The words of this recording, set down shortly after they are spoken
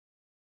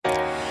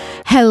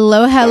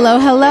Hello, hello,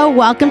 hello.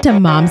 Welcome to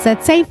Moms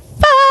That Say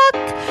Fuck,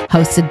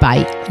 hosted by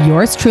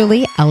yours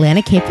truly,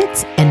 Alana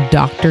Kafitz and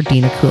Dr.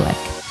 Dina Kulik.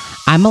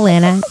 I'm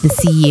Alana, the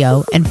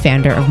CEO and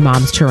founder of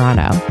Moms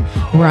Toronto.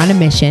 We're on a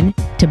mission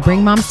to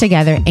bring moms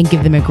together and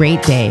give them a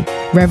great day,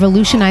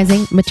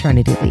 revolutionizing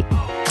maternity leave.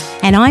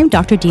 And I'm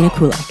Dr. Dina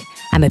Kulik.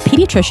 I'm a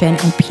pediatrician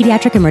and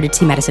pediatric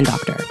emergency medicine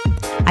doctor.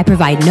 I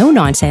provide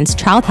no-nonsense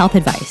child health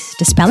advice,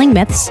 dispelling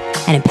myths,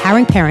 and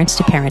empowering parents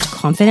to parent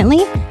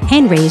confidently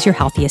and raise your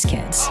healthiest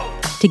kids.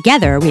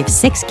 Together, we have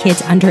 6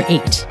 kids under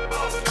 8.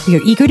 We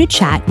are eager to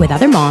chat with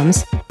other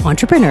moms,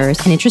 entrepreneurs,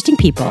 and interesting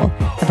people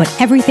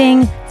about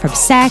everything from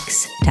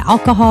sex to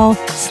alcohol,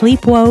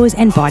 sleep woes,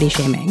 and body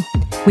shaming.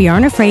 We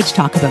aren't afraid to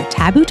talk about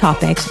taboo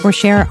topics or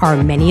share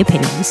our many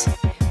opinions.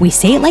 We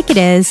say it like it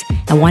is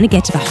and want to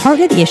get to the heart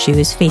of the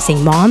issues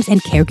facing moms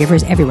and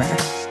caregivers everywhere.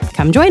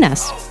 Come join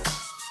us.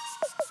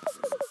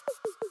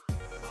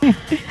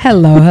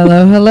 Hello,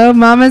 hello, hello,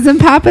 mamas and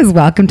papas.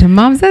 Welcome to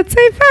Moms That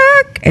Say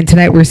Fuck. And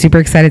tonight we're super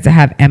excited to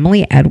have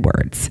Emily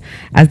Edwards.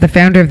 As the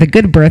founder of the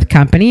Good Birth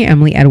Company,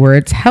 Emily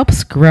Edwards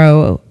helps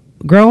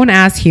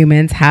grown-ass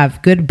humans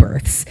have good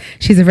births.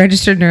 She's a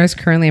registered nurse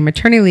currently on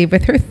maternity leave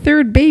with her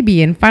 3rd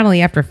baby, and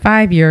finally, after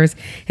 5 years,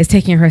 is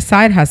taking her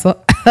side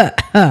hustle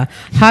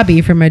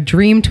hobby from a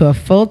dream to a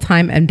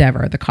full-time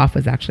endeavor. The cough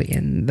was actually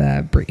in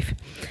the brief.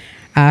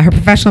 Her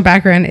professional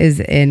background is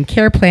in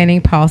care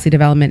planning, policy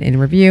development, and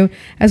review,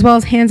 as well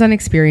as hands-on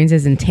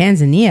experiences in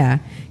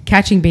Tanzania,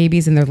 catching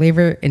babies in their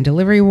labor and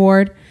delivery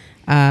ward,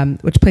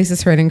 which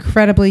places her in an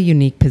incredibly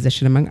unique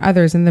position among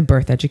others in the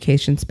birth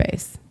education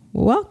space.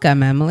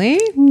 Welcome, Emily.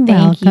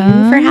 Thank you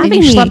for having and you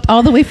me. slept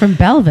all the way from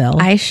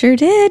Belleville. I sure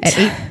did. At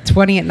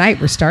 8:20 at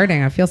night, we're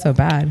starting. I feel so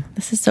bad.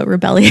 This is so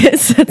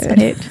rebellious. That's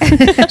right.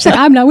 She's like,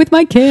 I'm not with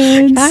my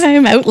kids.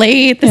 I'm out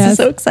late. This is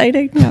so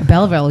exciting.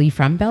 Belleville. Are you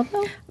from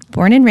Belleville?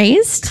 Born and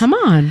raised. Come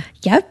on.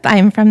 Yep.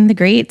 I'm from the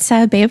great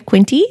Bay of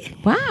Quinte.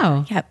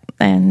 Wow. Yep.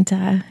 And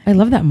I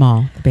love that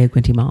mall, the Bay of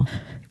Quinte Mall.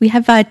 we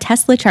have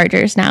Tesla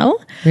chargers now.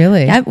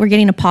 Really? Yep. We're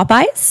getting a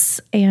Popeyes.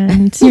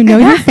 And You know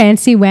you're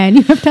fancy when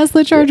you have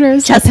Tesla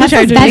chargers. Tesla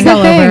chargers That's the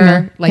all thing.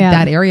 over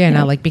that area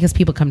now, Yeah. because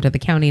people come to the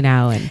county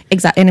now and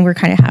exactly. And we're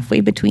kind of halfway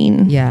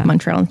between Yeah.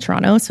 Montreal and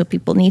Toronto. So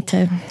people need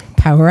to.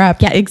 power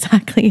up. Yeah,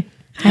 exactly.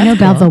 I know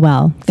Belleville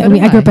well. So do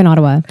I grew I. up in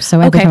Ottawa, so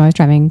Okay. every time I was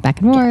driving back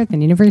and forth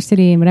and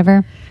university and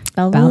whatever,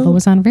 Belleville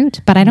was en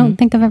route. But I don't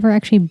think I've ever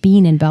actually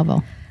been in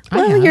Belleville.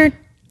 Well, you're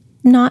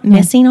not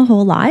missing a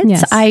whole lot.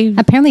 Yes.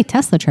 Apparently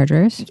Tesla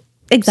chargers.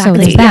 Exactly.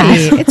 So there's that.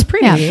 Pretty. It's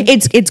pretty. Yeah.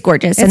 It's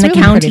gorgeous, It's and the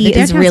really county pretty. The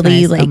is downtown's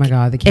really nice. Oh my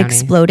God, the county.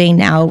 exploding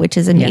now, which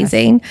is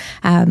amazing.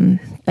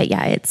 But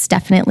yeah, it's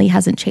definitely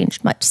hasn't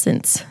changed much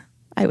since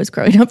I was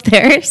growing up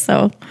there.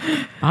 So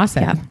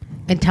Awesome. Yeah.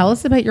 And tell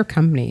us about your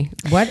company.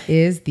 What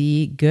is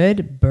the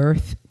Good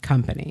Birth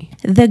Company?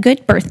 the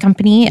Good Birth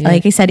Company,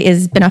 like I said,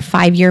 has been a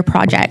 5-year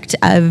project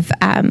of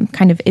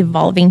kind of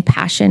evolving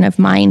passion of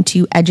mine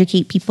to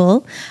educate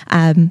people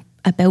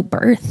about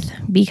birth.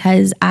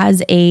 Because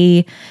as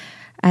a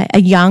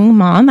young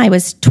mom, I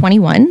was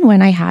 21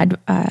 when I had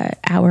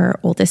our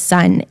oldest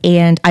son,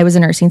 and I was a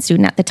nursing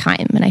student at the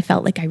time, and I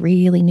felt like I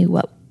really knew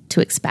what to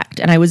expect,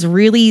 and I was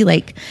really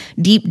like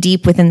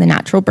deep within the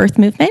natural birth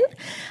movement.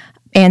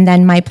 And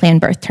then my planned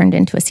birth turned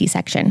into a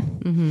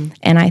C-section,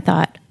 and I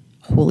thought,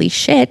 holy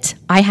shit,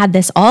 I had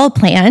this all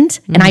planned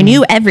and I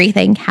knew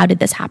everything. How did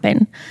this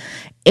happen?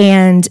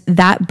 And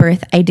that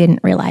birth, I didn't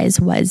realize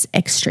was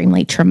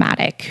extremely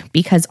traumatic,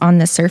 because on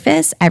the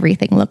surface,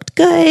 everything looked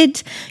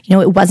good. You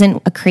know, it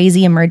wasn't a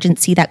crazy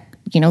emergency that,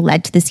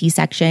 led to the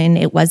C-section.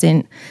 It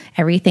wasn't,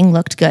 everything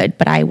looked good,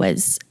 but I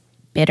was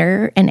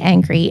bitter and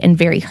angry and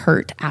very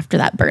hurt after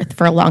that birth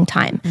for a long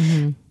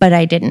time. But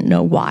I didn't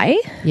know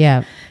why.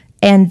 Yeah.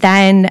 And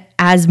then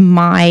as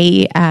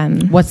my,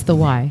 What's the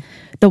why?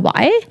 the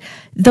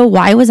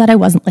why was that I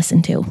wasn't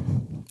listened to.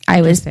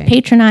 I was Interesting.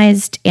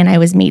 patronized, and I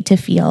was made to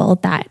feel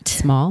that.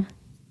 Small?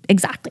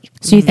 Exactly.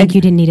 So you think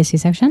you didn't need a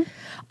C-section?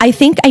 I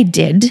think I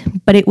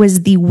did, but it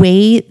was the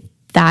way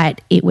that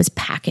it was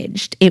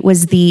packaged. It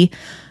was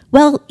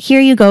well,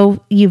 here you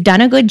go. You've done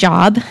a good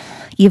job.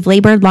 You've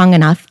labored long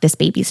enough. This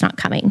baby's not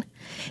coming.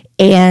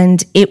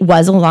 And it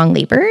was a long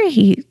labor.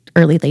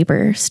 Early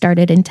labor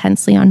started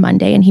intensely on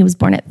Monday, and he was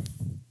born at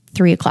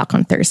 3:00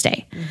 on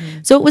Thursday.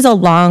 So it was a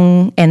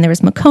long, and there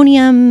was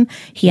meconium.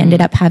 He ended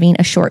up having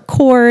a short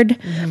cord,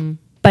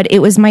 but it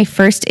was my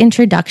first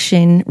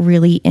introduction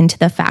really into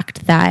the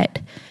fact that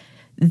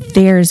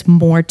there's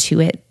more to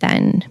it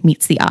than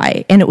meets the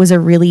eye. And it was a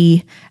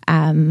really,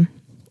 I'm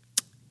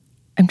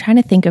trying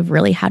to think of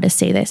really how to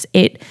say this.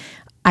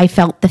 I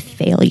felt the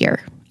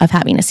failure of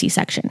having a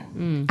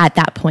C-section at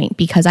that point,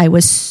 because I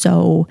was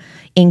so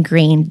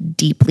ingrained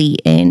deeply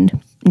in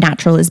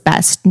natural is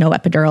best, no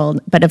epidural.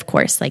 But of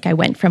course, I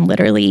went from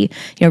literally,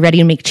 ready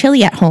to make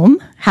chili at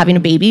home, having a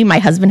baby. My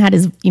husband had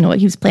his, he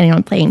was planning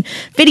on playing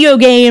video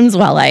games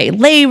while I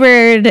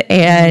labored,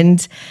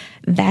 and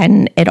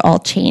then it all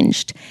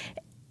changed.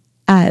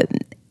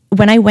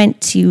 when I went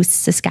to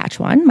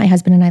Saskatchewan, my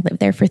husband and I lived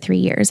there for 3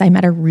 years. I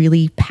met a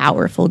really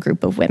powerful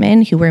group of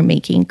women who were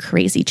making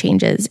crazy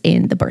changes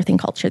in the birthing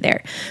culture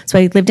there. So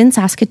I lived in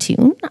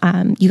Saskatoon.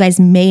 You guys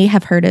may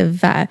have heard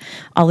of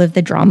all of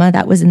the drama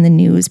that was in the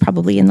news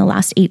probably in the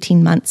last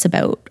 18 months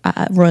about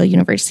Royal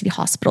University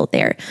Hospital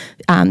there.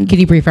 Can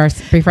you brief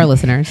our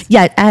listeners?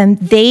 Yeah,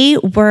 they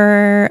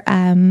were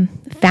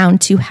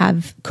found to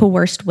have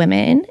coerced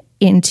women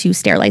into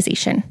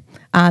sterilization.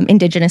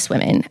 Indigenous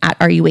women at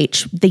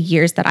RUH the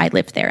years that I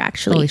lived there,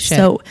 actually. Holy shit.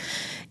 So,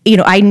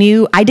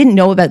 I didn't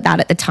know about that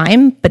at the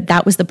time, but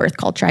that was the birth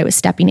culture I was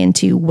stepping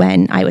into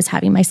when I was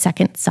having my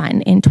second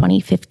son in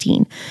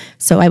 2015.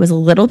 So I was a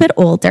little bit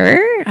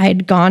older. I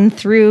had gone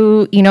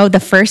through,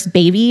 the first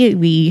baby.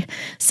 We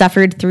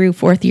suffered through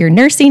 4th year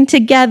nursing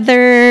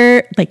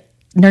together, like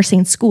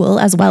nursing school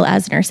as well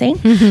as nursing.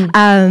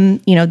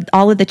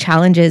 All of the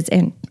challenges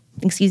and,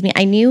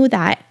 I knew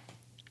that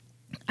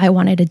I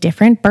wanted a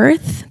different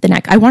birth.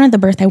 I wanted the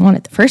birth I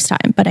wanted the first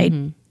time, but I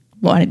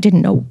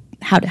didn't know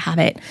how to have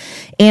it.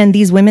 And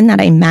these women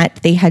that I met,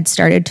 they had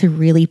started to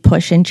really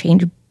push and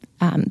change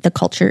the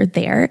culture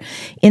there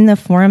in the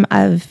form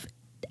of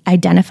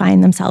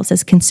identifying themselves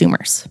as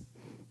consumers.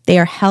 They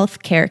are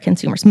healthcare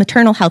consumers,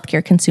 maternal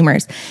healthcare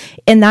consumers.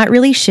 And that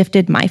really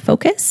shifted my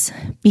focus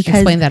because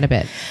Explain that a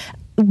bit.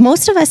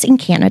 Most of us in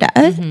Canada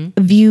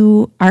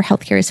view our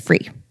healthcare as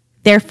free.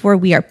 Therefore,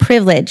 we are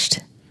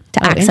privileged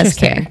to access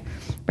care.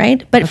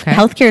 Right? But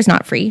healthcare is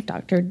not free.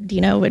 Dr.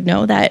 Dina would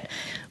know that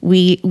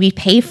we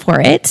pay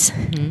for it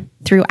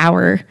through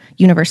our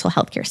universal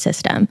healthcare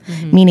system,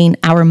 meaning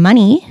our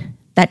money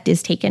that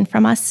is taken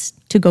from us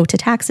to go to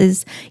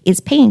taxes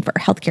is paying for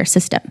our healthcare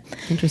system.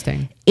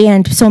 Interesting.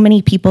 And so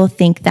many people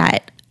think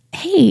that,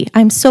 hey,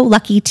 I'm so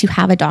lucky to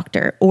have a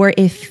doctor. Or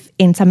if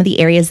in some of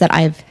the areas that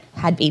I've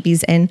had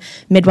babies in,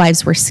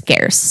 midwives were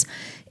scarce.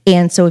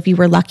 And so if you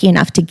were lucky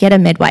enough to get a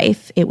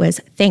midwife, it was,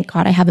 thank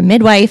God I have a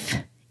midwife.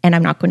 And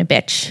I'm not going to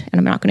bitch and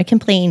I'm not going to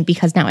complain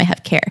because now I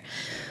have care.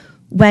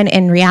 When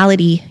in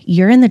reality,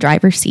 you're in the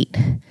driver's seat.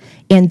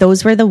 And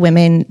those were the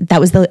women, that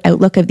was the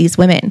outlook of these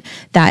women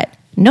that,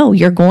 no,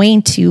 you're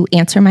going to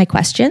answer my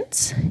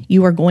questions.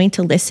 You are going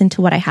to listen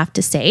to what I have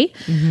to say.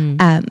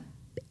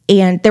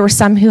 And there were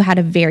some who had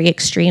a very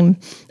extreme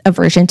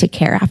aversion to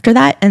care after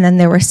that. And then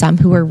there were some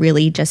who were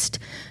really just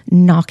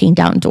knocking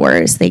down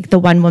doors. Like the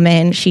one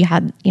woman, she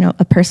had,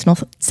 a personal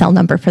cell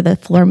number for the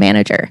floor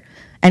manager.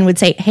 And would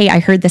say, hey, I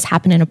heard this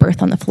happen in a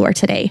birth on the floor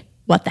today.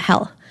 What the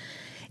hell?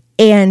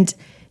 And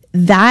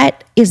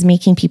that is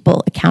making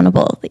people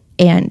accountable.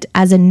 And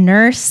as a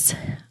nurse,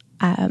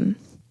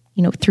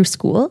 through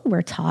school,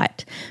 we're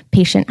taught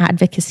patient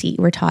advocacy.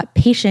 We're taught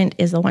patient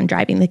is the one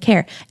driving the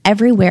care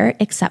everywhere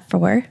except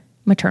for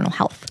maternal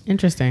health.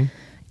 Interesting.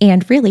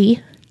 And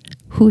really,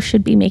 who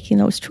should be making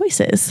those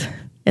choices?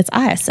 It's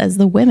us as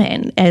the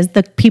women, as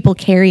the people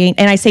carrying,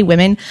 and I say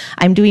women,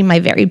 I'm doing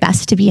my very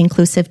best to be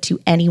inclusive to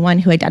anyone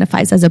who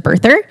identifies as a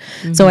birther.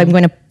 So I'm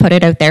going to put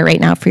it out there right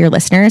now for your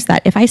listeners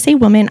that if I say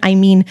woman, I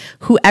mean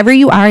whoever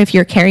you are, if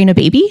you're carrying a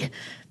baby,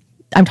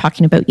 I'm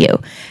talking about you.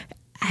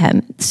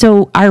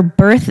 So our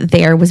birth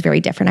there was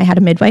very different. I had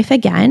a midwife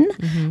again,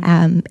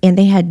 and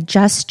they had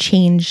just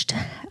changed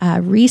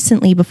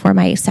recently before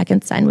my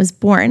second son was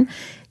born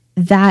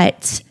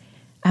that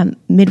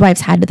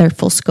midwives had their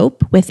full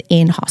scope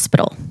within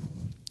hospital.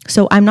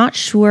 So I'm not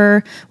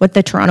sure what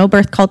the Toronto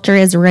birth culture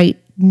is right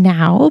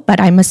now, but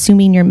I'm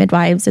assuming your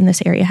midwives in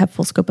this area have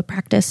full scope of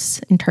practice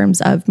in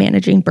terms of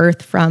managing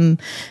birth from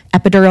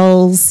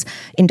epidurals,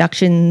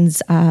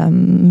 inductions,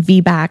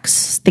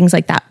 VBACs, things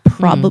like that.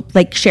 Probably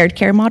like shared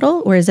care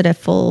model, or is it a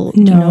full?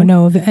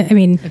 No. I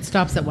mean, it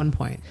stops at one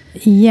point.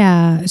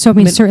 Yeah. So I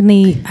mean,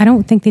 certainly, I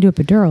don't think they do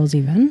epidurals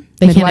even.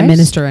 They can't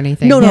administer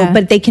anything. No,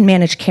 but they can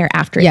manage care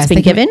after it's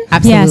been given.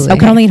 Absolutely. Yes.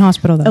 Okay. Only in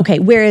hospital though. Okay.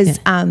 Whereas,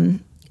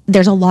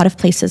 there's a lot of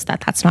places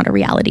that's not a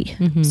reality.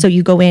 So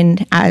you go in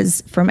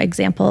as, for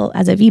example,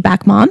 as a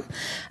VBAC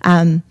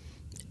mom,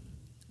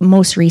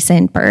 most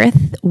recent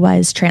birth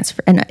was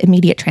an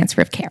immediate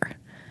transfer of care.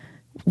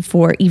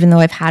 For even though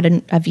I've had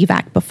a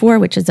VBAC before,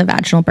 which is a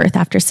vaginal birth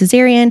after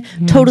cesarean,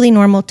 totally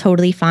normal,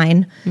 totally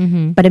fine.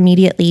 But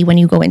immediately when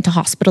you go into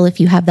hospital, if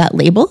you have that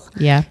label,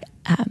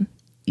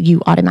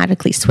 you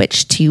automatically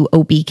switch to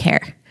OB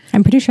care.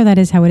 I'm pretty sure that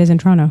is how it is in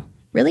Toronto.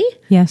 Really?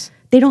 Yes.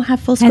 They don't have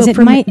full scope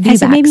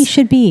as it maybe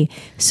should be.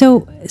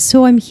 So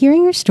I'm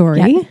hearing your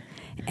story,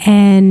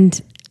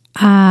 and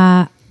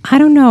I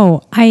don't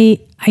know. I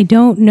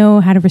don't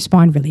know how to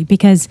respond really,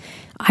 because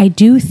I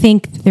do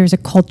think there's a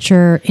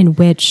culture in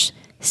which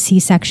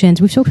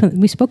C-sections, we've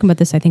spoken about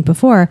this I think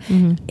before,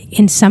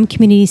 in some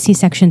communities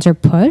C-sections are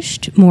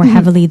pushed more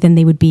heavily than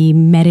they would be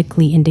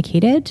medically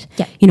indicated.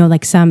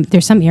 Like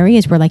there's some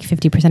areas where like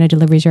 50% of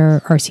deliveries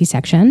are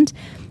C-sections.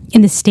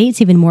 In the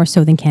States, even more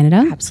so than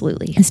Canada.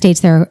 Absolutely. In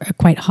States, they're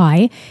quite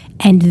high.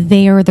 And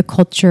there, the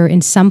culture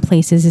in some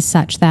places is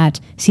such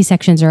that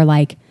C-sections are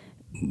like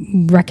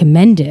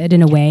recommended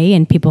in a way,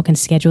 and people can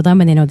schedule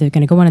them and they know they're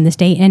going to go on this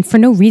day. And for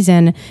no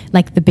reason,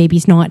 like the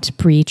baby's not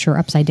breech or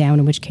upside down,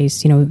 in which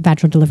case,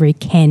 vaginal delivery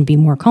can be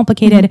more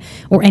complicated,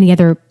 or any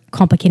other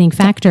complicating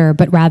factor,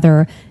 but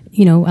rather,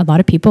 you know, a lot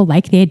of people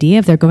like the idea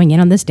of they're going in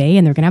on this day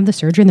and they're going to have the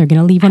surgery and they're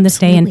going to leave on this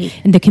day,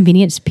 and the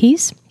convenience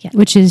piece,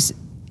 which is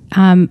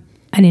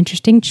an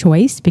interesting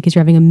choice because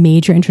you're having a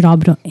major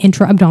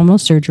intra-abdominal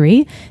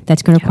surgery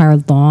that's going to require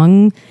a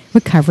long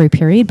recovery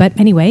period. But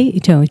anyway,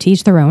 to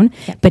each their own.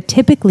 But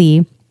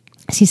typically,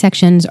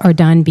 C-sections are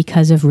done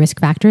because of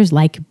risk factors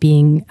like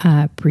being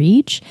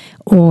breech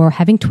or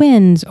having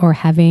twins or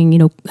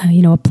having,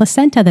 a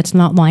placenta that's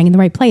not lying in the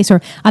right place or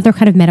other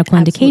kind of medical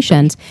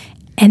indications.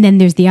 And then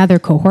there's the other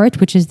cohort,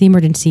 which is the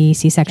emergency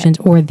C-sections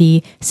or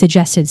the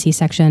suggested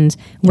C-sections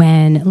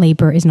when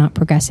labor is not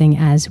progressing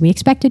as we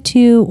expect it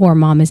to, or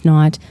mom is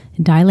not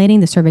dilating,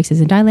 the cervix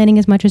isn't dilating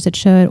as much as it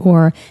should,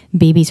 or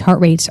baby's heart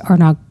rates are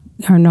not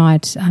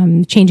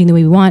changing the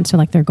way we want. So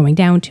like they're going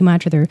down too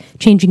much or they're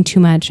changing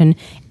too much.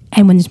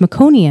 And when there's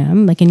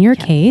meconium, like in your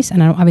case,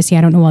 and obviously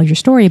I don't know all your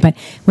story, but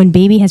when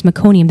baby has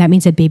meconium, that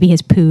means that baby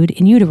has pooed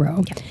in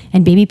utero.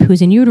 And baby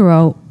poos in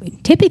utero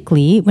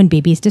typically when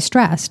baby is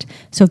distressed.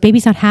 So if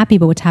baby's not happy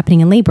about what's happening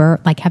in labor,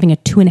 like having a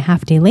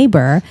 2.5 day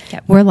labor,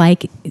 we're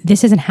like,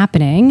 this isn't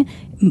happening.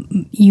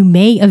 You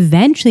may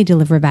eventually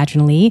deliver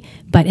vaginally,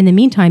 but in the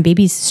meantime,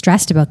 baby's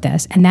stressed about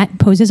this. And that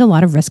poses a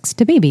lot of risks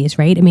to babies,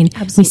 right? I mean,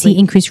 we see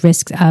increased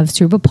risks of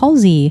cerebral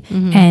palsy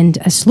and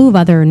a slew of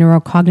other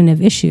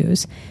neurocognitive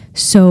issues.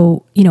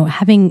 So,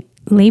 having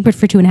labored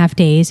for 2.5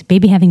 days,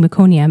 baby having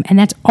meconium, and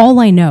that's all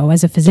I know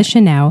as a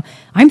physician now,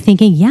 I'm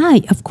thinking, yeah,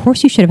 of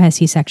course you should have had a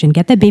C-section.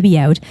 Get that baby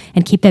out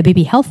and keep that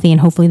baby healthy, and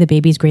hopefully the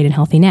baby's great and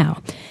healthy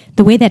now.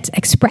 The way that's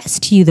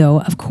expressed to you, though,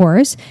 of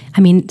course,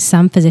 I mean,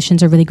 some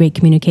physicians are really great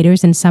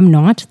communicators and some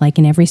not, like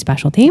in every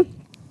specialty.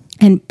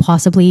 And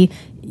possibly,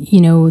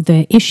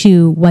 the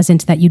issue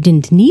wasn't that you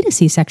didn't need a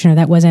C-section or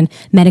that wasn't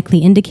medically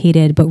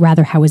indicated, but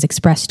rather how it was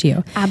expressed to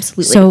you.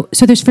 Absolutely.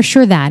 So there's for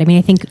sure that. I mean,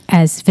 I think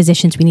as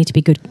physicians, we need to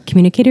be good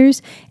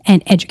communicators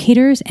and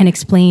educators and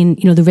explain,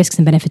 the risks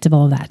and benefits of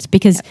all of that,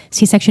 because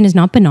C-section is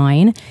not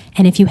benign.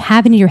 And if you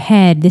have in your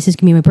head, this is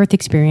going to be my birth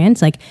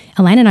experience, like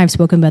Alana and I have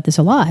spoken about this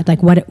a lot.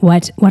 Like what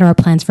are our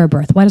plans for our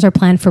birth? What is our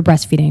plan for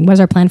breastfeeding? What is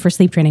our plan for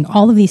sleep training?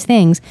 All of these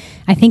things.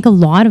 I think a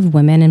lot of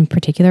women in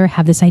particular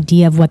have this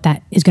idea of what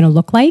that is going to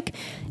look like.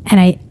 And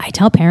I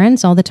tell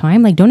parents all the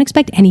time, like, don't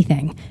expect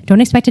anything.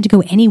 Don't expect it to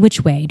go any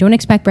which way. Don't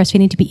expect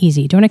breastfeeding to be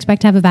easy. Don't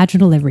expect to have a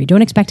vaginal delivery.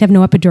 Don't expect to have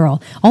no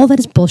epidural. All that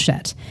is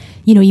bullshit.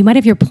 You might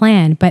have your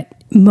plan, but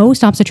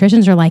most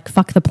obstetricians are like,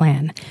 fuck the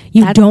plan.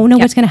 You don't know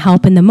what's going to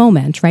help in the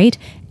moment, right?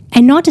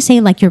 And not to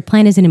say like your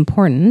plan isn't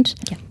important,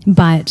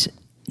 but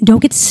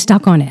don't get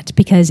stuck on it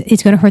because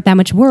it's going to hurt that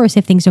much worse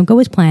if things don't go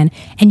as planned.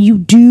 And you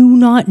do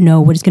not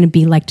know what it's going to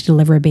be like to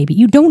deliver a baby.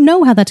 You don't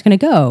know how that's going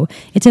to go.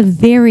 It's a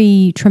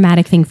very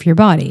traumatic thing for your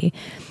body.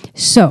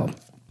 So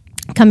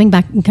coming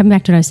back to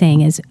what I was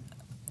saying is,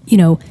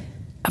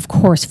 of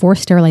course,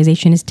 forced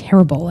sterilization is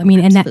terrible. I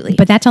mean,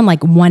 but that's on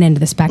like one end of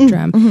the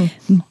spectrum.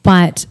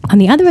 But on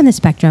the other end of the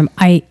spectrum,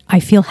 I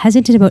feel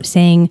hesitant about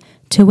saying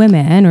to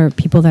women or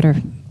people that are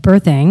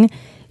birthing,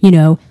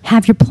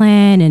 have your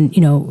plan and,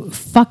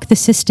 fuck the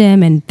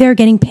system and they're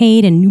getting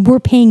paid and we're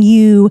paying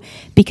you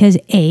because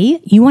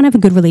you want to have a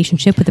good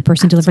relationship with the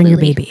person delivering your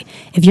baby.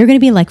 If you're going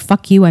to be like,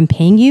 fuck you, I'm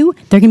paying you,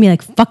 they're going to be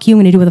like, fuck you, I'm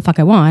going to do what the fuck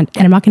I want.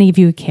 And I'm not going to give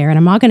you care and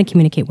I'm not going to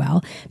communicate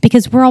well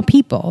because we're all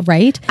people,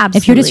 right? Absolutely.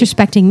 If you're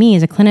disrespecting me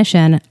as a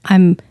clinician,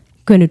 I'm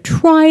going to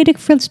try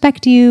to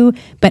respect you,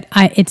 but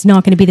it's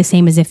not going to be the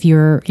same as if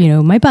you're,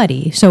 my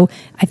buddy. So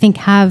I think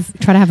try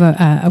to have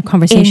a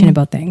conversation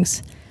about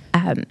things.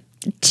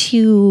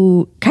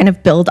 To kind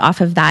of build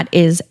off of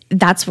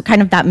that's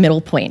kind of that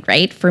middle point,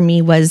 right? For me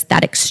was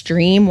that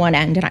extreme one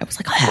end. And I was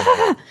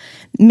like,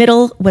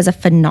 Middle was a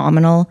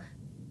phenomenal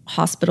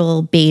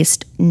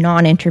hospital-based,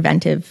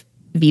 non-interventive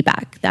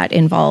VBAC that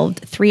involved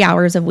 3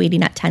 hours of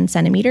waiting at 10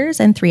 centimeters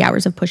and 3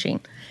 hours of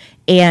pushing.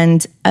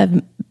 And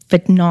a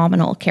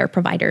phenomenal care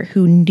provider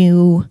who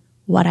knew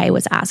what I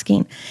was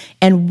asking.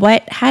 And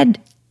what had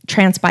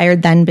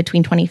transpired then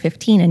between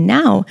 2015 and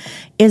now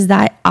is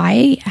that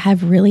I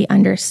have really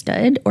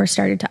understood or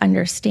started to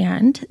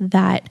understand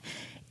that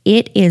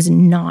it is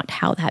not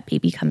how that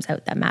baby comes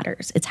out that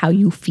matters. It's how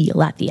you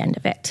feel at the end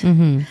of it.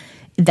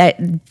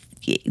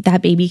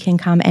 That baby can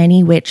come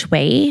any which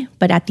way,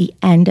 but at the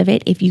end of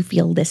it, if you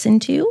feel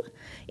listened to,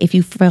 if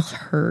you feel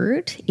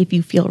heard, if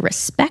you feel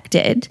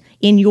respected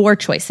in your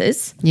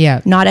choices,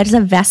 not as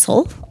a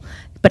vessel,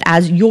 but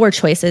as your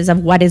choices of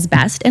what is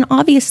best. And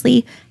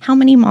obviously, how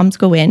many moms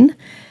go in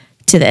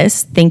to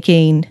this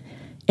thinking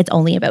it's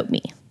only about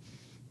me?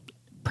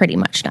 Pretty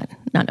much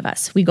none of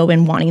us. We go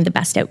in wanting the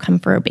best outcome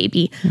for our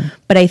baby.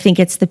 But I think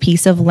it's the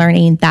piece of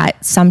learning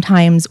that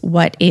sometimes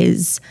what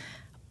is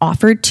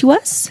offered to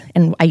us,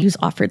 and I use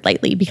offered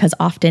lightly because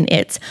often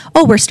it's,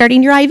 we're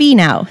starting your IV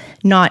now.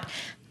 Not,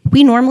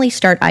 we normally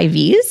start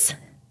IVs.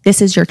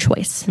 This is your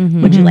choice.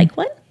 Would you like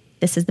one?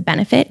 This is the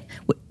benefit.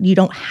 You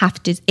don't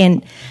have to.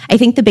 And I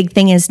think the big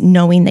thing is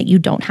knowing that you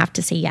don't have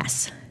to say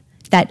yes.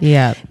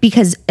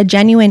 Because a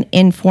genuine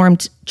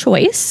informed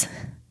choice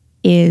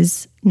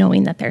is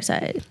knowing that there's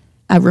a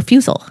a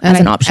refusal as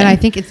an option. And I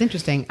think it's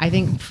interesting. I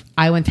think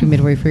I went through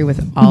midwifery with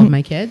all of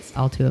my kids,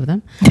 all 2 of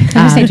them.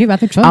 I was saying too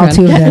about the children. All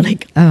 2 of them.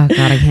 Oh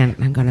God, I can't.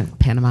 I'm going to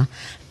Panama.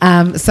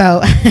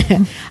 So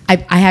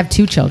I have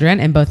 2 children,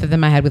 and both of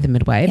them I had with a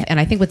midwife. Yep. And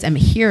I think I'm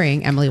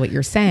hearing, Emily, what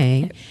you're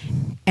saying,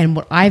 and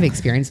what I've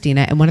experienced,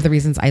 Dina, and one of the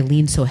reasons I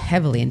lean so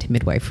heavily into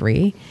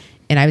midwifery.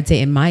 And I would say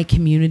in my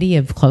community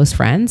of close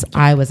friends,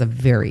 I was a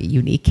very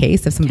unique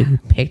case of somebody who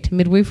picked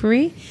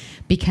midwifery,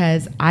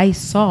 because I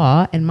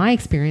saw in my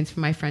experience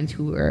from my friends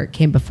who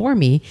came before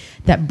me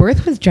that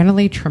birth was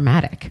generally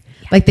traumatic.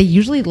 Yeah. Like they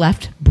usually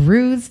left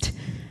bruised,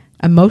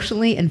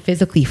 emotionally and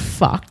physically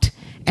fucked.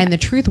 And the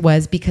truth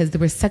was because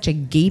there was such a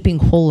gaping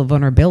hole of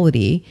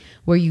vulnerability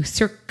where you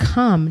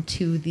succumb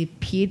to the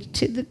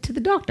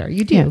doctor.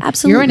 You do. Yeah,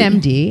 absolutely. You're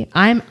an MD.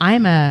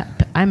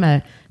 I'm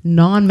a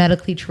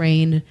non-medically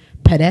trained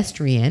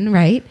pedestrian,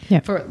 right?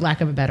 Yep. For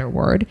lack of a better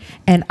word.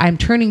 And I'm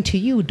turning to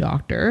you,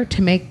 doctor,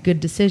 to make good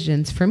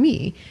decisions for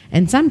me.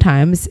 And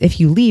sometimes if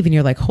you leave and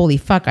you're like, holy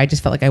fuck, I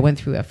just felt like I went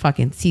through a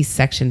fucking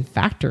C-section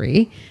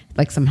factory,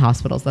 like some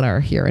hospitals that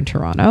are here in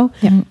Toronto,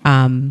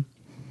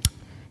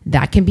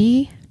 that can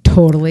be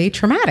totally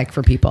traumatic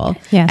for people.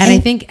 Yes. And I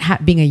think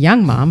being a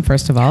young mom,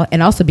 first of all,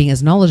 and also being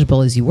as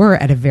knowledgeable as you were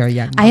at a very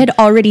young mom. I had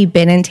already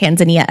been in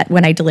Tanzania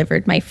when I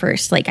delivered my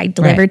first, I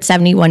delivered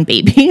 71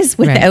 babies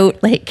without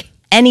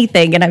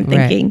anything. And I'm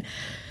thinking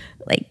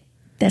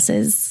this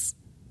is,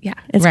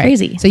 it's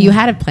crazy. So you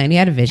had a plan, you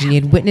had a vision,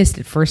 you had witnessed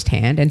it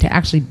firsthand, and to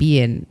actually be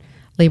in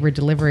labor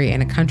delivery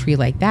in a country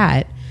like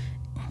that,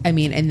 I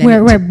mean, and then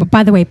where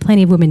by the way,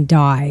 plenty of women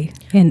die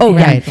in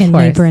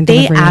labor and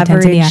they delivery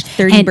average in Tanzania,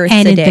 30 births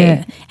a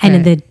day,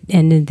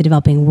 in the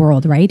developing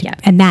world, right? Yeah.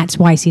 And that's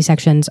why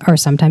C-sections are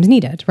sometimes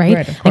needed, right?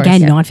 Right, of course,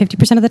 Again, not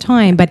 50% of the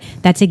time, but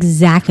that's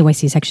exactly why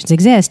C-sections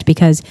exist,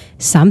 because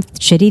some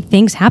shitty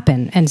things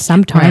happen, and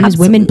sometimes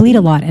women bleed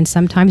a lot, and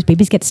sometimes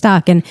babies get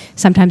stuck, and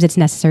sometimes it's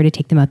necessary to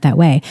take them out that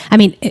way. I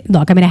mean,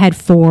 I had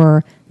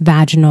 4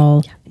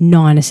 vaginal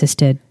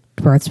non-assisted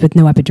births with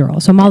no epidural.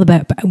 So I'm all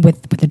about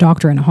with the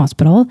doctor in a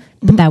hospital,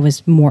 but that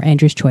was more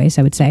Andrew's choice,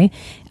 I would say.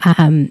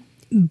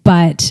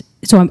 But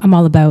so I'm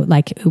all about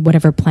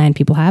whatever plan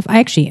people have.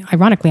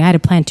 Ironically, I had a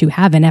plan to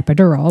have an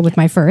epidural with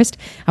my first.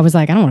 I was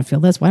like, I don't want to feel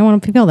this. Why do I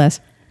want to feel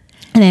this?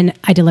 And then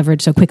I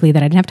delivered so quickly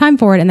that I didn't have time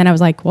for it. And then I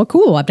was like, well,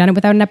 cool. I've done it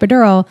without an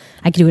epidural.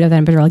 I can do it without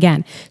an epidural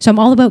again. So I'm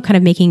all about kind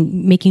of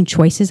making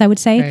choices, I would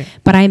say. Right.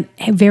 But I'm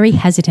very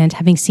hesitant,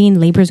 having seen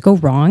labors go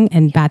wrong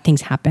and bad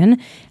things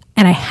happen.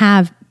 And I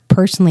have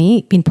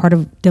personally been part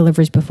of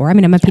deliveries before. I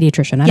mean, I'm a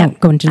pediatrician. I don't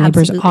go into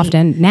labors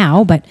often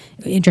now, but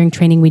during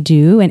training we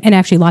do. And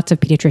actually lots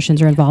of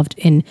pediatricians are involved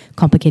in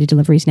complicated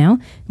deliveries now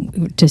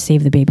to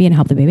save the baby and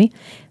help the baby.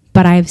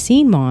 But I've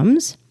seen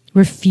moms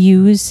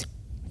refuse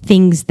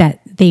things that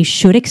they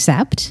should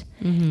accept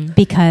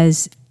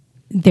because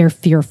they're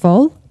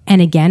fearful.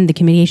 And again, the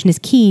communication is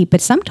key,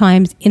 but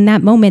sometimes in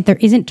that moment, there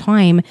isn't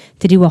time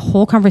to do a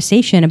whole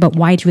conversation about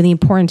why it's really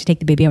important to take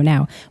the baby out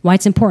now, why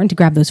it's important to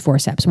grab those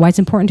forceps, why it's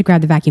important to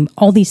grab the vacuum,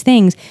 all these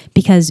things,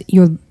 because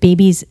your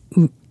baby's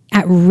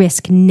at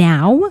risk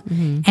now.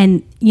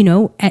 And,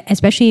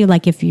 especially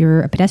if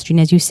you're a pedestrian,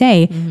 as you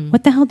say,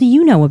 what the hell do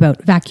you know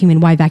about vacuum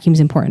and why vacuum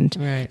is important?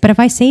 Right. But if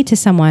I say to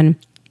someone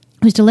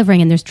who's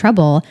delivering and there's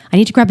trouble, I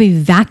need to grab a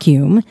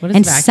vacuum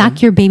and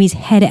suck your baby's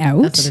head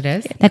out. That's what it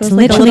is? That's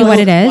literally what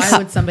it is. Why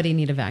would somebody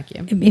need a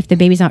vacuum? If the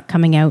baby's not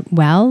coming out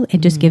well,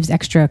 it just gives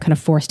extra kind of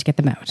force to get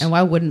them out. And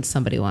why wouldn't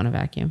somebody want a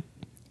vacuum?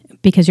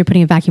 Because you're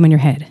putting a vacuum on your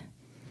head.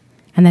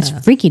 And that's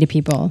freaky to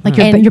people.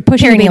 You're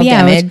pushing the baby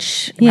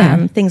damage,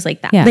 things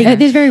like that. Yeah,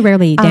 there's very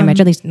rarely damage,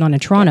 at least not in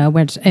Toronto.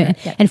 Where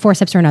and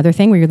forceps are another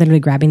thing where you're literally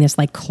grabbing this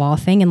claw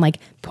thing and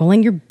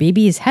pulling your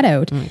baby's head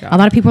out. A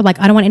lot of people are like,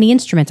 I don't want any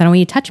instruments. I don't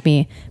want you to touch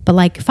me.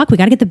 But fuck, we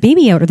got to get the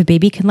baby out, or the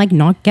baby can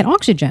not get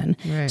oxygen.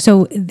 Right.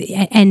 So,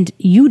 and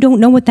you don't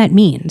know what that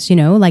means.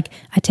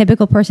 A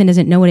typical person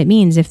doesn't know what it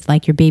means if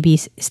your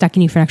baby's stuck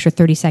in you for an extra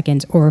 30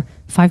 seconds or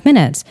 5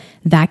 minutes.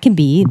 That can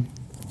be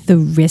the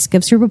risk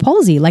of cerebral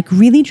palsy,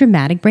 really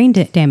dramatic brain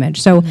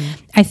damage. So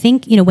I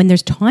think, when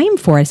there's time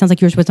for it, it sounds like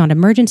yours was not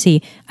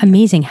emergency.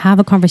 Amazing. Have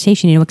a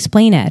conversation,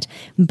 explain it.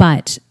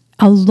 But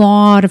a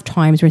lot of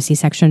times when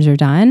C-sections are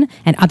done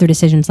and other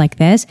decisions like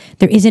this,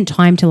 there isn't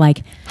time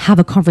to have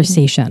a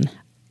conversation.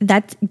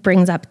 That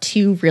brings up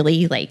 2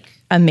 really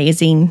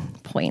amazing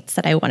points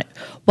that I want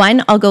to.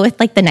 One, I'll go with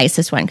the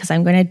nicest one, because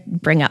I'm going to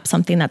bring up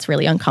something that's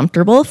really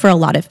uncomfortable for a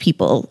lot of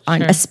people,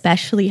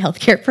 especially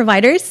healthcare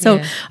providers.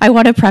 So I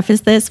want to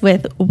preface this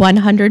with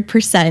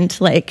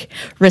 100%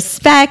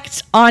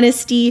 respect,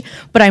 honesty,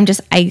 but I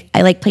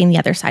like playing the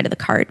other side of the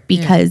card,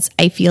 because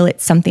I feel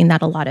it's something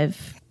that a lot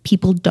of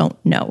people don't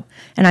know.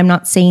 And I'm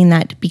not saying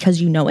that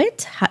because you know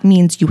it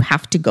means you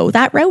have to go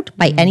that route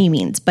by any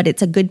means, but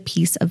it's a good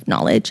piece of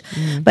knowledge.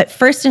 But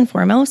first and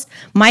foremost,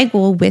 my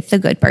goal with the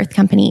Good Birth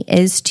Company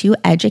is to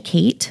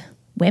educate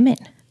women,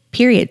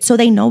 period. So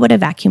they know what a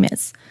vacuum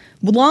is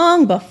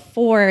long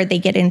before they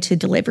get into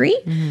delivery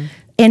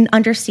and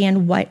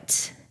understand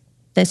what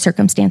the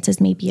circumstances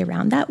may be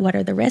around that. What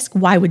are the risks?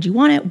 Why would you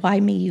want it? Why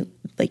may you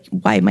like,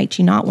 why might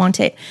you not want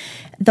it?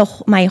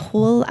 I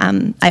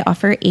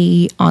offer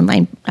a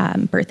online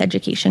birth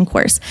education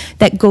course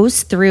that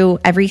goes through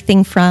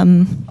everything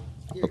from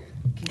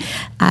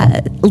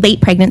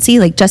late pregnancy,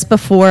 like just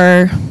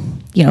before,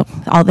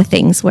 all the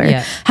things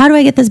where, how do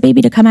I get this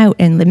baby to come out,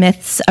 and the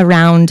myths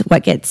around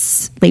what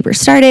gets labor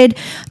started,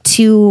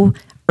 to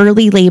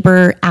early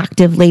labor,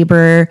 active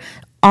labor,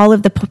 all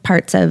of the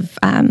parts of,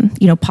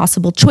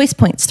 possible choice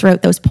points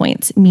throughout those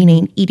points,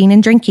 meaning eating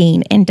and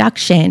drinking,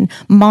 induction,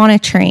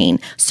 monitoring,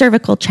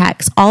 cervical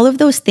checks, all of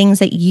those things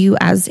that you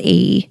as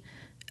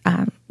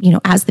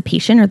as the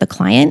patient or the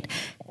client,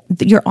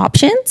 your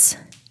options,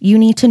 you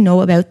need to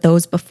know about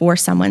those before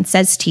someone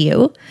says to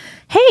you,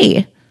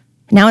 hey,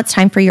 now it's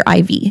time for your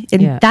IV.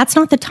 And that's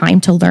not the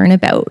time to learn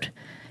about.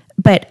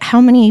 But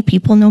how many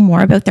people know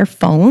more about their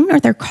phone or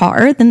their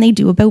car than they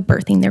do about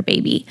birthing their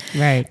baby?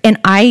 Right. And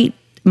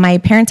my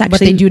parents actually... What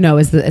they do know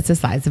is that it's the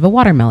size of a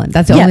watermelon.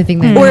 That's the only thing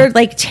they know. Or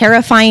like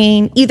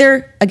terrifying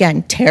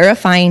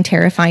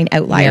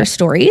outlier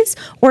stories,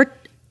 or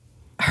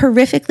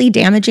horrifically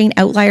damaging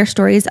outlier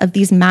stories of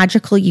these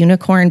magical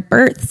unicorn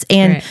births.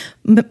 And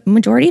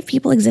majority of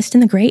people exist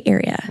in the gray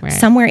area,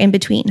 somewhere in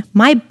between.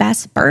 My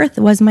best birth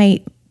was my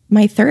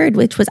third,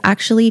 which was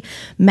actually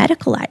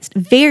medicalized,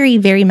 very,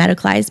 very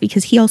medicalized,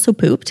 because he also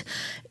pooped,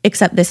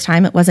 except this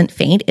time it wasn't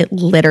faint. It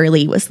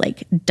literally was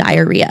like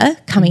diarrhea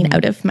coming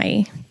out of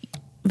my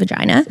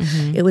vagina.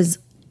 It was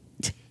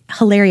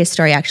hilarious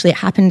story. Actually, it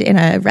happened in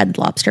a Red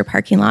Lobster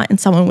parking lot, and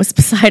someone was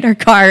beside our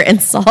car and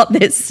saw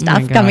this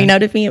stuff coming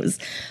out of me. It was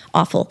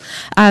awful.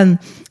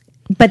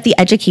 But the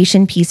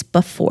education piece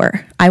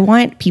before, I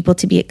want people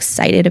to be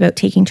excited about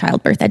taking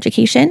childbirth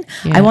education.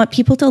 I want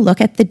people to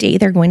look at the day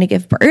they're going to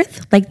give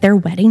birth like their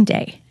wedding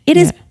day. It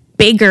is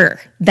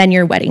bigger than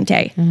your wedding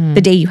day,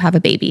 the day you have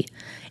a baby.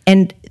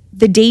 And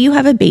the day you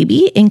have a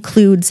baby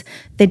includes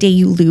the day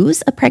you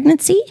lose a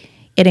pregnancy.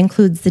 It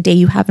includes the day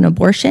you have an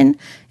abortion,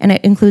 and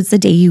it includes the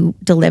day you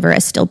deliver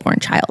a stillborn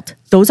child.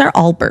 Those are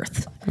all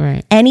birth.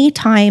 Right.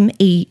 Anytime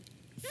a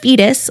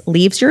fetus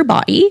leaves your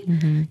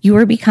body, you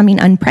are becoming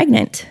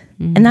unpregnant.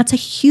 And that's a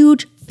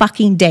huge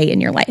fucking day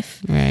in your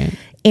life. Right.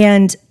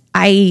 And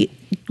I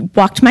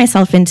walked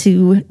myself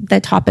into the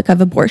topic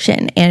of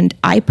abortion, and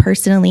I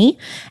personally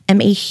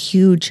am a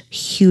huge,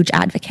 huge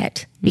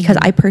advocate, because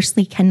I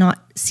personally cannot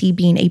see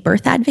being a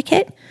birth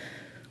advocate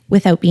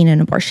without being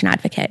an abortion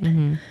advocate,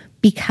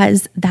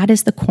 because that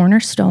is the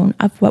cornerstone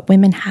of what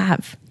women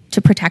have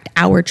to protect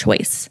our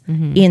choice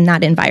in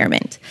that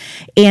environment.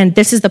 And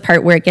this is the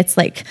part where it gets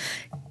like,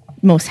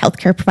 most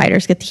healthcare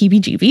providers get the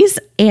heebie-jeebies.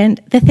 And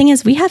the thing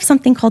is, we have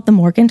something called the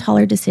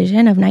Morgentaler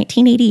decision of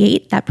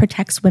 1988 that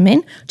protects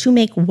women to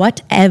make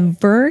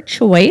whatever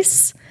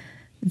choice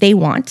they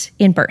want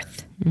in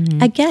birth.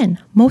 Again,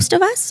 most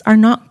of us are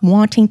not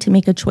wanting to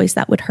make a choice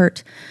that would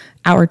hurt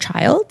our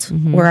child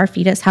or our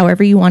fetus,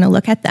 however you want to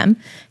look at them.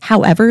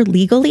 However,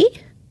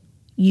 legally,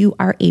 you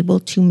are able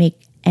to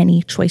make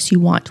any choice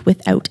you want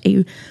without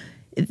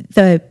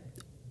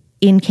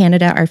in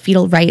Canada, our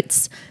fetal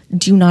rights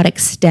do not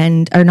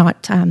are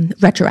not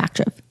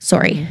retroactive.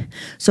 Sorry.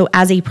 So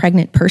as a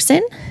pregnant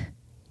person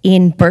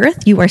in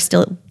birth, you are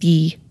still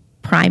the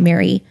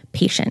primary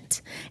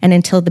patient. And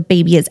until the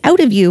baby is out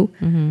of you,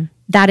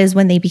 that is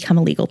when they become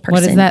a legal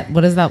person.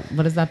 What is that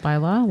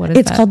bylaw?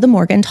 It's called the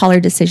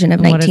Morgentaler decision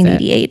of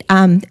 1988.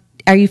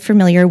 Are you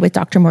familiar with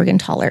Dr.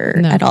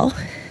 Morgentaler at all?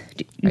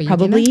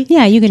 Probably.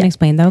 Yeah, you can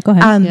explain though. Go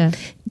ahead.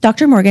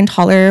 Dr.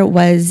 Morgentaler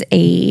was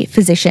a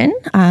physician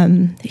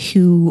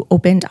who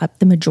opened up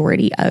the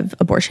majority of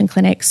abortion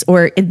clinics,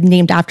 or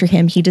named after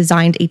him. He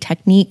designed a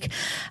technique.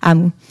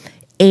 And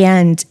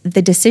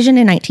the decision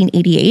in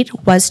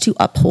 1988 was to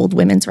uphold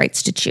women's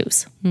rights to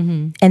choose.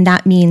 And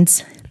that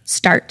means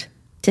start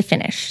to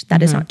finish.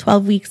 That is not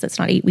 12 weeks. That's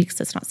not 8 weeks.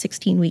 That's not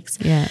 16 weeks.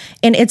 Yeah.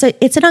 And it's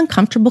an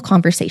uncomfortable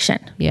conversation.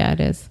 Yeah, it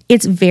is.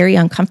 It's very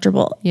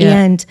uncomfortable.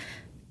 Yeah. And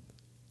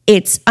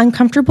it's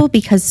uncomfortable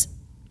because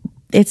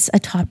it's a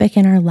topic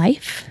in our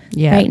life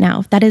right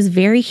now that is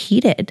very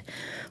heated.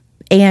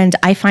 And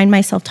I find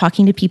myself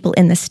talking to people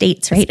in the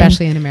States, right?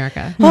 Especially in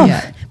America.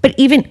 But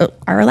even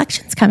our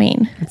election's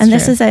coming.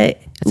 This is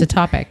it's a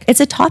topic. It's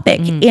a topic.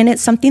 And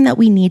it's something that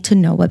we need to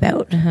know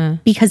about.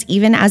 Because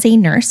even as a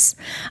nurse,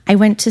 I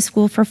went to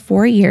school for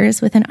 4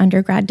 years with an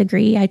undergrad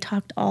degree. I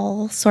talked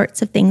all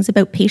sorts of things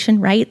about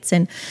patient rights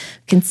and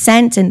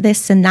consent and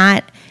this and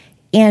that.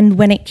 And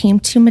when it came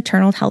to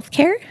maternal health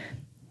care,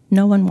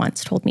 no one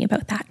once told me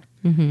about that.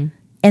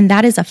 And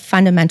that is a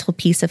fundamental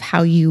piece of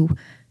how you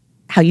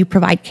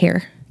provide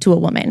care to a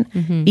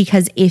woman.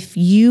 Because if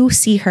you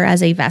see her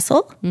as a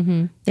vessel,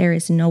 there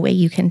is no way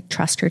you can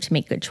trust her to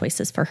make good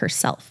choices for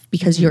herself,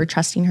 because you're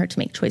trusting her to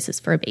make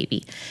choices for a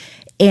baby.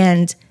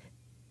 And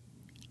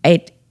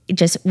it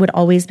just would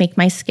always make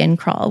my skin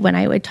crawl when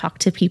I would talk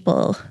to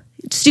people,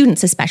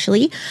 students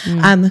especially, who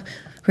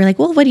are like,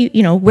 well, where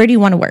do you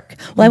want to work?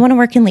 Well, I want to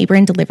work in labor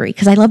and delivery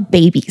because I love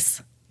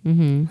babies.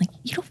 Like,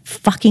 you don't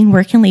fucking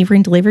work in labor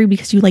and delivery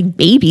because you like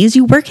babies.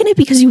 You work in it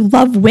because you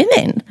love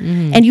women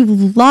and you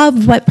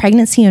love what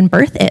pregnancy and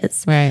birth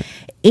is. Right.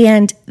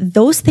 And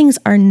those things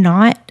are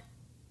not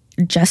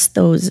just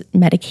those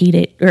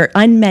medicated or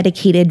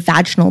unmedicated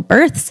vaginal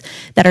births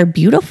that are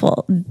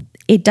beautiful.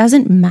 It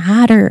doesn't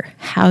matter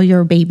how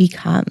your baby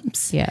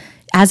comes. Yeah.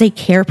 As a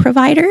care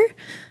provider,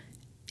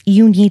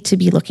 you need to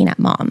be looking at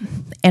mom.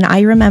 And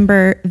I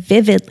remember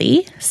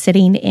vividly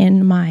sitting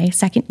in my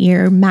second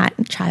year mat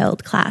and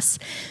child class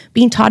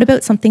being taught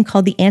about something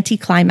called the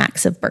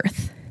anticlimax of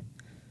birth.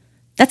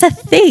 That's a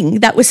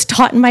thing that was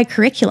taught in my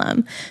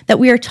curriculum, that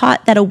we are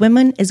taught that a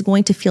woman is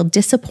going to feel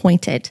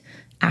disappointed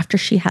after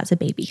she has a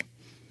baby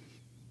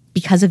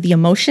because of the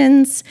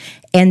emotions.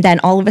 And then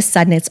all of a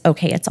sudden it's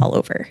okay, it's all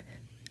over.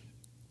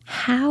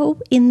 How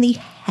in the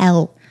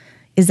hell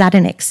is that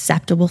an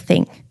acceptable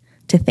thing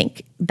to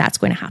think that's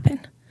going to happen?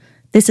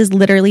 This is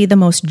literally the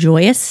most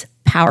joyous,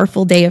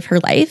 powerful day of her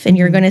life. And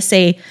you're going to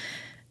say,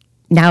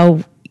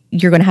 now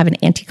you're going to have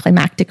an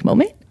anticlimactic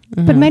moment.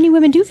 But many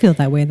women do feel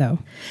that way, though.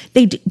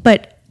 They do,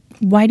 but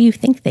why do you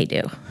think they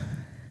do?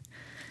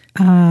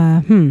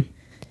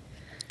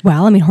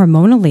 Well, I mean,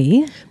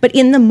 hormonally. But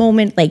in the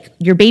moment, like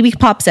your baby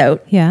pops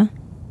out, Yeah.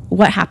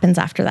 what happens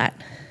after that?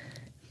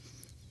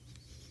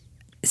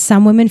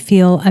 Some women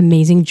feel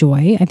amazing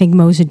joy. I think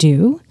most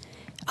do.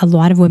 A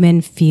lot of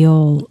women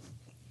feel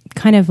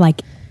kind of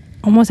like,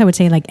 almost I would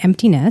say like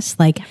emptiness.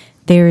 Like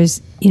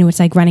there's, it's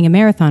like running a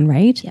marathon,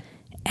 right? Yeah.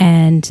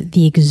 And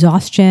the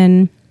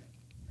exhaustion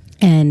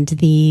and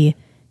the,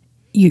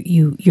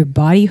 your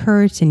body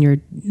hurts and you're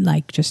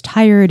like just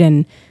tired.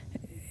 And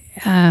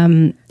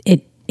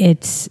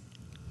it's,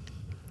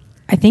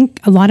 I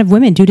think a lot of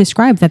women do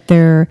describe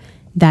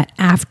that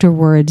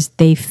afterwards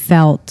they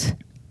felt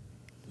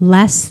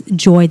less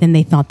joy than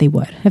they thought they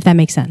would, if that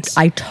makes sense.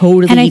 I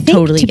totally, and I think,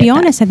 totally to be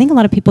honest, I think a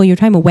lot of people, you're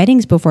talking about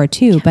weddings before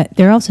too, but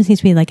there also seems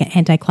to be like an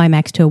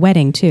anticlimax to a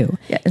wedding too.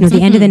 Yeah, the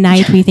end of the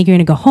night where you think you're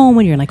going to go home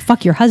and you're like,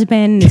 fuck your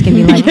husband. It's going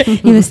to be like,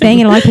 this thing.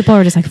 And a lot of people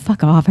are just like,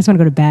 fuck off. I just want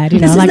to go to bed.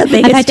 This is like the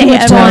biggest I've had too day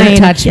much ever. wine. Don't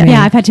touch me.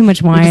 Yeah, I've had too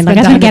much wine. Like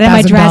I just want to get out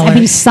of my dress. I've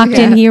been sucked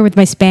in here with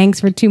my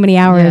Spanx for too many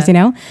hours,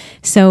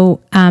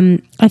 So I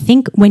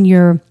think when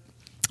you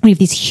have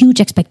these huge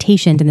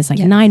expectations and this like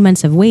 9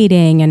 months of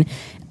waiting, and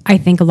I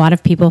think a lot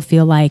of people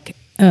feel like,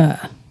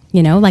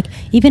 like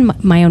even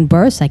my own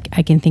births, like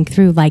I can think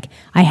through, like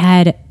I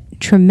had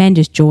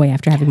tremendous joy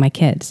after having my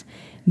kids,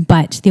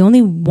 but the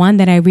only one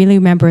that I really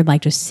remember,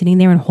 like just sitting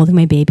there and holding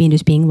my baby and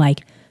just being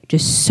like,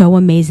 just so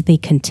amazingly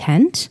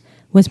content,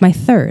 was my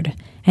third.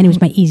 And it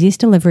was my easiest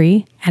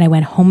delivery. And I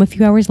went home a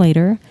few hours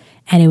later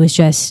and it was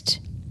just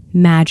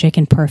magic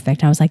and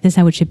perfect. I was like, this is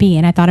how it should be.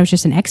 And I thought I was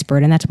just an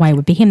expert, and that's why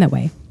it became that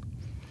way.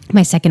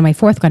 My second and my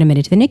fourth got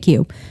admitted to the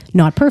NICU.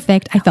 Not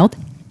perfect. I felt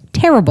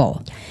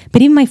terrible.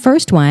 But even my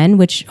first one,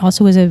 which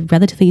also was a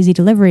relatively easy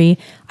delivery,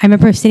 I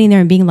remember sitting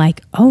there and being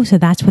like, oh, so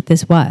that's what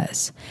this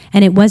was.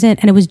 And it wasn't,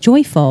 and it was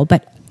joyful,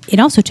 but it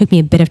also took me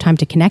a bit of time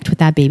to connect with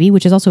that baby,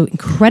 which is also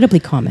incredibly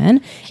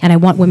common. And I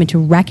want women to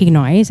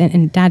recognize,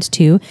 and dads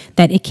too,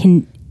 that it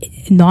can,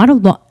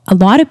 a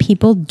lot of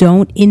people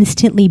don't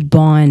instantly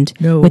bond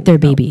with their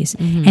babies.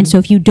 Mm-hmm. And so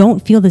if you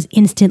don't feel this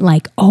instant,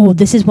 like, oh,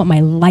 this is what my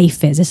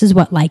life is, this is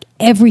what like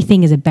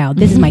everything is about,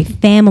 this is my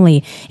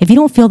family. If you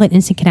don't feel that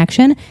instant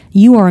connection,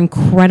 you are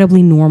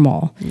incredibly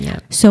normal. Yeah.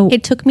 So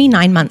it took me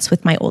 9 months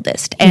with my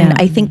oldest. And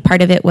I think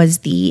part of it was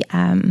the,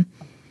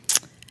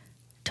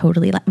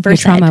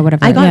 Versed. Trauma,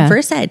 whatever. I got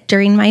Versed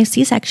during my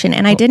C-section,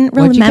 and I didn't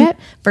really remember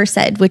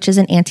Versed, which is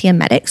an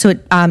antiemetic, so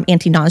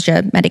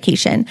anti-nausea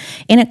medication,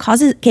 and it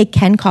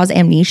can cause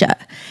amnesia.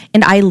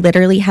 And I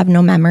literally have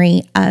no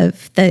memory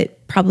of the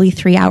probably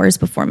 3 hours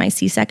before my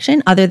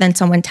C-section, other than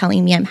someone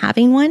telling me I'm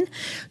having one.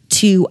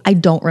 I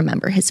don't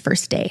remember his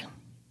first day.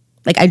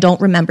 Like I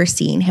don't remember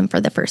seeing him for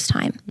the first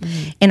time,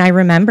 and I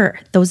remember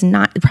those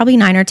probably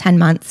 9 or 10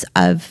 months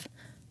of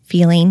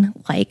feeling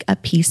like a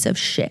piece of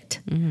shit.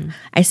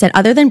 I said,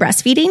 other than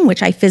breastfeeding,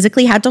 which I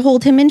physically had to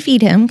hold him and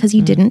feed him because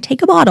he didn't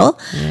take a bottle,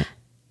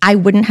 I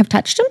wouldn't have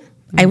touched him.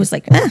 I was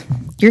like,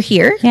 you're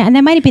here. Yeah, and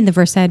that might have been the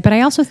Versed, but I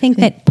also think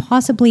that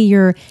possibly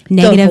your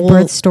negative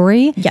birth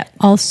story,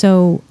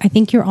 also, I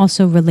think you're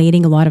also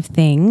relating a lot of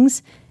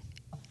things,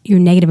 your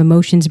negative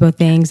emotions about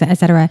things, et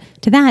cetera,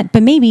 to that.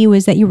 But maybe it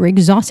was that you were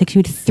exhausted because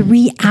you had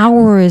 3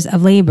 hours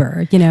of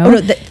labor, Oh,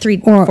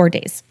 no, 4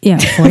 days. Yeah,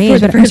 4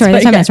 days. I'm sorry,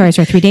 that's what I meant. Sorry,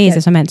 3 days.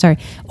 That's what I meant. Sorry.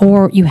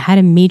 Or you had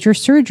a major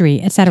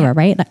surgery, et cetera,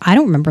 right? Like, I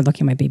don't remember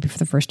looking at my baby for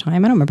the first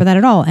time. I don't remember that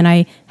at all. And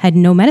I had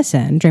no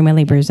medicine during my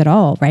labors at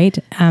all, right?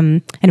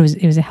 And it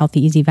was a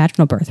healthy, easy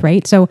vaginal birth,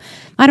 right? So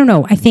I don't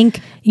know. I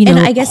think,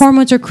 I guess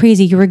hormones are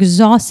crazy. You're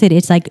exhausted.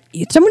 It's like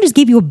someone just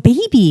gave you a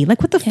baby.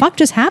 Like, what the fuck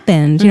just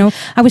happened?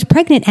 I was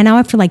pregnant and now I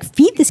have to like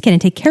feed this kid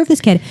and take care of this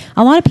kid.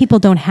 A lot of people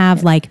don't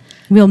have like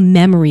real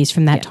memories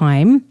from that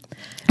time.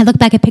 I look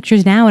back at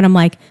pictures now and I'm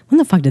like, when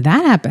the fuck did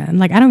that happen?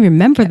 Like, I don't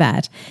remember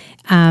that.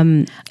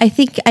 I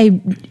think I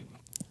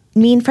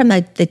mean from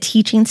the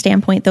teaching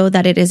standpoint, though,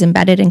 that it is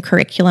embedded in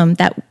curriculum,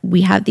 that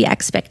we have the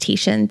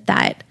expectation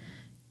that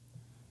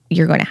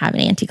you're going to have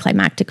an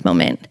anticlimactic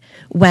moment.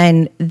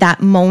 When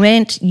that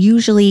moment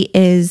usually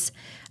is,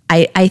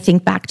 I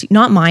think back to,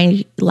 not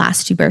my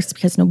last 2 births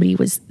because nobody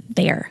was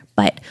there,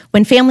 but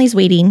when family's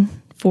waiting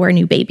for a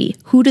new baby,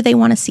 who do they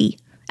want to see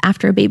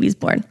after a baby's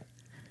born?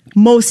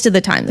 Most of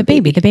the time, the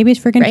baby. The baby's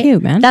freaking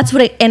cute, man. That's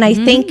what I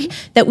think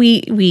that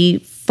we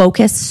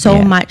focus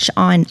so much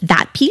on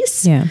that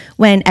piece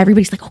when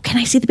everybody's like, oh, can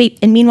I see the baby?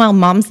 And meanwhile,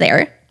 mom's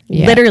there,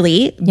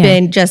 literally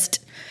been just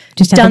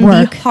done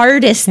the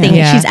hardest thing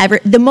she's ever,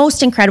 the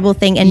most incredible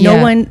thing. And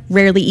no one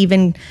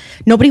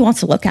nobody wants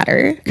to look at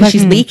her because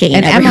she's leaking.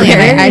 And Emily,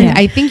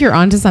 I think you're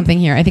onto something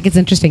here. I think it's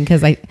interesting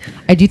because I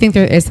do think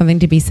there is something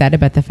to be said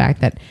about the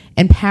fact that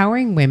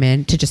empowering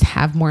women to just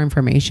have more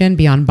information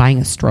beyond buying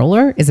a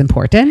stroller is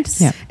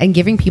important, and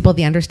giving people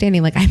the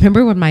understanding. Like I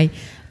remember when I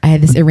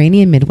had this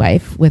Iranian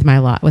midwife with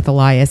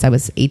Elias. I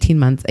was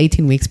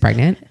 18 weeks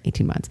pregnant,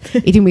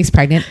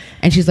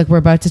 and she's like,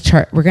 we're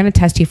going to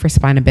test you for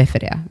spina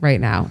bifida right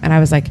now. And I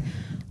was like,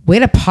 way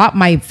to pop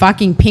my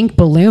fucking pink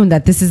balloon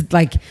that this is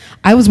like,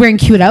 I was wearing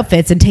cute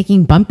outfits and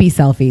taking bumpy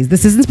selfies.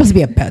 This isn't supposed to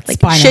be about like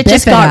spina shit bifida.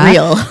 Just got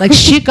real. Like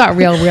shit got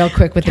real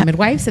quick with the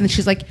midwives. And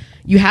she's like,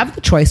 you have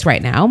the choice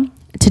right now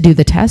to do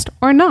the test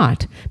or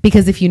not,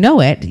 because if you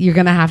know it, you're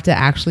going to have to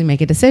actually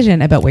make a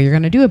decision about what you're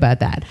going to do about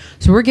that.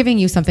 So we're giving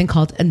you something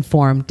called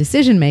informed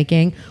decision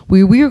making,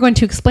 where we are going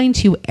to explain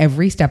to you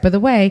every step of the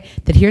way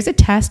that here's a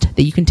test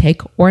that you can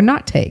take or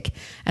not take.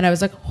 And I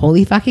was like,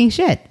 holy fucking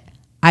shit,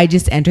 I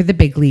just entered the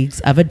big leagues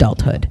of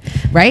adulthood,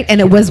 right?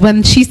 And it was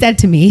when she said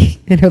to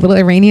me in her little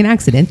Iranian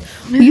accent,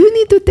 you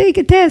need to take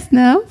a test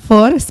now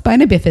for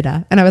spina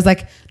bifida. And I was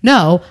like,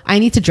 no, I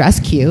need to dress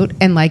cute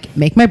and like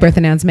make my birth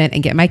announcement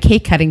and get my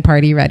cake cutting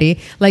party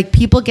ready. Like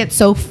people get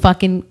so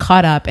fucking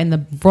caught up in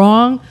the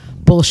wrong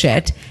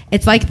bullshit.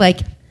 It's like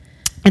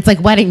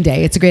wedding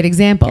day. It's a great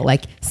example.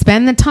 Like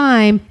spend the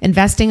time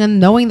investing in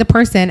knowing the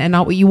person and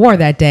not what you wore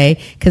that day,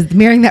 because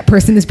marrying that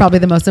person is probably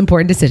the most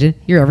important decision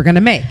you're ever going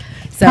to make.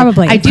 So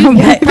probably. I do.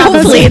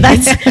 Probably.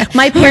 That's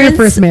my parents'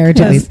 first marriage,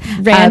 at least.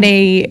 Ran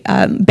a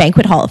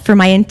banquet hall for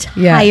my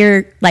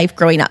entire life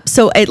growing up.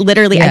 So I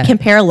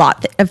compare a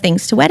lot of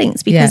things to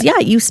weddings because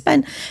you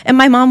spend, and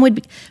my mom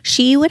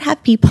she would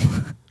have people,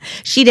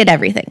 she did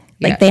everything.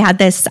 Like they had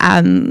this,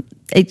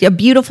 a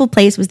beautiful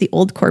place was the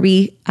Old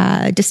Corby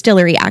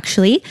distillery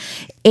actually.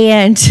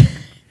 And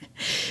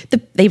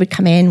they would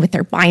come in with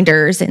their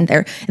binders and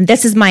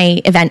this is my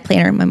event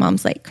planner. My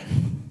mom's like,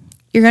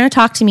 you're going to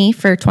talk to me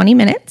for 20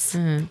 minutes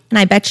and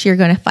I bet you're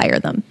going to fire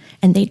them.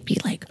 And they'd be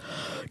like,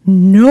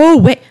 no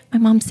way. My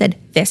mom said,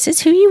 this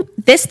is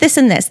this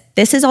and this.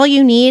 This is all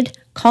you need.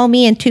 Call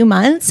me in 2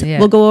 months. Yeah.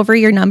 We'll go over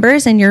your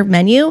numbers and your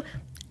menu.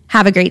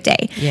 Have a great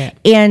day. Yeah.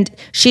 And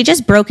she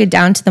just broke it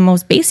down to the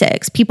most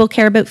basics. People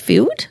care about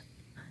food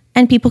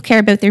and people care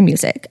about their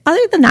music.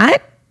 Other than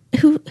that,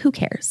 who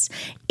cares?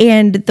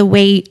 And the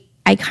way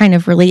I kind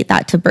of relate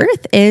that to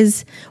birth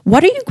is,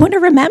 what are you going to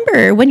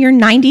remember when you're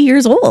 90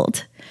 years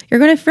old? You're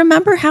going to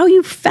remember how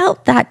you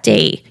felt that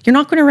day. You're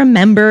not going to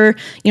remember,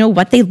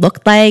 what they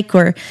looked like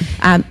or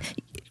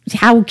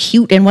how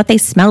cute and what they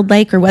smelled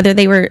like, or whether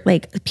they were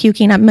like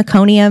puking up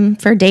meconium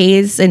for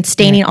days and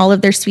staining all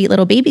of their sweet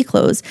little baby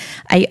clothes.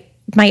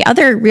 My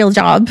real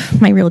job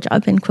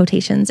in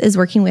quotations is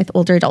working with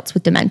older adults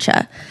with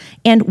dementia,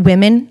 and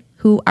women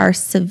who are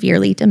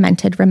severely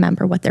demented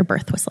remember what their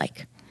birth was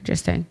like.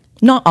 Interesting.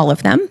 Not all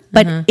of them,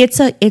 but it's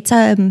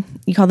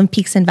you call them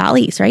peaks and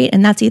valleys, right?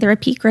 And that's either a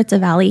peak or it's a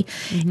valley.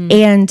 Mm-hmm.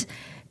 And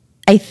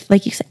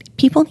like you said,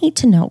 people need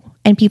to know,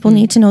 and people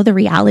need to know the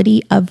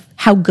reality of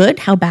how good,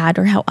 how bad,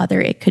 or how other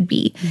it could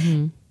be,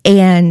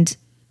 and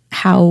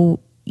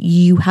how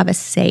you have a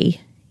say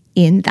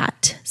in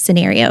that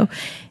scenario.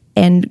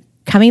 And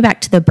coming back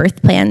to the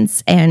birth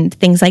plans and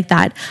things like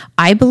that,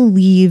 I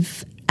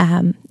believe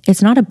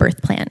it's not a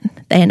birth plan.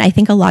 And I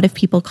think a lot of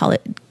people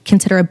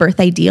consider a birth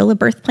ideal a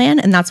birth plan.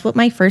 And that's what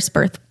my first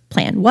birth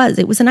plan was.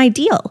 It was an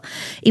ideal.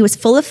 It was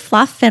full of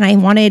fluff. And I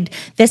wanted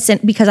this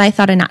because I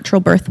thought a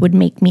natural birth would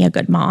make me a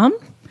good mom,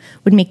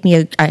 would make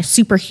me a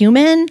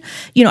superhuman.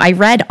 I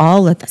read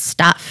all of the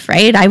stuff,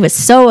 right? I was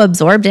so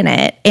absorbed in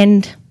it.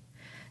 And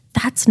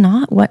that's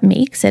not what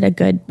makes it a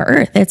good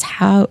birth. It's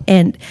how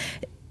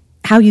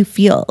you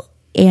feel.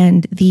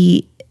 And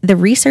the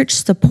research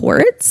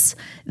supports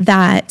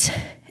that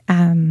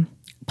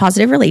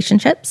positive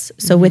relationships,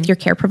 so with your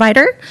care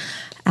provider,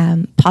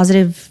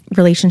 positive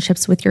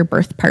relationships with your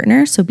birth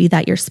partner, so be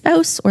that your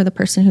spouse or the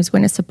person who's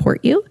going to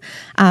support you,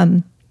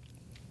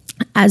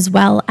 as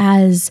well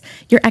as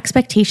your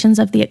expectations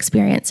of the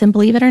experience. And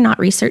believe it or not,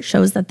 research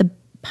shows that the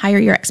higher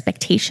your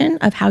expectation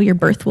of how your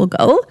birth will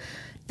go,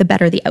 the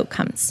better the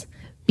outcomes.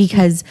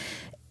 Because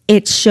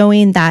it's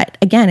showing that,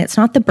 again, it's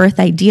not the birth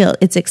ideal.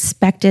 It's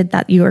expected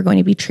that you are going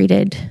to be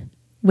treated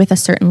with a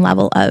certain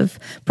level of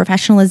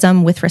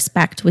professionalism, with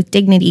respect, with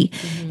dignity.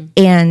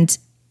 And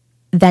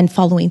then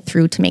following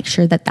through to make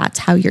sure that that's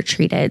how you're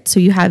treated. So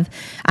you have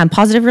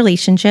positive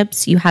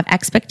relationships, you have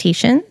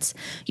expectations,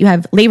 you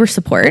have labor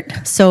support.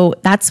 So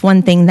that's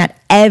one thing that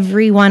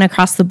everyone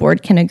across the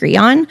board can agree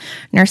on.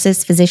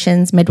 Nurses,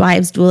 physicians,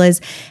 midwives,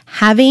 doulas,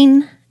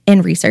 having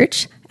in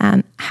research,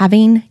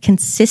 having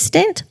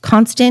consistent,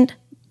 constant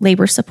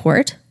labor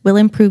support will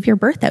improve your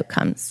birth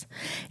outcomes.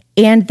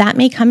 And that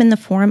may come in the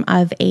form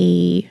of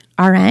a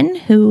RN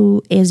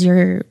who is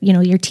your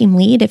team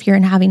lead if you're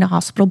having a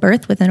hospital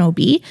birth with an OB.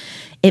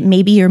 It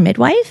may be your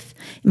midwife,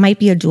 it might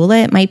be a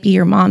doula, it might be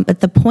your mom.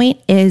 But the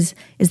point is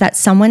that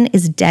someone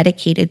is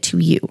dedicated to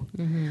you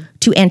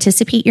to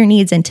anticipate your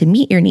needs and to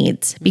meet your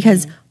needs,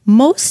 because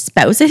most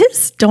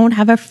spouses don't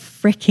have a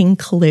freaking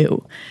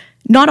clue.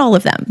 Not all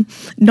of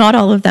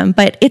them,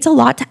 but it's a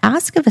lot to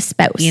ask of a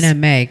spouse. Ina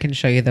May can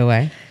show you the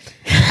way.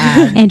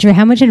 Andrew,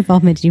 how much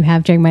involvement did you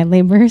have during my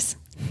labors?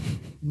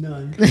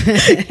 None.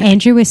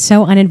 Andrew was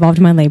so uninvolved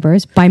in my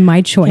labors by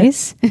my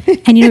choice.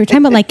 And we're talking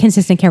about like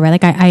consistent care, right?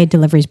 Like I had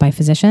deliveries by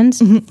physicians.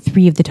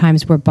 3 of the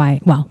times were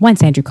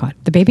once Andrew caught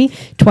the baby,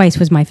 twice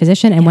was my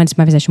physician, and once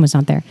my physician was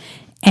not there.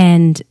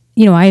 And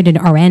I had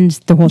an RN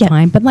the whole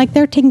time, but like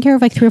they're taking care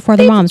of like 3 or 4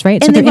 other moms, right?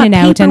 And so they're in and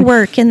out.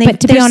 But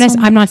to be honest,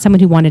 I'm not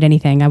someone who wanted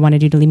anything. I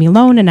wanted you to leave me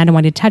alone, and I didn't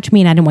want you to touch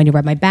me, and I didn't want you to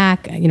rub my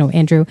back.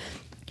 Andrew,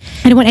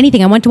 I didn't want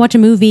anything. I wanted to watch a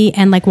movie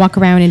and like walk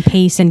around and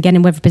pace and get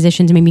in whatever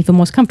position to make me feel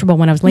most comfortable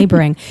when I was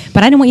laboring.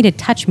 But I didn't want you to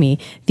touch me.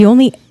 The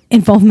only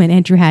involvement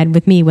Andrew had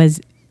with me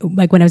was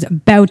like when I was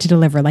about to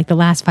deliver, like the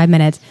last 5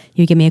 minutes,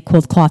 he would give me a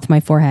cold cloth to my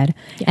forehead.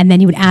 Yeah. And then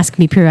he would ask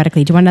me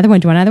periodically, do you want another one?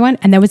 Do you want another one?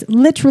 And that was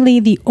literally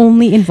the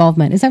only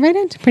involvement. Is that right,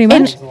 Ed? Pretty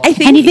much?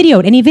 And he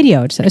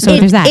videoed. So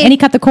there's that. And he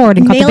cut the cord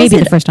and caught the baby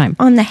the first time.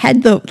 On the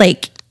head though,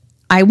 like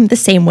I'm the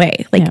same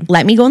way. Like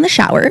let me go in the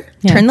shower,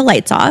 turn the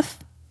lights off,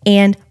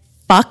 and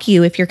fuck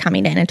you if you're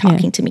coming in and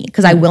talking to me,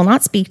 because I will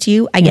not speak to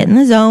you. I get in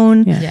the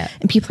zone.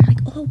 And people are like,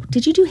 oh,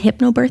 did you do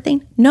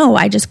hypnobirthing? No,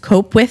 I just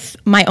cope with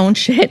my own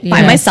shit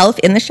by myself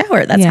in the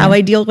shower. That's how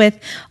I deal with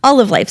all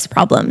of life's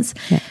problems.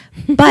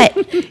 But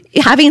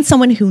having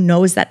someone who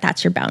knows that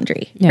that's your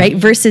boundary, right?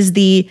 Versus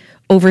the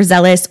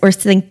overzealous or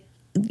something,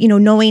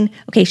 knowing,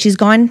 okay, she's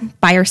gone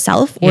by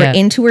herself or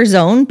into her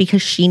zone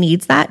because she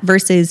needs that,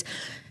 versus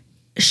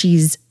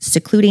she's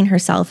secluding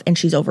herself and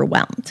she's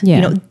overwhelmed.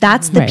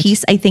 That's the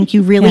piece I think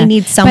you really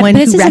need someone but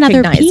who this is recognizes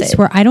another piece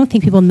where I don't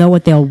think people know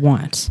what they'll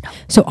want.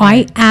 So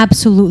I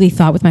absolutely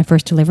thought with my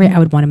first delivery I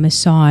would want a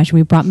massage.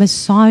 We brought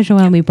massage oil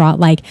and we brought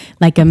like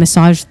a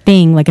massage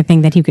thing, like a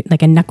thing that you could,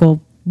 like a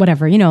knuckle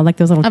whatever, like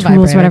those little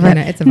tools, whatever.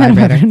 It's a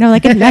vibrator. No,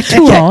 like a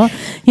tool,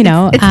 It's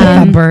the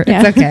bumper.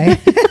 It's okay.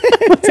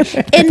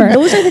 And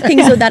those are the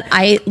things though that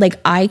I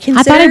consider.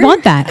 I thought I'd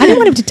want that. I didn't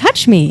want him to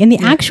touch me in the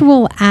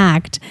actual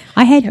act.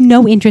 I had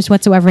no interest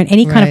whatsoever in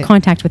any kind of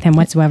contact with him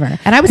whatsoever.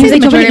 And I was like, do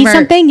you want me to eat our...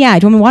 something? Yeah.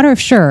 Do you want me water?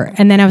 Sure.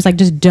 And then I was like,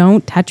 just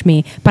don't touch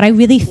me. But I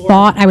really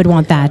thought I would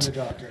want that.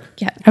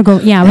 I go,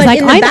 I was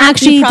like, I'm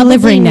actually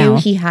delivering now.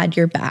 He had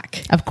your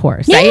back. Of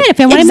course. Yeah, right? If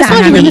I wanted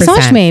massage, he would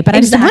massage me, but I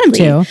just didn't want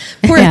him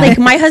to. For like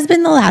my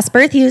husband, the last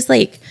birth, he's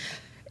like,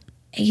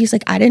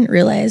 I didn't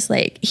realize,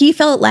 like, he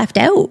felt left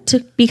out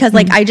because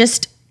like I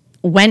just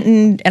went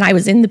and I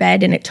was in the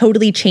bed and it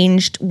totally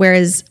changed.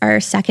 Whereas our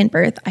second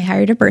birth, I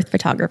hired a birth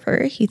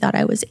photographer. He thought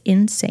I was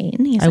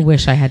insane. I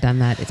wish I had done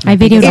that. I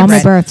videoed all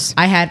my births.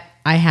 I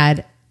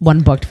had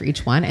one booked for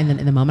each one, and then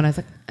in the moment I was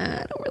like,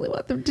 I don't really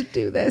want them to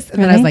do this.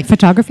 And then I was like,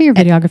 photography or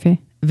videography?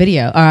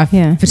 Video,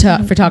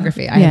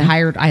 photography.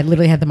 I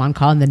literally had them on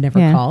call and then never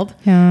called.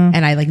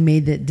 And I like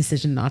made the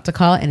decision not to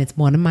call. And it's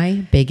one of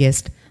my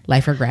biggest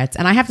life regrets.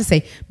 And I have to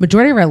say,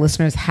 majority of our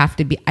listeners have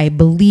to be, I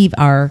believe,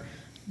 are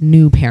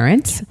new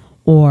parents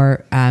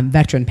or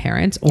veteran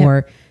parents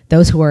or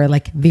those who are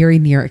like very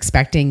near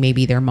expecting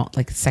maybe their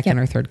like second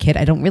or third kid.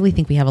 I don't really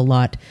think we have a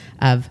lot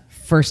of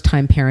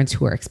first-time parents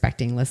who are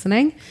expecting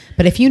listening.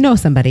 But if you know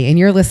somebody and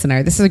you're a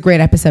listener, this is a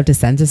great episode to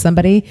send to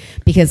somebody,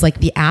 because like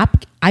the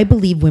app, I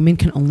believe women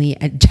can only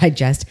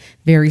digest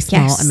very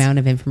small amount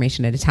of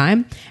information at a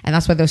time. And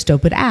that's why those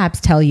stupid apps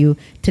tell you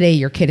today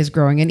your kid is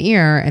growing an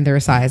ear and they're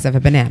the size of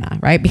a banana,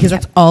 right? Because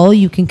that's all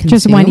you can consume.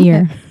 Just 1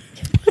 year.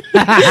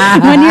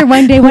 1 year,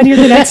 one day, 1 year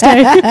the next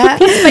day.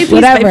 Piece by piece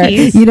Whatever. by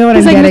piece. You know what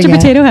He's I'm like getting Mr.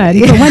 Potato Head.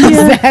 You got 1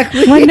 year,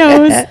 Exactly. one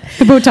nose,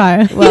 the bow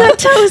tie. Well, You got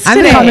toast I'm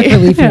today. the comic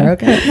relief here,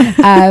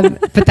 okay?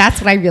 But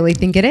that's what I really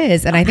think it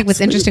is. And I think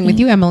what's interesting with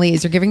you, Emily,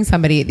 is you're giving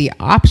somebody the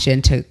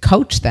option to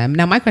coach them.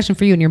 Now, my question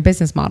for you in your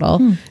business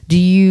model, do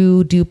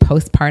you do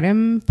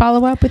postpartum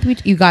follow-up with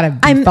each? You got to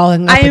be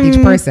following up with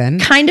each person.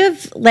 Kind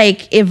of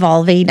like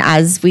evolving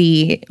as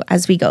we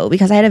go,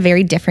 because I had a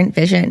very different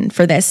vision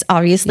for this,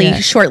 obviously,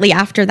 shortly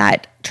after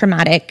that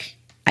traumatic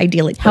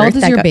idyllic birth. How old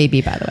is your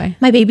baby, by the way?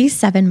 My baby's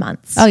 7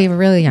 months. Oh, you have a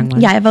really young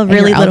one. Yeah, I have a And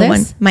really your little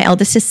eldest? one. My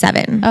eldest is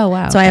 7. Oh,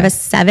 wow. So I have a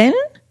 7,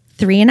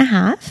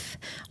 3.5.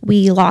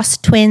 We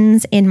lost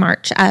twins in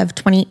March of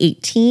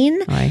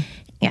 2018. Oy.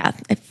 Yeah,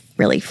 it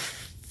really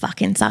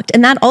fucking sucked.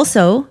 And that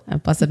also A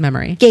blessed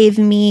memory. gave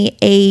me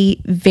a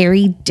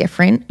very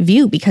different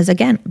view, because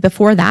again,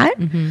 before that,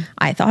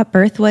 I thought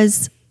birth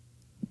was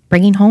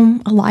bringing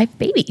home a live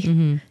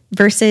baby.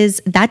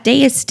 versus that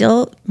day is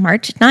still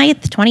March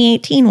 9th,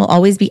 2018 will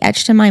always be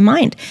etched in my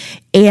mind.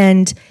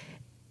 And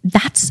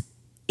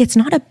it's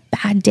not a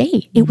bad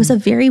day. It was a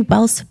very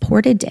well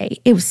supported day.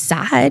 It was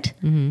sad,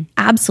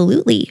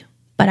 absolutely.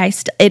 But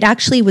it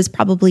actually was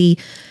probably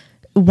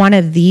one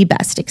of the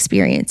best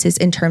experiences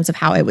in terms of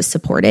how I was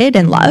supported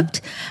and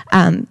loved.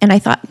 And I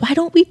thought, why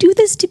don't we do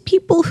this to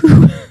people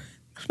who,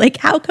 like,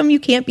 how come you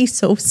can't be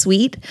so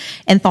sweet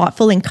and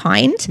thoughtful and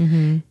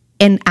kind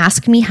and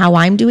ask me how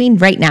I'm doing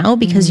right now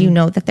because you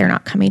know that they're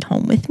not coming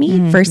home with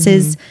me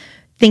versus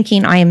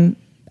thinking I'm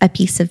a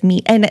piece of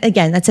meat. And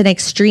again, that's an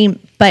extreme,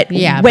 but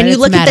when you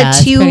look at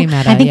the two,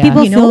 I think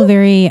people feel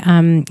very,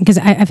 because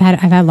I've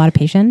had a lot of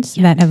patients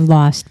that have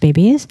lost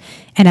babies,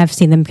 and I've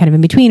seen them kind of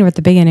in between or at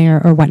the beginning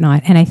or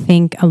whatnot. And I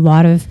think a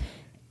lot of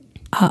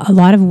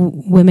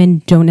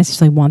women don't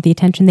necessarily want the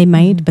attention. They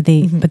might, but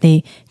they,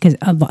 because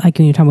like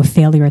when you're talking about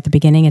failure at the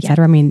beginning, et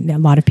cetera. I mean, a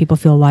lot of people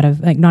feel a lot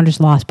of, like, not just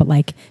loss, but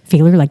like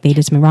failure, like they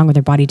did something wrong or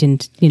their body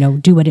didn't,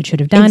 do what it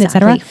should have done, et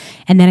cetera.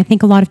 And then I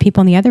think a lot of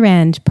people on the other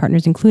end,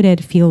 partners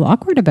included, feel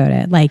awkward about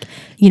it. Like,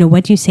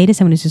 what do you say to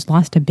someone who's just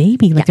lost a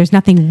baby? Like, there's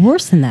nothing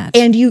worse than that.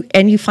 And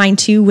you find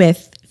too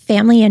with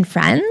family and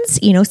friends,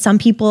 some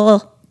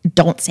people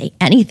don't say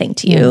anything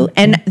to you.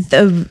 And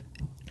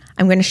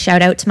I'm going to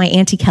shout out to my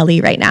Auntie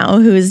Kelly right now,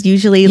 who is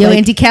usually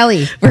Auntie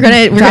Kelly. We're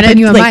gonna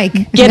you a mic.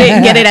 Get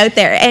it out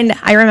there. And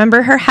I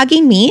remember her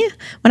hugging me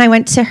when I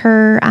went to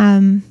her.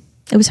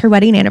 It was her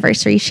wedding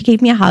anniversary. She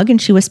gave me a hug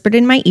and she whispered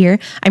in my ear,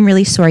 "I'm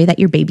really sorry that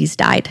your baby's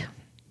died."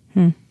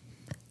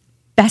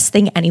 Best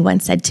thing anyone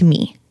said to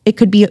me. It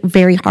could be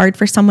very hard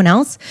for someone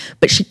else,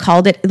 but she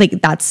called it,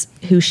 like, that's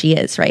who she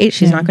is, right?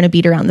 She's not going to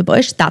beat around the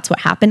bush. That's what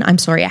happened. I'm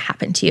sorry it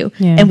happened to you.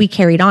 And we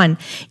carried on.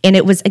 And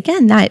it was,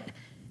 again, that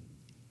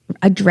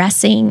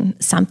addressing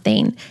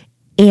something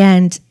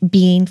and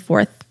being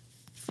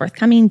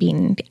forthcoming,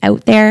 being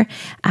out there.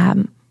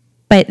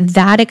 But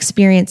that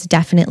experience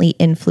definitely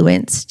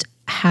influenced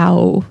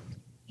how,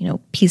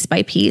 piece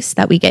by piece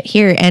that we get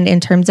here. And in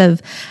terms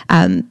of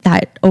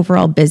that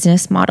overall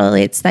business model,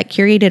 it's that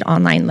curated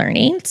online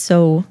learning.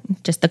 So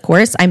just the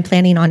course, I'm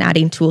planning on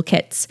adding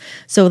toolkits.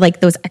 So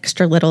like those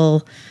extra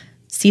little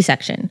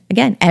C-section,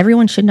 again,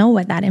 everyone should know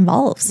what that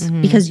involves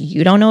because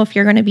you don't know if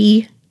you're going to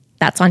be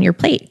that's on your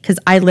plate. Because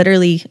I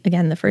literally,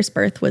 again, the first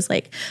birth was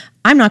like,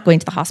 I'm not going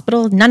to the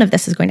hospital. None of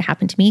this is going to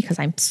happen to me because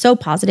I'm so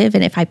positive.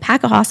 And if I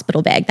pack a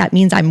hospital bag, that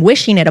means I'm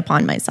wishing it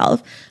upon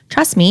myself.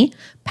 Trust me,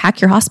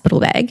 pack your hospital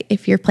bag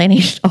if you're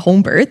planning a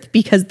home birth,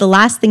 because the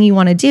last thing you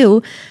want to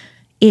do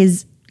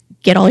is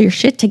get all your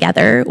shit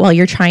together while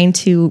you're trying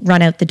to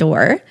run out the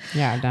door.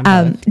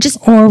 Yeah,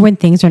 or when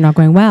things are not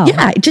going well.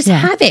 Yeah,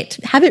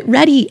 have it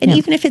ready. And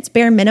even if it's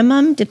bare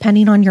minimum,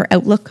 depending on your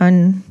outlook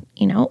on,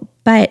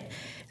 but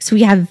so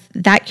we have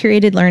that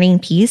curated learning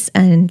piece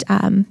and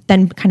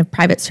then kind of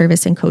private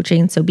service and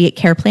coaching. So be it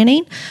care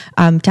planning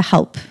to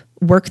help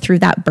work through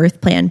that birth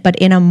plan, but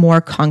in a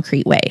more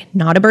concrete way,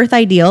 not a birth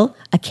ideal,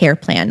 a care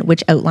plan,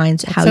 which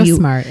outlines how you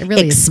smart. It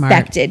really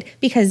expected. Is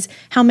smart. Because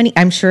how many,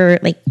 I'm sure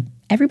like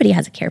everybody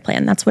has a care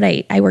plan. That's what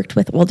I worked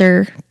with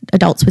older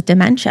adults with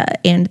dementia,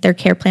 and their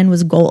care plan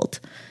was gold.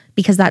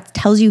 Because that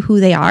tells you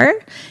who they are.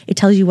 It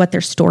tells you what their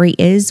story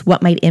is,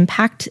 what might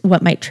impact,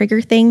 what might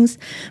trigger things.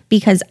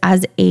 Because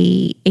as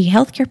a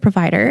healthcare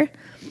provider,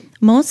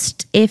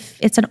 if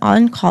it's an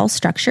on-call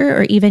structure,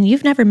 or even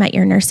you've never met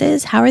your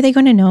nurses, how are they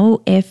going to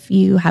know if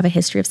you have a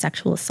history of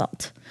sexual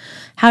assault?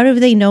 How do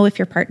they know if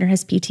your partner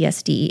has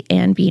PTSD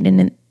and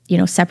being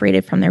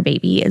separated from their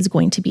baby is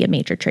going to be a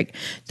major trigger?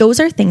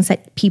 Those are things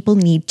that people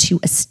need to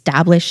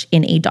establish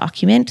in a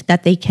document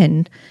that they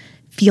can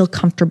feel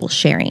comfortable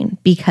sharing,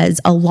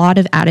 because a lot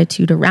of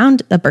attitude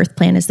around a birth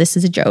plan is this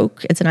is a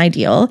joke. It's an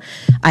ideal.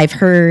 I've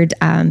heard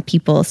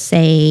people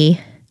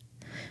say,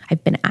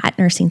 I've been at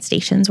nursing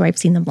stations where I've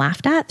seen them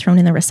laughed at, thrown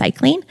in the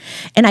recycling.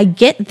 And I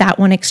get that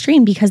one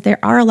extreme because there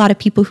are a lot of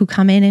people who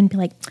come in and be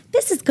like,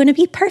 this is going to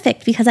be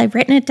perfect because I've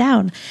written it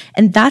down.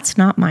 And that's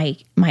not my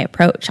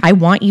approach. I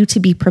want you to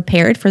be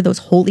prepared for those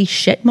holy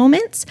shit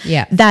moments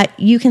that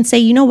you can say,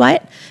 you know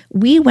what?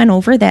 We went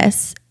over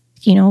this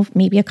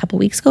maybe a couple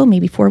weeks ago,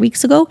 maybe 4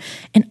 weeks ago,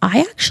 and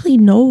I actually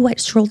know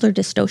what shoulder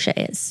dystocia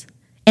is.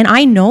 And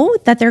I know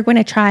that they're going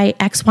to try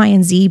X, Y,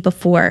 and Z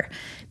before.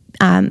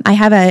 I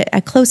have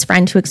a close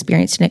friend who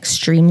experienced an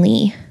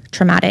extremely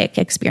traumatic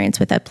experience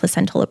with a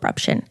placental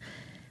abruption.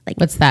 Like,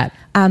 what's that?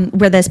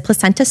 Where this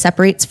placenta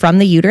separates from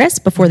the uterus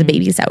before the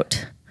baby's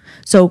out.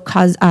 So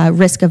cause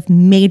risk of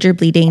major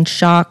bleeding,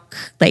 shock,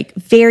 like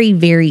very,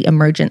 very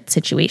emergent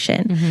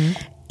situation.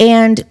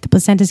 And the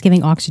placenta is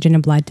giving oxygen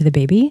and blood to the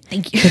baby.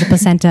 Thank you. So the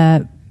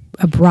placenta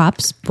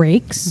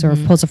breaks or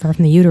pulls apart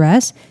from the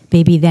uterus.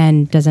 Baby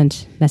then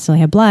doesn't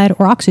necessarily have blood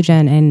or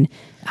oxygen, and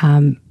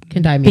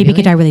can die baby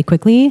could die really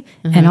quickly.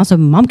 And also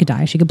mom could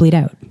die. She could bleed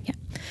out. Yeah.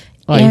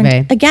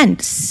 And again,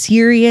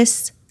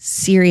 serious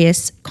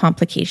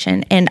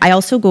complication. And I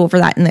also go over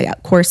that in the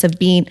course of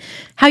being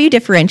how you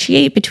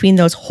differentiate between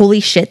those holy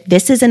shit,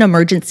 this is an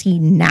emergency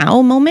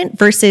now moment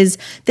versus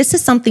this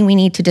is something we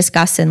need to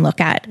discuss and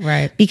look at.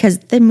 Right. Because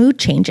the mood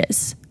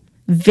changes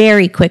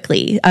very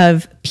quickly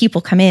of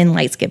people come in,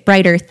 lights get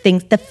brighter,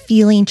 things, the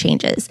feeling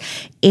changes.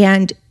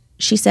 And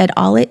she said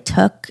all it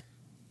took,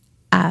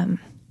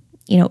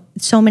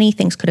 so many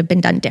things could have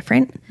been done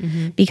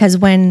different because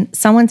when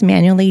someone's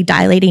manually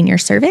dilating your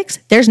cervix,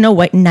 there's no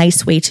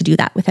nice way to do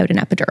that without an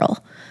epidural.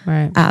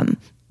 Right.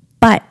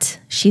 But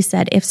she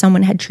said if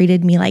someone had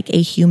treated me like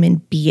a human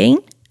being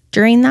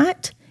during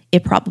that,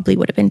 it probably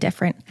would have been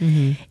different.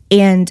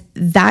 And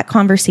that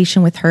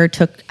conversation with her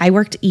I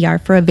worked ER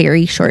for a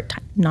very short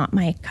time, not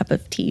my cup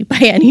of tea by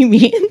any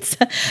means.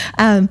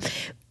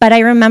 But I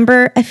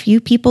remember a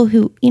few people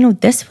who,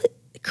 this was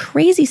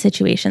crazy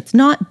situations,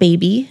 not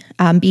baby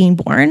being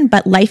born,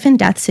 but life and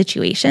death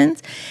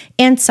situations.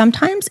 And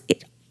sometimes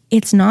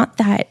it's not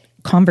that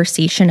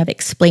conversation of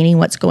explaining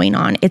what's going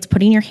on. It's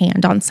putting your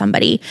hand on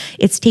somebody.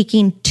 It's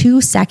taking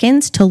 2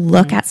 seconds to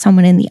look at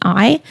someone in the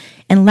eye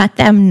and let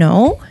them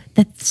know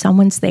that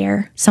someone's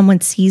there,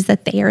 someone sees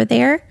that they are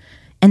there,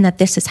 and that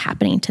this is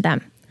happening to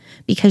them.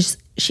 Because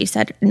she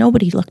said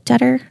nobody looked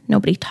at her,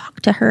 nobody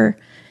talked to her.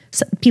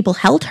 So people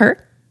held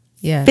her,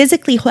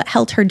 physically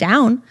held her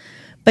down,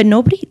 but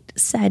nobody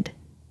said,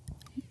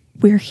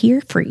 we're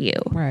here for you.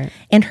 Right.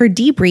 And her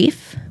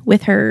debrief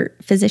with her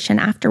physician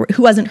afterward,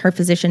 who wasn't her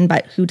physician,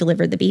 but who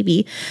delivered the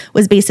baby,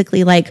 was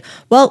basically like,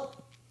 well,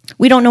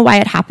 we don't know why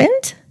it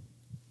happened.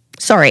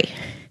 Sorry.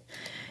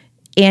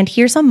 And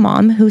here's a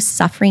mom who's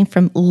suffering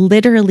from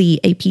literally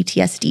a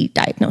PTSD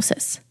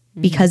diagnosis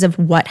because of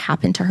what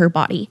happened to her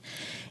body.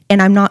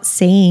 And I'm not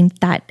saying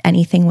that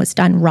anything was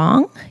done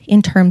wrong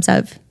in terms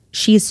of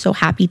she's so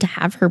happy to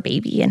have her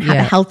baby and have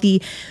a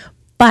healthy,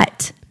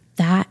 but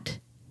that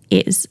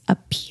is a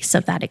piece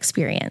of that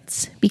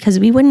experience because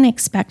we wouldn't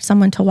expect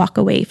someone to walk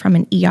away from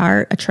an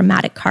ER, a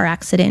traumatic car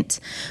accident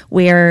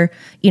where,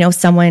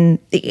 someone,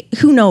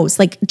 who knows,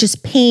 like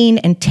just pain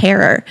and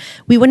terror.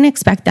 We wouldn't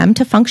expect them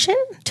to function,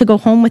 to go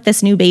home with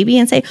this new baby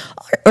and say,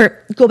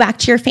 or go back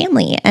to your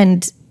family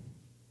and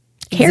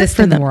care exist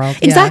for in them. The world.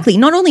 Exactly.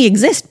 Not only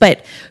exist,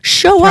 but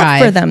show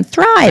up for them,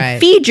 thrive,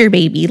 feed your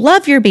baby,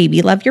 love your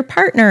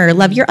partner,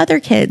 love your other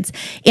kids.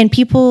 And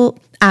people,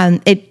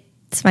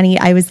 it's funny,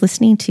 I was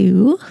listening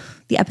to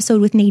the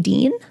episode with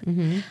Nadine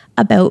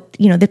about,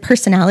 the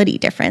personality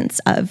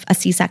difference of a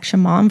C-section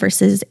mom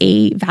versus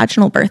a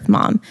vaginal birth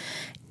mom.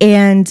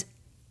 And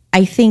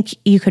I think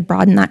you could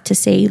broaden that to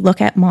say, look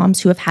at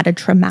moms who have had a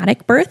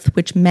traumatic birth,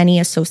 which many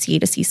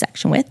associate a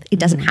C-section with. It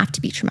doesn't have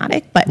to be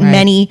traumatic, but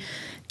many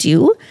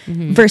do,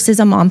 versus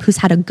a mom who's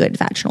had a good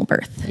vaginal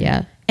birth.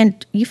 Yeah.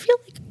 And you feel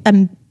like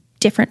a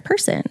different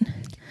person.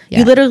 Yeah.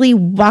 You literally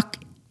walk,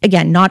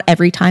 again, not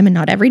every time and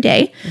not every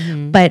day,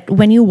 but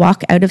when you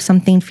walk out of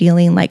something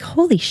feeling like,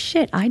 holy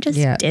shit, I just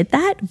did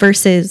that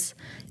versus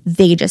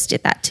they just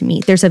did that to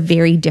me. There's a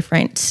very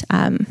different...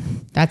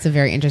 That's a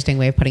very interesting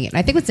way of putting it. And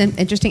I think what's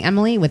interesting,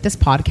 Emily, with this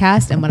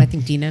podcast and what I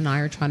think Dina and I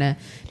are trying to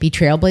be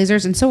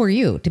trailblazers, and so are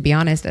you, to be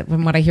honest,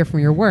 from what I hear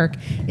from your work,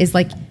 is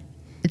like,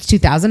 it's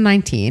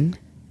 2019.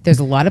 There's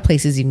a lot of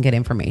places you can get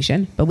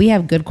information, but we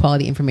have good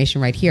quality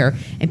information right here,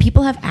 and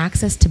people have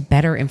access to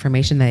better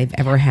information than they've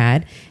ever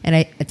had.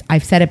 And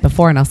I've said it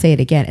before, and I'll say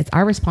it again. It's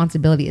our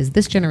responsibility as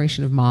this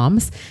generation of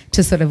moms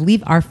to sort of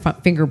leave our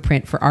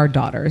fingerprint for our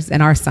daughters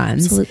and our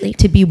sons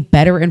to be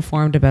better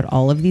informed about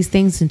all of these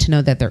things and to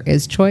know that there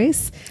is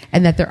choice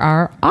and that there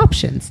are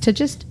options to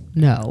just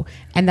know.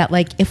 And that,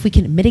 like, if we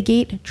can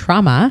mitigate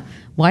trauma,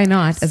 why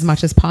not, as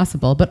much as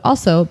possible, but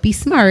also be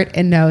smart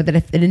and know that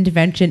if an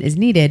intervention is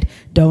needed,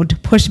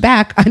 don't push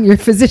back on your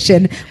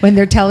physician when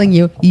they're telling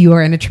you you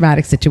are in a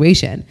traumatic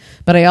situation.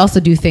 But I also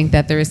do think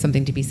that there is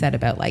something to be said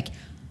about, like,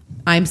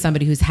 I'm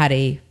somebody who's had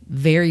a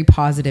very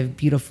positive,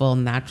 beautiful,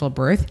 natural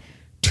birth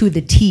to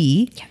the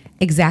T. Yeah.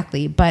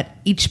 Exactly. But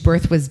each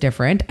birth was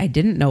different. I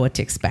didn't know what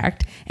to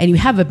expect. And you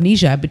have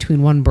amnesia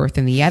between one birth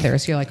and the other.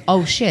 So you're like,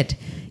 oh shit.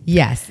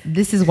 Yes,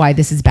 this is why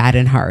this is bad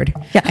and hard.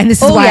 Yeah. And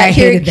this is why I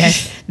hated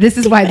this. This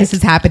is why this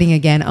is happening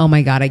again. Oh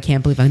my God, I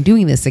can't believe I'm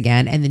doing this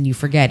again. And then you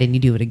forget and you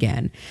do it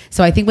again.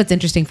 So I think what's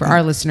interesting for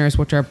our listeners,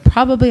 which are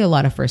probably a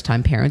lot of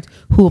first-time parents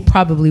who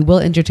probably will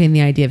entertain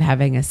the idea of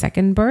having a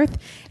second birth,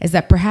 is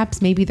that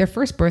perhaps maybe their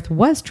first birth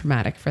was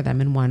traumatic for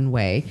them in one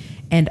way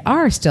and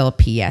are still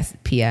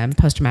PM,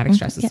 post-traumatic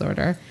stress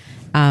disorder.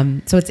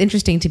 So it's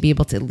interesting to be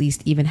able to at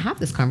least even have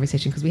this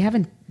conversation because we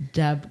haven't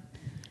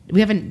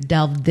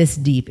delved this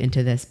deep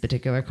into this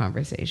particular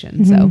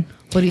conversation. So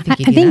what do you think,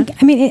 Edina?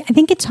 I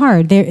think it's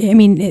hard.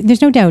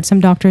 There's no doubt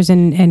some doctors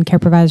and care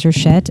providers are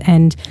shit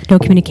and don't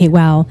communicate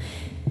well.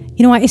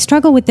 I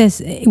struggle with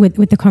this,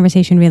 with the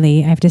conversation,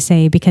 really, I have to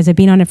say, because I've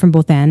been on it from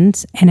both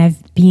ends, and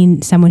I've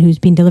been someone who's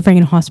been delivering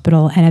in a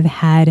hospital, and I've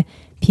had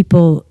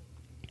people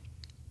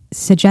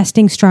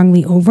suggesting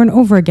strongly over and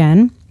over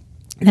again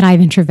that I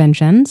have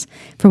interventions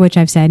for which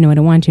I've said, no, I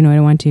don't want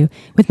to.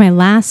 With my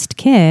last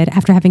kid,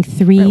 after having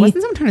 3... Wait,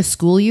 wasn't someone trying to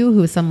school you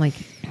who was some like...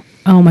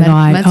 Oh my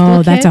God.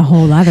 Oh, that's a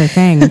whole other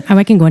thing.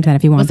 I can go into that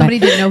if you want. Well, somebody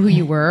didn't know who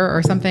you were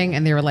or something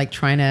and they were like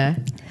trying to...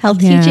 health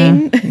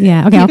teaching.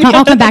 Yeah. Okay.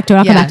 I'll come back to it.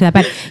 I'll come Yeah. back to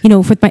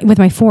that. But with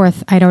my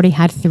fourth, I'd already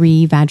had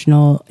 3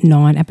 vaginal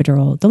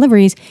non-epidural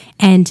deliveries,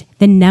 and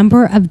the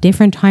number of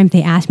different times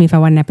they asked me if I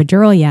want an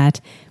epidural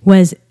yet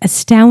was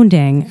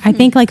astounding. I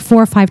think like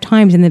 4 or 5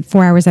 times in the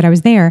 4 hours that I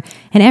was there,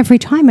 and every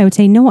time I would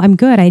say, "No, I'm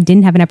good. I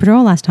didn't have an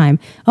epidural last time."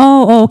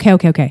 Oh,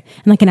 okay.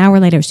 And like an hour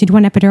later, "So do you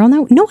want an epidural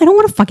now?" "No, I don't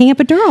want a fucking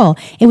epidural."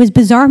 It was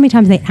bizarre how many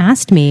times they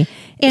asked me.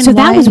 And so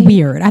that was why-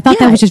 weird. I thought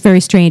that Yeah. was just very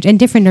strange, and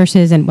different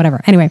nurses and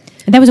whatever. Anyway,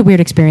 that was a weird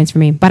experience for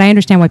me, but I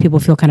understand why people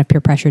feel kind of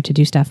peer pressure to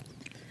do stuff.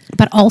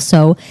 But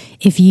also,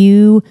 if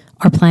you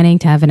are planning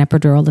to have an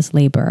epidural this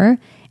labor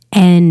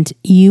and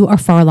you are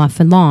far off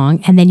and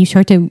long, and then you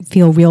start to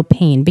feel real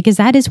pain, because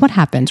that is what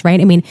happens, right?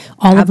 I mean,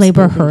 all of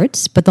labor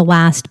hurts, but the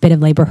last bit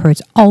of labor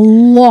hurts a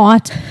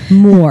lot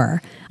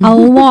more. A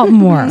lot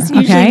more. Usually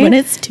Okay. when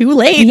it's too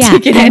late Yeah, to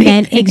get and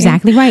anything. then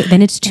exactly right.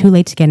 Then it's too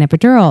late to get an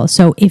epidural.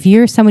 So if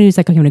you're someone who's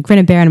like, okay, I'm going to grin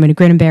and bear it, I'm going to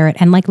grin and bear it,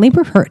 and like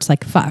labor hurts,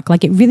 like fuck,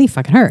 like it really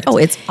fucking hurts. Oh,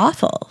 it's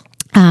awful.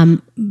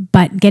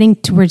 But getting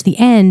towards the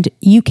end,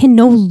 you can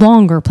no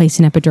longer place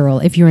an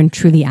epidural if you're in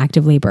truly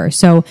active labor.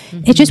 So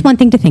it's just one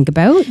thing to think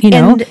about, you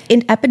know.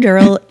 And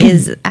epidural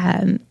is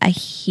a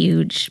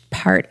huge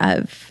part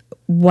of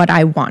what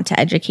I want to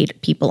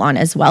educate people on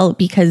as well,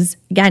 because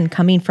again,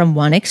 coming from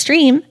one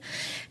extreme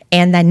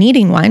and then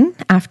needing one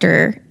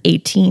after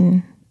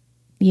 18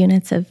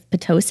 units of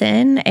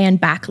Pitocin and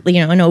back,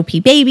 an OP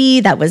baby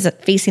that was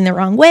facing the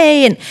wrong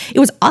way. And it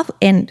was awful.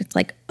 And it's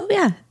like, oh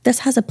yeah, this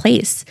has a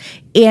place.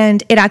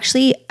 And it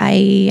actually,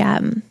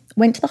 I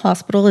went to the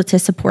hospital to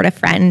support a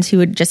friend who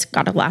had just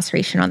got a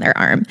laceration on their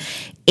arm,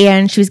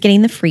 and she was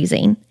getting the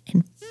freezing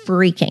and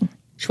freaking.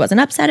 She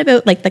wasn't upset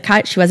about like the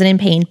cut. She wasn't in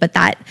pain, but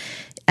that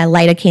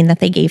lidocaine that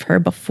they gave her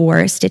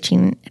before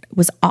stitching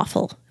was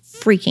awful,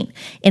 freaking.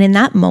 And in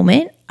that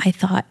moment, I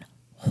thought,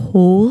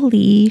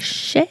 holy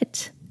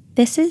shit,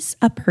 this is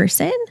a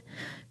person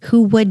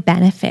who would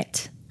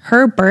benefit.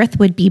 Her birth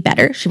would be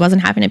better. She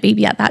wasn't having a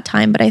baby at that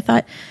time, but I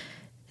thought,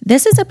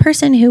 this is a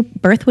person who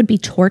birth would be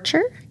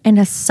torture and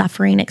a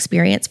suffering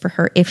experience for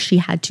her if she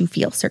had to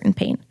feel certain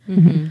pain,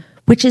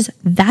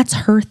 that's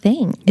her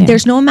thing. Yeah.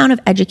 There's no amount of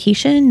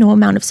education, no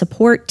amount of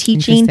support,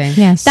 teaching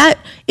Interesting. Yes. that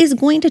is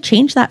going to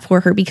change that for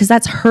her, because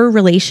that's her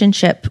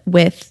relationship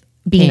with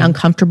being Pain.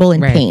 uncomfortable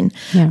and Right. pain.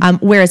 Yeah.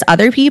 Whereas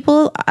other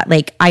people,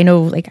 like I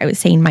know, like I was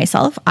saying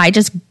myself, I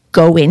just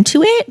go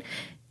into it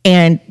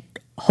and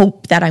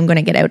hope that I'm going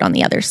to get out on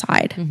the other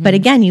side. But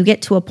again, you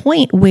get to a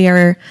point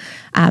where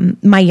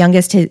my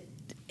youngest,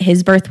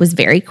 his birth was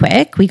very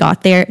quick. We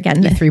got there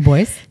again. 3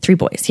 boys. 3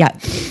 boys, yeah.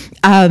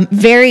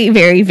 Very,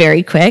 very,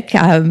 very quick.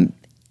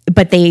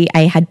 But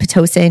I had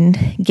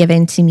Pitocin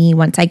given to me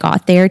once I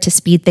got there to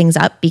speed things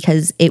up,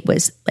 because it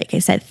was, like I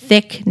said,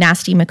 thick,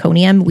 nasty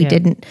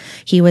meconium.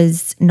 He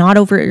was not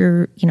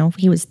over,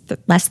 he was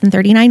less than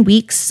 39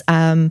 weeks.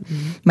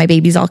 My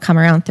babies all come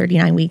around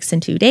 39 weeks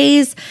and 2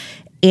 days.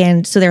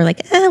 And so they were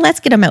like, let's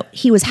get him out.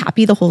 He was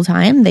happy the whole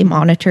time. They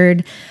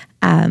monitored.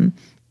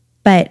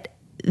 But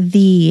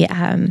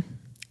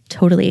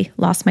totally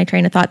lost my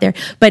train of thought there.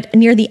 But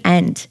near the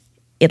end,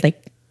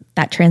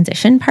 that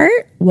transition part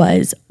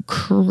was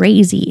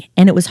crazy.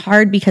 And it was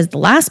hard because the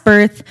last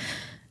birth,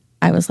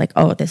 I was like,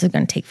 oh, this is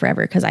going to take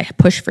forever, because I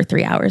pushed for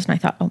 3 hours and I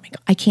thought, oh my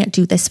God, I can't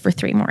do this for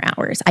 3 more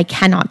hours. I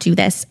cannot do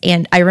this.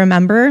 And I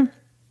remember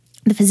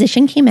the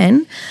physician came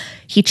in,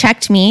 he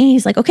checked me.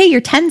 He's like, okay,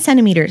 you're 10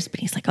 centimeters. But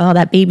he's like, oh,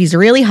 that baby's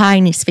really high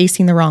and he's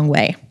facing the wrong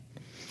way.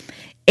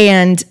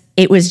 And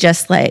it was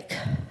just like,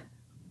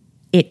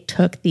 it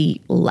took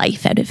the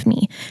life out of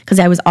me, because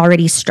I was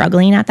already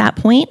struggling at that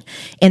point.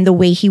 And the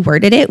way he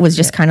worded it was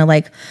just kind of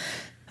like,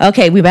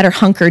 okay, we better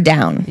hunker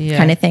down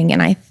kind of thing.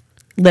 And I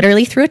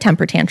literally threw a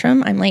temper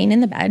tantrum. I'm laying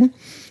in the bed.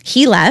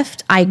 He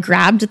left. I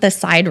grabbed the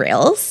side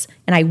rails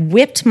and I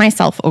whipped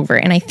myself over,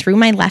 and I threw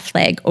my left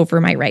leg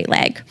over my right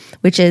leg,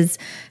 which is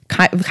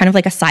kind of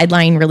like a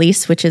sideline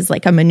release, which is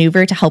like a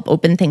maneuver to help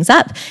open things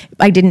up.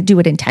 I didn't do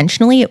it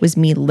intentionally. It was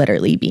me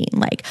literally being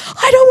like,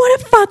 I don't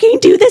want to fucking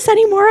do this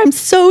anymore. I'm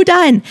so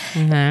done.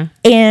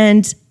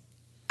 And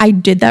I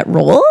did that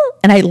roll,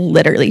 and I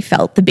literally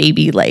felt the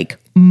baby like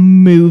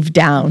move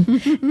down.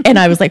 And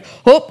I was like,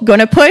 oh,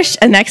 gonna push.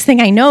 And next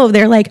thing I know,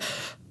 they're like,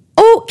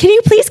 oh, can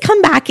you please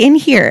come back in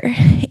here?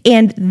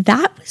 And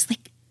that was like,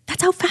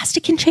 that's how fast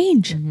it can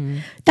change.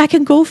 That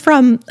can go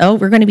from, oh,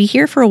 we're going to be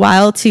here for a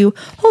while, to,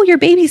 oh, your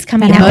baby's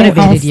coming That out. happened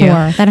to all motivated you. 4.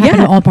 That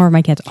happened to all 4 of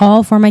my kids.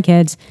 All 4 of my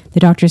kids,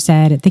 the doctor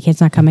said, the kid's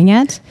not coming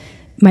yet.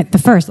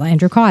 The first,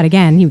 Andrew Cott,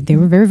 again, they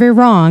were very, very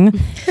wrong.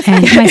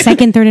 And my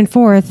second, third, and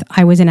fourth,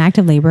 I was in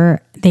active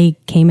labor. They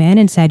came in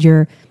and said,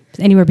 you're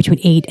anywhere between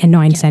 8 and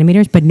 9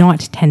 centimeters, but not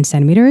 10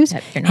 centimeters.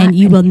 You're not. And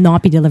you will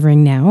not be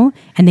delivering now.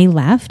 And they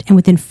left. And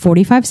within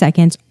 45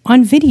 seconds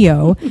on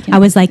video, I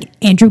was like,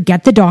 Andrew,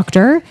 get the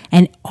doctor.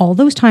 And all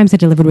those times I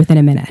delivered within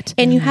a minute.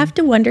 And you have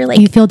to wonder, like,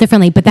 You feel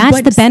differently, but that's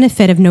the What's-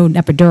 benefit of no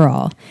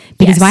epidural.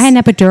 Because if I had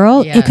an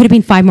epidural, Yeah. it could have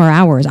been 5 more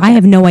hours. I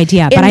have no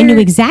idea, but I knew there-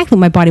 exactly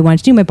what my body wanted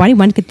to do. My body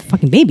wanted to get the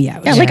fucking baby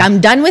out. yeah, like,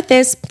 I'm done with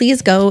this.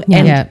 Please go. Yeah.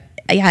 And Yeah.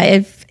 yeah,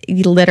 if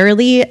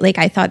literally, like,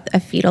 I thought a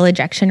fetal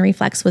ejection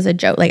reflex was a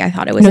joke. Like, I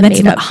thought it was No,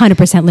 that's made up.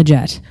 100%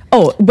 legit.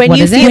 Oh, when What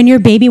you is feel, it? When your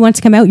baby wants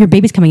to come out, your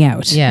baby's coming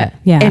out. Yeah.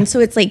 Yeah. and so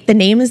it's like the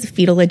name is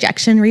fetal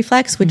ejection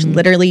reflex, which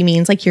literally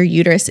means like your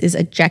uterus is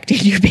ejecting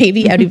your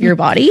baby out of your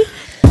body.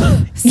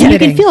 Yeah, you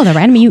can feel that,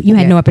 right? I mean, you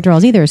had no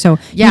epidurals either. So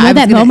Yeah, you know I was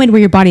that gonna- moment where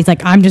your body's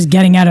like, I'm just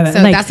getting out of it.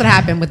 So Like, that's what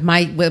happened with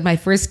my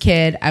first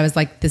kid. I was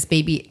like, this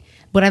baby.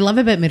 What I love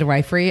about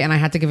midwifery, and I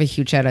had to give a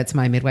huge shout out to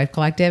my midwife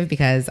collective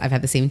because I've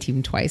had the same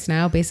team twice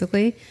now,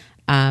 basically.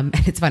 And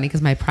it's funny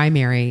because my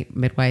primary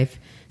midwife,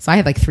 so I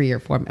had like 3 or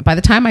 4. By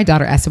the time my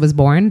daughter Essa was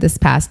born,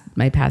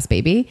 my past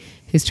baby,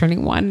 who's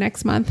turning 1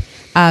 next month,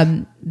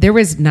 there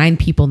was 9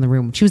 people in the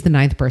room. She was the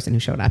 9th person who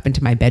showed up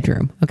into my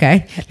bedroom.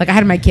 Okay, like I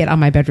had my kid on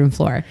my bedroom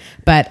floor,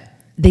 but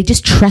they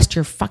just trust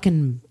your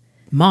fucking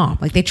mom.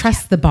 Like they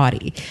trust the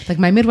body. Like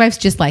my midwives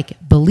just like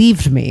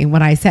believed me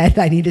when I said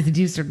I needed to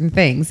do certain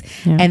things,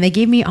 and they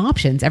gave me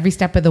options every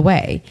step of the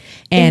way.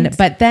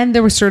 But then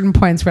there were certain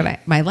points where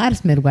my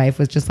last midwife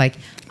was just like,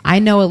 I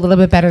know a little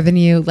bit better than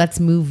you. Let's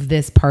move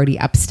this party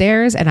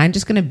upstairs, and I'm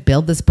just going to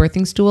build this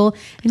birthing stool,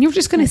 and you're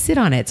just going to sit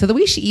on it. So the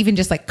way she even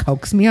just like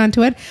coaxed me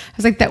onto it, I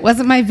was like, that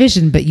wasn't my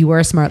vision, but you were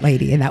a smart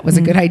lady, and that was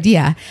a good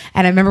idea.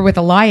 And I remember with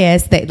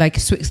Elias, they're like,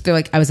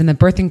 I was in the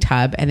birthing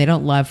tub, and they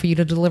don't love for you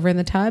to deliver in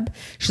the tub.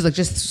 She's like,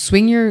 just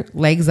swing your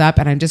legs up,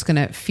 and I'm just going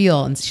to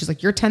feel. And she's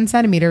like, you're 10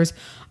 centimeters.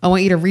 I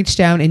want you to reach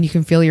down and you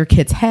can feel your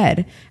kid's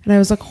head. And I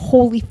was like,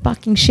 holy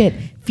fucking shit.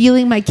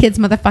 Feeling my kid's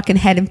motherfucking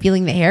head and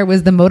feeling the hair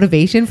was the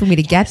motivation for me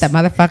to get that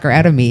motherfucker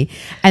out of me.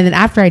 And then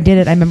after I did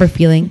it, I remember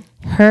feeling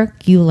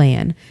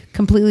Herculean,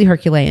 completely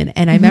Herculean.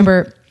 And I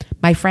remember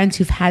my friends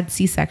who've had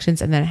C-sections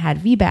and then had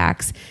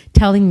VBACs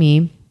telling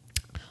me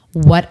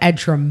what a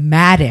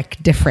dramatic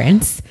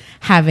difference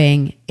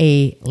having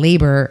a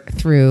labor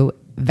through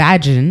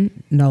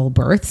vaginal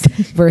births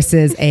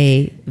versus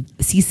a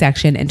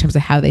C-section in terms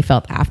of how they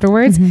felt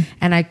afterwards.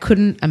 And I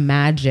couldn't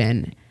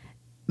imagine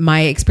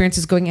my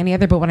experiences going any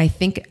other. But when I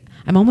think,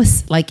 I'm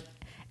almost like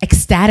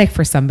ecstatic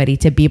for somebody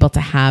to be able to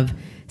have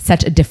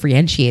such a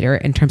differentiator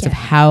in terms of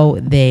how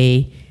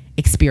they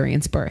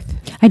experience birth.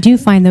 I do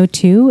find though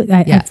too,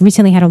 I've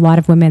recently had a lot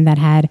of women that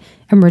had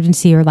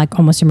emergency or like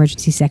almost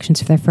emergency sections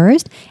for their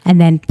first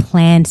and then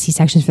planned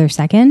C-sections for their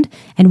second.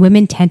 And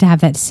women tend to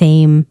have that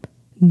same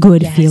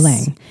good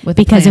feeling with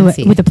because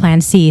with the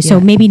plan C. So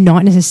maybe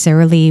not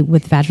necessarily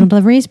with vaginal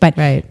deliveries, but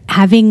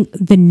having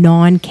the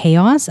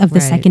non-chaos of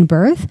the second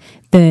birth,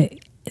 a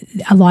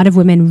lot of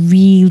women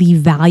really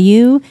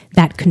value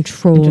that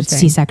controlled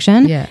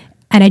C-section. Yeah.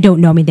 And I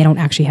don't know, I mean, they don't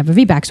actually have a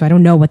VBAC, so I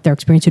don't know what their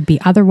experience would be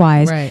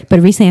otherwise. Right.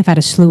 But recently I've had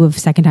a slew of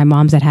second-time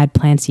moms that had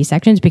planned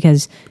C-sections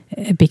because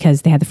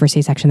they had the first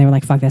C-section. They were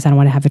like, fuck this, I don't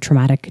want to have a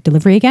traumatic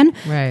delivery again.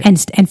 Right.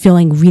 And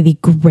feeling really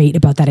great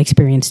about that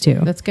experience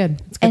too. That's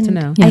good. It's good to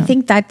know. I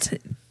think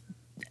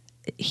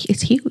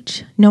it's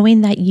huge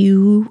knowing that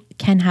you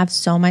can have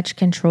so much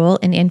control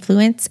and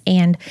influence.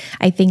 And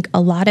I think a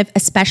lot of,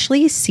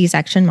 especially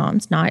C-section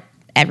moms, not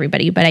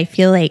everybody, but I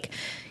feel like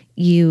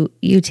you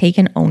take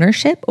an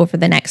ownership over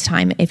the next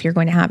time if you're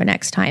going to have a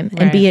next time,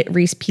 and be it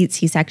repeat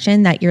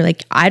C-section that you're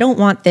like, I don't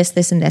want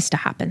this and this to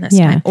happen this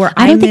time. Or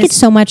I don't think it's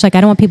so much like,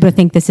 I don't want people to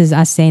think this is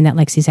us saying that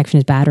like C-section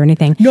is bad or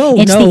anything. No,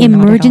 it's no, the not at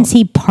all.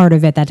 emergency part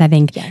of it that I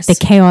think the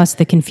chaos,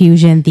 the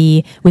confusion,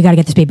 we got to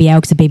get this baby out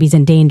because the baby's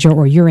in danger,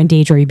 or you're in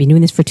danger, or you've been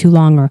doing this for too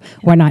long, or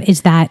whatnot.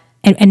 Is that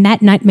and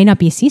that may not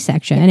be a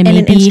C-section, and it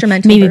may be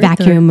maybe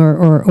vacuum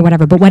or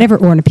whatever, but whatever,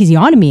 or an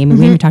episiotomy. I mean,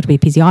 we haven't talked about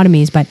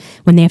episiotomies, but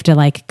when they have to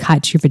like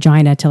cut your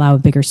vagina to allow a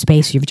bigger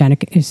space, so your vagina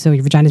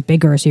is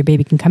bigger, so your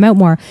baby can come out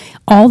more.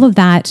 All of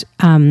that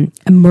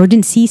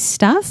emergency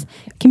stuff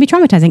can be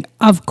traumatizing,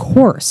 of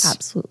course,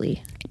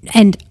 absolutely.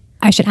 And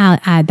I should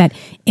add that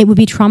it would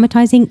be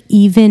traumatizing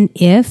even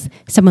if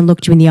someone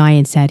looked you in the eye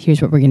and said, here's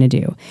what we're going to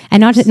do.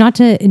 And not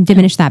to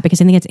diminish that,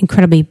 because I think it's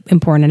incredibly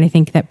important. And I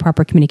think that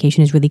proper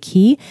communication is really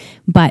key.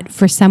 But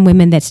for some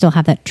women that still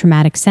have that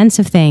traumatic sense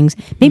of things,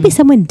 maybe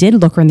someone did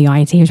look her in the eye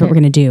and say, here's what we're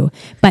going to do.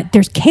 But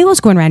there's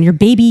chaos going around. Your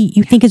baby,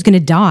 you think, is going to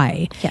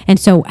die. Yeah. And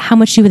so how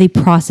much do you really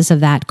process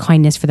of that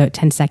kindness for the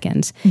 10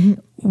 seconds?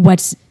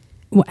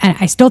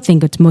 I still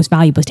think what's most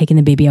valuable is taking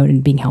the baby out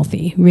and being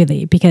healthy,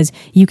 really, because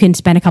you can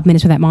spend a couple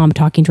minutes with that mom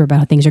talking to her about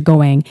how things are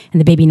going, and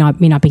the baby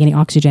may not be getting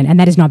oxygen, and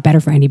that is not better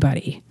for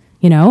anybody,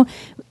 you know?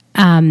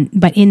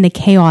 But in the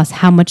chaos,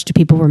 how much do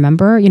people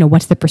remember? You know,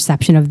 what's the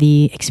perception of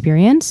the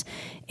experience?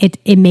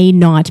 It may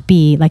not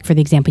be, like for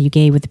the example you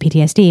gave with the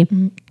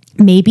PTSD,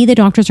 maybe the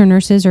doctors or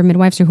nurses or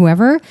midwives or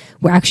whoever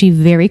were actually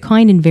very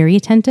kind and very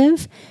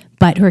attentive,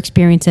 but her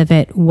experience of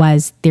it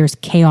was there's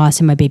chaos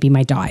and my baby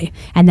might die.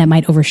 And that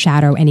might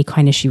overshadow any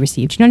kindness she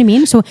received. You know what I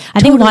mean? So I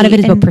think a lot of it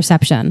is about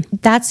perception.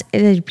 That's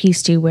a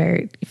piece too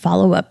where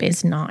follow-up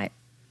is not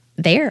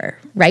there,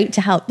 right? To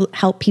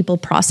help people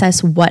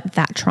process what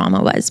that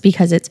trauma was,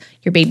 because it's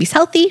your baby's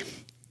healthy,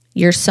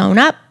 you're sewn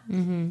up,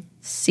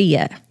 see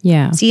ya.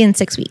 Yeah. See you in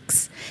 6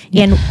 weeks.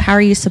 And how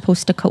are you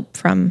supposed to cope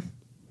from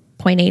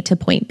point A to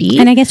point B.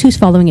 And I guess who's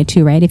following it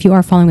too, right? If you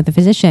are following with a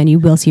physician, you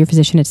will see your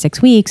physician at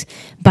 6 weeks.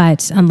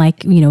 But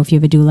unlike, if you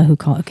have a doula who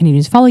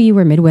continues to follow you,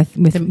 or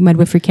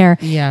midwifery care,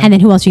 and then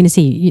who else are you going to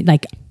see?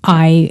 Like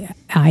I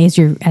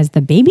as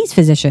the baby's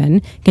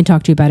physician can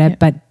talk to you about it,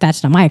 but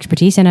that's not my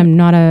expertise, and I'm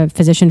not a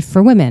physician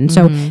for women.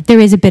 So there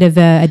is a bit of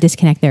a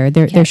disconnect there.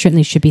 There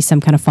certainly should be some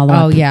kind of follow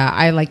up. Oh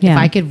yeah, if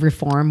I could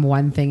reform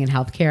one thing in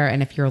healthcare,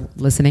 and if you're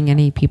listening,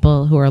 any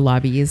people who are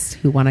lobbyists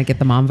who want to get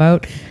the mom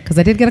vote, because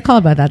I did get a call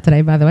about that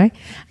today, by the way.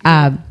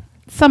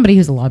 Somebody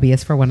who's a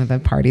lobbyist for one of the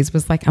parties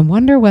was like, I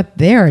wonder what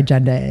their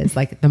agenda is,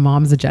 like the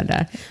mom's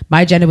agenda.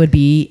 My agenda would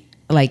be,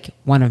 like,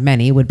 one of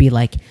many would be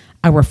like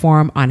a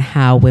reform on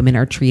how women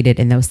are treated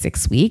in those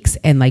 6 weeks,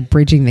 and like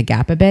bridging the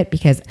gap a bit,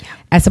 because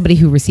as somebody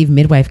who received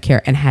midwife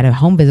care and had a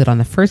home visit on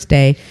the first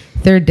day,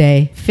 third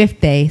day,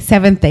 fifth day,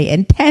 seventh day,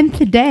 and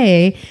 10th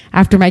day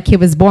after my kid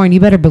was born, you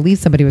better believe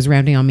somebody was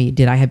rounding on me.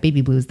 Did I have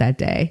baby blues that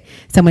day?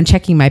 Someone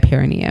checking my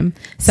perineum,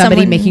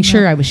 somebody making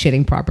sure I was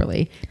shitting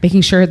properly,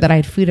 making sure that I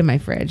had food in my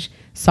fridge,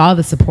 saw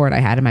the support I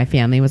had in my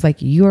family, was like,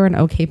 you're an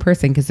okay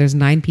person, because there's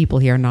 9 people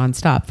here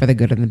nonstop for the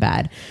good and the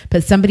bad.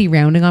 But somebody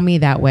rounding on me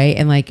that way,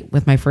 and like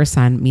with my first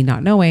son, me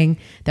not knowing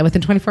that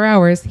within 24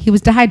 hours he was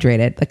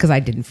dehydrated because I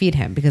didn't feed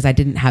him, because I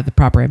didn't have the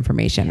proper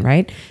information,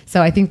 right?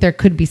 So I think there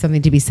could be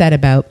something to be said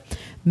about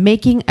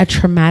making a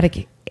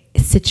traumatic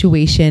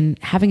situation,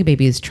 having a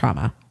baby is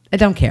trauma. I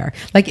don't care.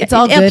 Like, it's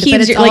all good,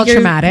 but it's all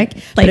traumatic.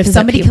 But if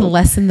somebody can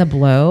lessen the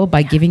blow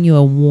by giving you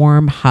a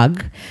warm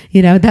hug,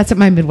 that's what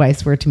my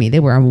midwives were to me. They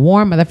were a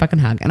warm motherfucking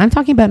hug. And I'm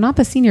talking about not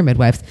the senior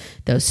midwives,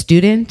 those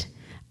student,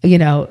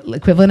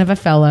 equivalent of a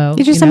fellow.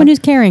 It's just someone who's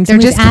caring. They're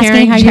just asking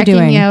caring, how you're checking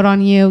doing. out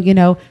on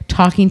you,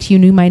 talking to you,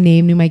 knew my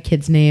name, knew my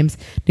kids' names,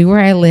 knew where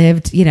I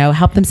lived,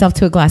 helped themselves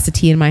to a glass of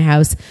tea in my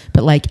house.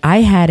 But like,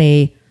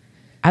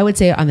 I would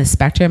say on the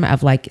spectrum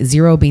of like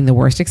 0 being the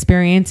worst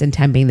experience and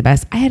 10 being the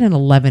best, I had an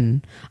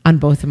 11 on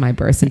both of my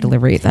births and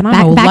deliveries. And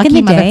I'm a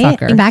lucky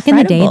motherfucker. Back in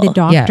the day, the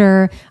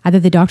doctor, either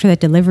the doctor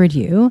that delivered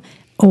you,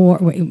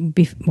 or,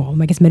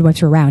 I guess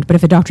midwives were around, but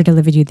if a doctor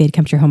delivered you, they'd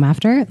come to your home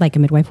after, like a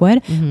midwife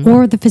would,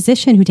 or the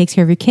physician who takes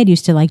care of your kid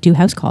used to like do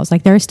house calls.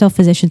 Like, there are still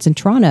physicians in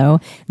Toronto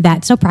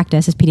that still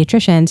practice as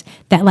pediatricians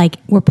that like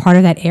were part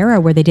of that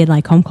era where they did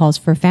like home calls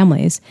for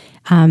families.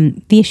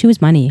 The issue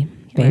is money.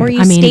 Babe. Or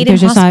you stayed in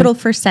hospital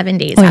for 7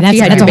 days after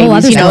you had your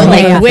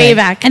babies, way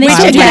back. And they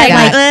still do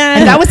that.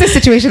 And that was the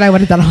situation I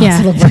would have done a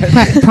hospital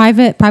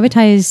birth.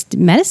 Privatized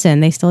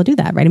medicine, they still do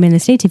that, right? I mean, in the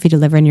States, if you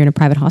deliver and you're in a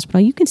private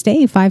hospital, you can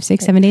stay 5,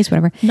 6, 7 days,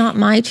 whatever. Not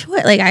my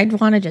choice. Like, I'd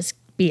want to just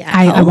be out.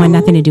 I want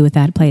nothing to do with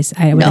that place.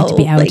 I would like to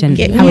be out. Like,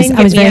 and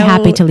I was very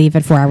happy to leave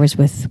at 4 hours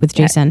with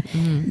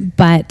Jason.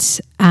 But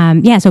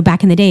so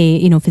back in the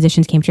day,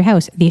 physicians came to your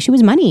house. The issue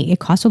was money. It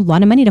cost a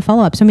lot of money to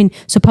follow up.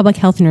 So public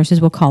health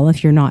nurses will call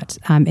if you're not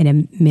in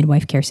a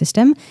midwife care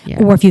system,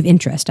 or if you have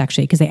interest,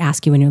 actually, because they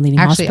ask you when you're leaving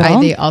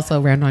hospital. They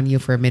also round on you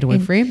for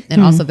midwifery.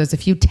 And also there's a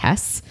few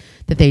tests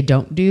that they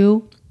don't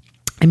do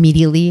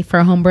immediately for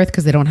a home birth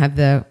because they don't have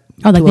the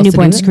like the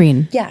newborn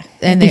screen. Yeah.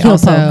 And they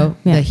also,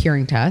 the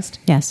hearing test.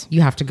 Yes.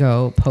 You have to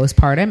go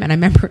postpartum. And I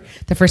remember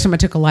the first time I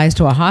took Elias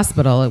to a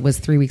hospital, it was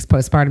 3 weeks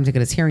postpartum to get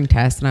his hearing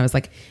test. And I was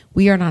like,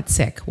 we are not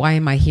sick. Why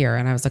am I here?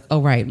 And I was like,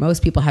 oh, right.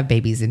 Most people have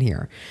babies in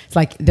here. It's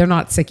like, they're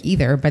not sick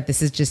either, but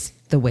this is just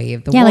the way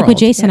of the world. Yeah, like with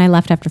Jason, I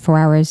left after 4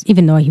 hours,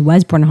 even though he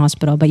was born in a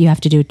hospital, but you have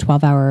to do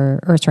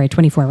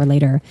 24-hour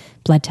later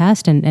blood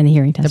test and the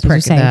hearing test. The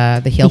prick,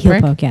 the heel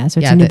prick. Poke, yeah. So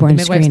it's a newborn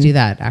the midwives do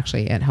that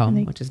actually at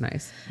home, which is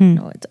nice.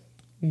 No,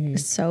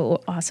 it's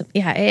so awesome.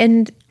 Yeah.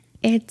 And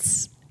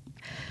it's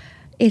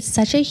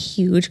such a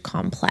huge,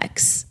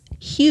 complex,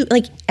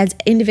 like as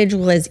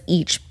individual as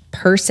each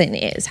person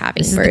is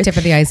having this birth. Is the tip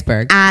of the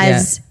iceberg.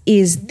 As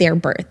is their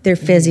birth, their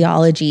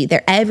physiology,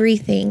 their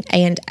everything.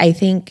 And I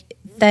think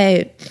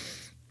that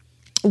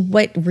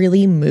what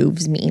really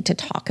moves me to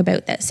talk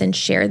about this and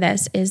share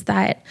this is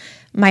that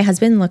my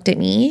husband looked at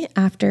me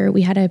after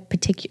we had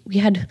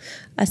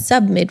a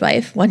sub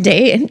midwife one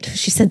day, and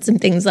she said some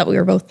things that we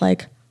were both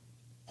like,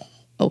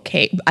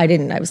 okay. I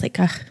was like,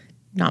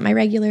 not my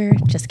regular,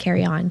 just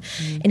carry on.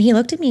 And he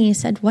looked at me and he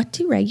said, what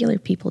do regular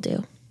people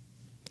do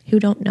who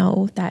don't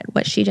know that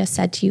what she just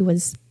said to you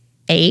was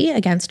A,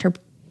 against her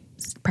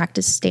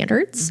practice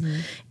standards,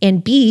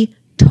 and B,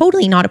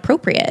 totally not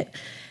appropriate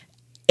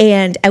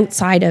and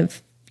outside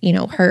of,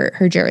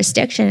 her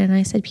jurisdiction. And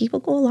I said, people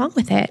go along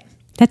with it.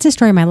 That's the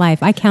story of my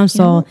life. I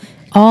counsel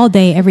all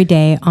day, every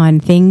day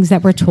on things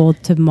that were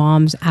told to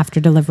moms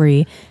after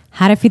delivery,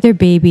 how to feed their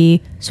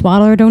baby,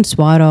 swaddle or don't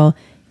swaddle,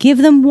 give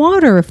them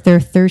water if they're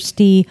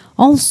thirsty,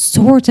 all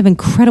sorts of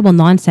incredible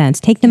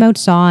nonsense. Take them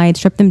outside,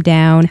 strip them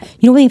down.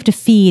 You don't really have to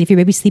feed. If your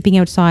baby's sleeping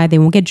outside, they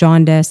won't get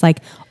jaundice. Like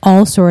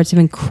all sorts of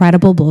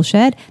incredible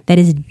bullshit that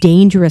is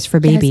dangerous for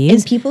babies.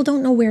 Yes, and people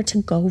don't know where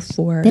to go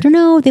for. They don't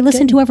know. They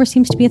listen to whoever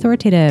seems to be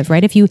authoritative,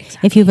 right? If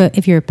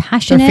you're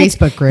passionate, or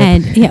Facebook group,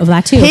 and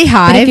that too. Hey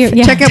Hive,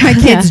 check out my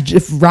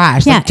kid's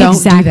rash. Yeah, like, don't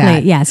exactly. do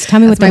that. Yes,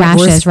 tell me what the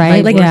rash is,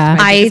 right? Like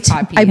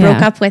I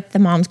broke up with the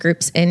moms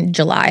groups in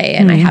July,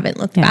 and I haven't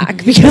looked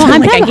back. No,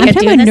 I'm like, I talking, can't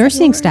do about this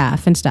nursing anymore.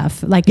 staff and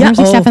stuff, like Yeah.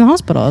 nursing staff Oh. in the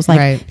hospitals, like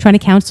Right. trying to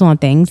counsel on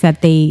things that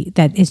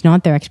is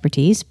not their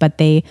expertise, but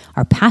they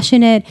are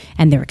passionate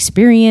and they're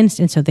experienced,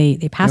 and so they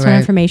pass on Right.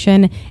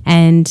 information,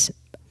 and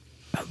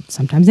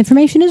sometimes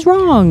information is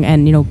wrong,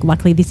 and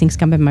luckily these things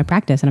come in my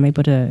practice, and I'm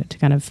able to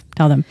kind of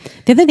tell them.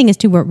 The other thing is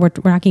too, we're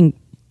talking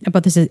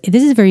about this is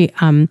a very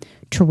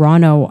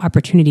Toronto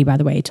opportunity, by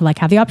the way, to like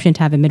have the option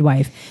to have a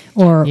midwife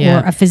or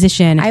a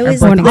physician I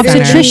was or an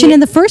literally- obstetrician in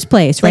the first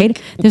place, right?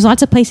 There's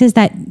lots of places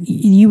that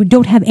you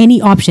don't have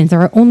any options.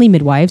 There are only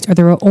midwives, or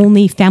there are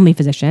only family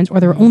physicians, or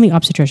there are only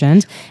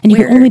obstetricians, and you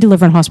can only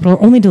deliver in hospital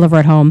or only deliver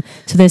at home.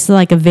 So there's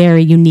like a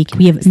very unique.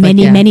 We have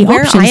many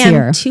Where options I am,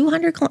 here.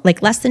 200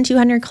 like less than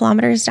 200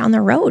 kilometers down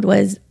the road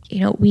was,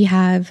 we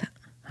have,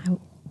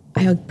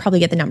 I would probably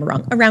get the number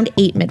wrong, around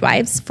 8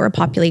 midwives for a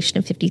population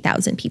of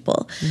 50,000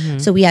 people.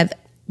 So we have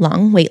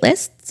long wait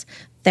lists.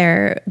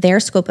 Their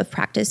scope of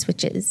practice,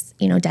 which is,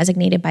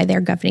 designated by their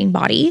governing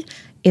body,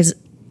 is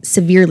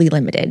severely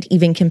limited,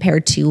 even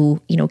compared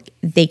to,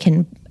 they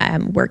can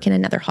work in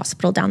another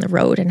hospital down the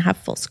road and have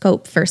full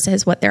scope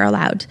versus what they're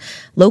allowed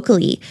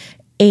locally.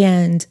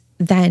 And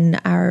then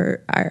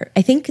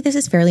I think this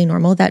is fairly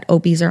normal that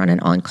OBs are on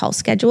an on-call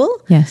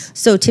schedule. Yes.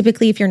 So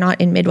typically, if you're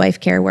not in midwife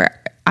care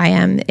where I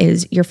am,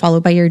 is you're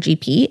followed by your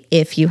GP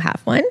if you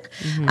have one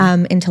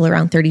until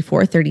around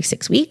 34,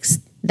 36 weeks.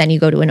 Then you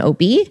go to an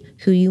OB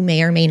who you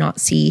may or may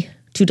not see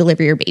to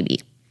deliver your baby.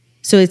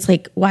 So it's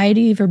like, why do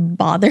you even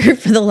bother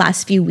for the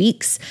last few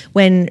weeks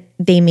when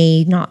they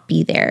may not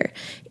be there?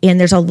 And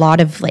there's a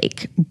lot of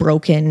like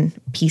broken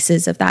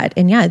pieces of that.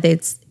 And yeah,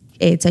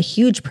 it's a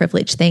huge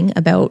privilege thing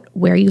about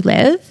where you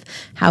live,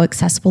 how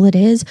accessible it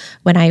is.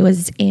 When I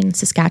was in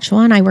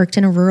Saskatchewan, I worked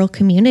in a rural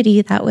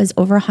community that was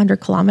over 100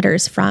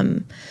 kilometers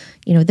from,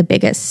 the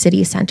biggest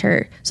city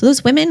center. So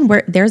those women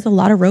there's a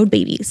lot of road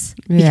babies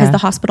because the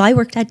hospital I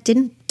worked at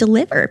didn't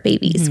deliver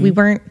babies.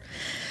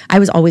 I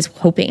was always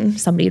hoping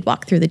somebody would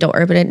walk through the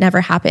door, but it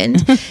never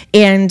happened.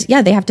 And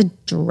yeah, they have to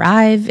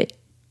drive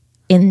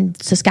in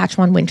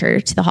Saskatchewan winter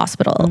to the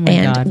hospital.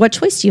 God. What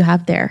choice do you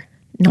have there?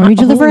 Or you a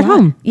deliver whole at lot.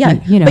 home. Yeah.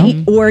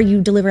 But Or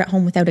you deliver at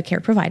home without a care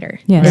provider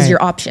Yes. is Right.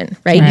 your option,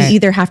 right? Right. You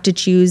either have to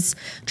choose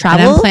An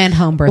travel unplanned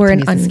home birth or to an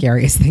me is the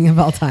scariest thing of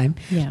all time.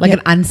 Like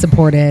an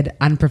unsupported,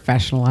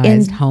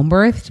 unprofessionalized home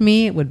birth to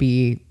me would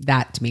be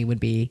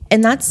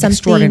and that's something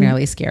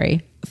extraordinarily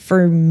scary.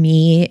 for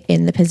me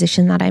in the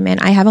position that I'm in.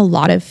 I have a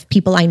lot of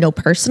people I know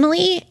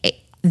personally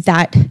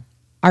that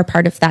are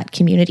part of that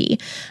community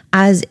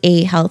as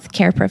a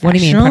healthcare professional. What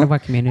do you mean, part of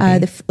what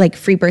community? Like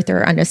free birth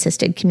or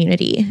unassisted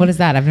community. What is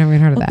that? I've never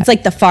even heard of that. It's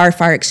like the far,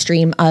 far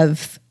extreme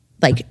of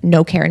like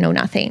no care, no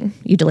nothing.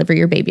 You deliver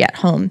your baby at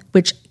home,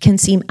 which can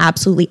seem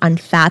absolutely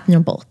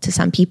unfathomable to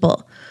some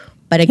people.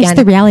 But again, It's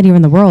the reality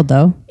in the world,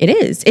 though. it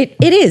is. It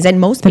is. And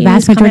most The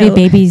vast babies come majority of out-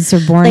 babies are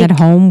born like- at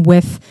home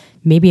with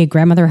maybe a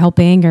grandmother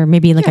helping, or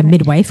maybe like a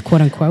midwife, quote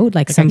unquote,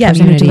 like some a person who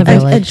community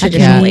delivers village. A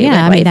traditional Yeah, I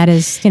midwife. mean that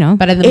is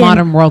But in the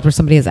modern world where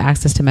somebody has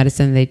access to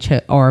medicine,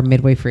 or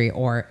midwifery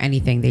or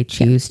anything, they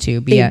choose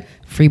to be a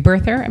free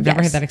birther. I've never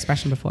heard Yes. that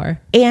expression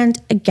before. And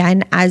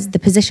again, as the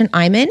position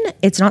I'm in,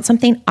 it's not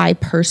something I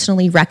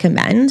personally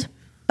recommend,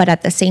 but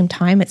at the same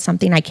time, it's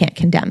something I can't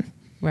condemn.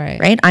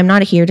 Right. I'm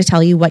not here to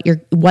tell you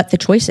what the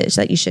choice is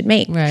that you should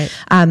make. Right.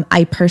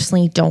 I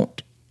personally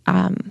don't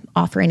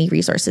offer any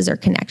resources or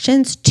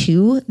connections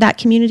to that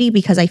community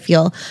because I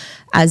feel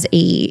as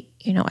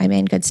I'm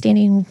in good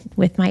standing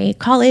with my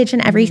college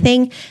and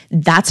everything.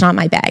 That's not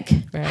my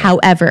bag. Right.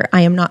 However,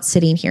 I am not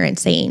sitting here and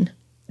saying,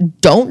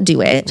 don't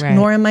do it, Right.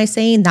 nor am I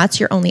saying that's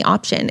your only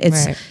option.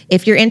 It's Right.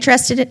 if you're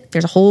interested,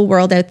 there's a whole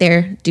world out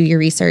there, do your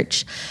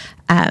research.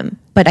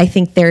 But I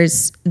think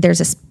there's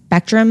a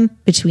spectrum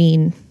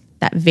between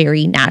that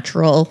very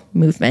natural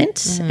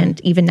movement and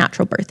even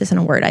natural birth isn't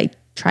a word I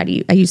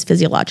use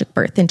physiologic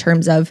birth in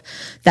terms of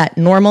that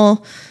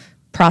normal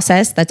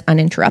process that's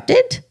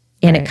uninterrupted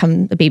and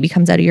the baby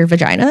comes out of your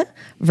vagina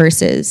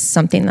versus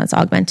something that's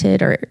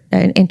augmented or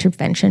an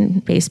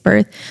intervention based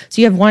birth.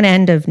 So you have one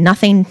end of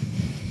nothing,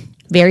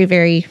 very,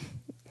 very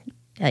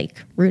like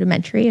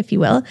rudimentary, if you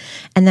will.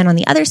 And then on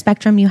the other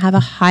spectrum, you have a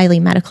highly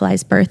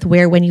medicalized birth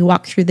where when you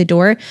walk through the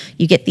door,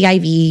 you get the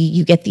IV,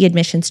 you get the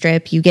admission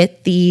strip, you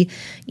get the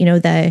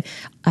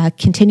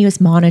continuous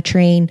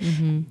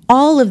monitoring,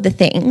 all of the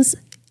things.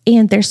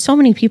 And there's so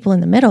many people in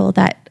the middle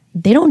that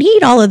they don't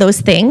need all of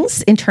those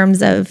things in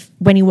terms of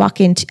when you walk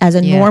into as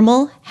a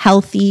normal,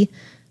 healthy,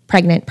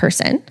 pregnant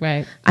person.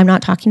 Right. I'm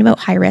not talking about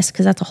high risk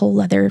because that's a whole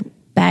other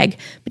bag.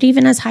 But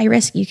even as high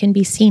risk, you can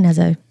be seen as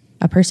a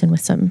person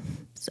with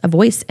a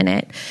voice in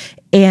it.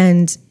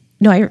 And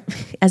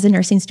as a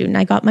nursing student,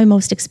 I got my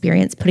most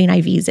experience putting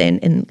IVs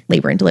in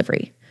labor and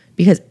delivery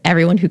because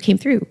everyone who came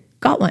through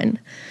got one.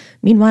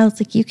 Meanwhile, it's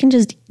like you can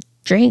just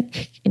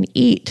drink and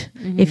eat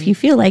if you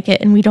feel like it,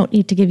 and we don't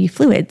need to give you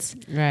fluids.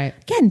 Right.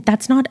 Again,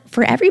 that's not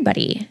for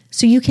everybody.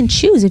 So you can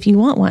choose if you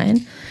want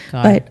one.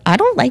 Got but it. I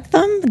don't like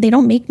them. They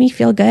don't make me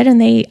feel good,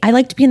 and I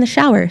like to be in the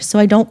shower, so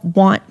I don't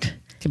want.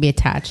 To be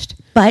attached.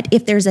 But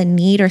if there's a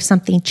need or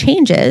something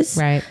changes,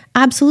 Right.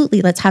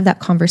 absolutely, let's have that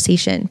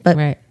conversation. But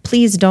Right.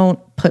 please don't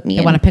put me I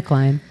in. want a pick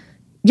line.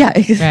 Yeah.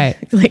 Right.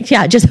 Like,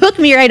 yeah, just hook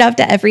me right up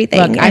to everything.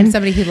 Look, I'm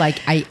somebody who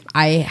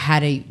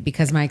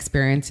because my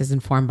experience is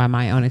informed by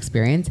my own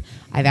experience,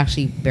 I've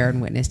actually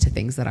borne witness to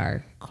things that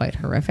are quite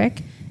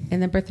horrific in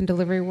the birth and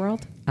delivery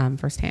world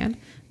firsthand.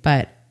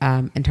 But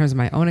in terms of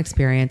my own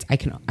experience,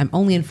 I'm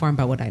only informed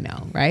by what I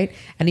know, right?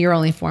 And you're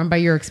only informed by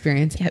your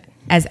experience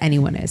as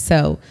anyone is.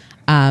 So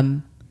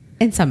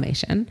in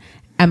summation,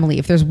 Emily,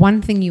 if there's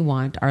one thing you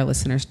want our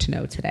listeners to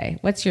know today,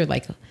 what's your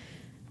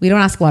we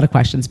don't ask a lot of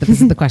questions, but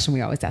this is the question we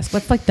always ask.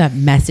 What's the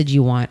message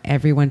you want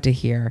everyone to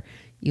hear?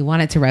 You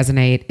want it to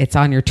resonate. It's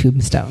on your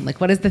tombstone.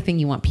 What is the thing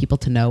you want people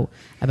to know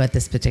about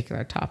this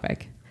particular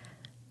topic?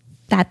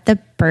 That the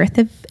birth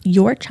of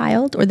your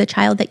child or the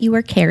child that you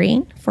are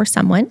carrying for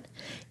someone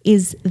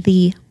is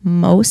the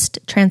most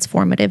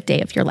transformative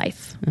day of your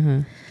life.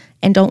 Mm-hmm.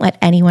 And don't let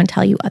anyone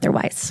tell you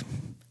otherwise.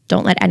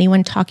 Don't let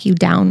anyone talk you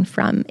down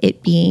from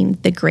it being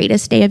the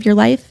greatest day of your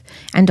life.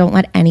 And don't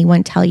let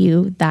anyone tell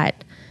you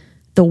that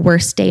the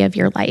worst day of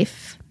your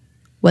life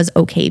was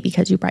okay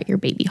because you brought your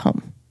baby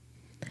home.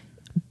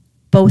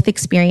 Both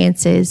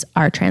experiences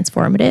are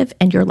transformative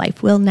and your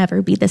life will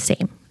never be the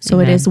same. So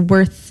Amen. It is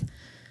worth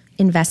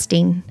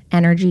investing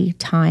energy,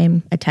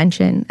 time,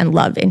 attention, and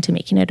love into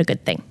making it a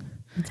good thing.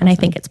 That's and awesome. I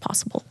think it's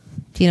possible.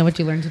 Tina, what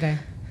you learned today?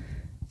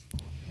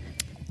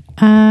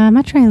 I'm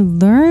not trying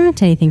to learn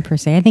anything per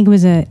se. I think it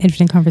was an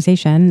interesting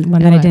conversation,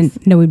 one that I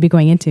didn't know we'd be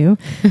going into,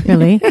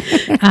 really.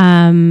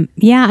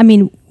 Yeah, I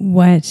mean,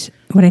 what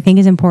I think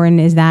is important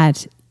is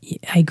that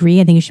I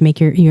agree. I think you should make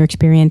your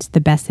experience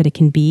the best that it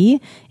can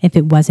be. If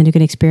it wasn't a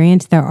good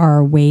experience, there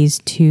are ways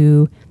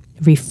to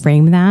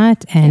reframe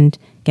that and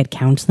get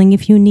counseling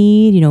if you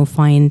need,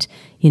 find,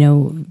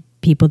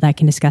 people that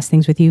can discuss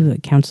things with you, a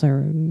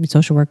counselor,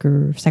 social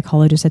worker,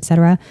 psychologist,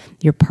 etc.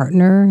 Your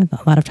partner. A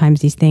lot of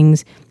times these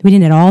things, we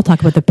didn't at all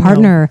talk about the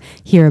partner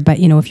here, but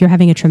if you're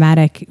having a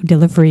traumatic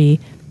delivery,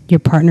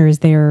 your partner is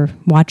there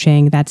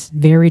watching. That's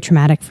very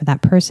traumatic for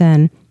that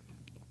person.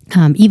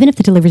 Even if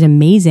the delivery is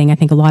amazing, I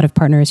think a lot of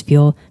partners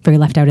feel very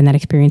left out in that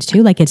experience too.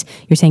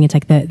 You're saying it's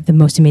the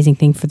most amazing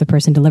thing for the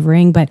person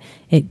delivering, but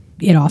it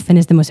often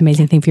is the most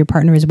amazing thing for your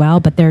partner as well.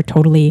 But they're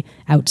totally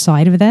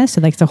outside of this,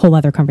 so it's a whole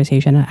other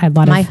conversation. A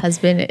lot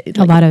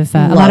of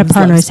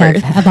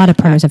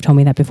partners have told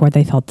me that before.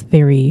 They felt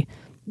very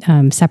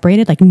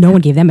separated. No one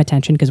gave them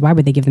attention, because why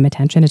would they give them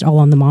attention? It's all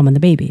on the mom and the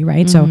baby,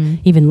 right? Mm-hmm. So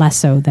even less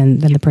so than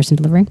the person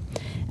delivering.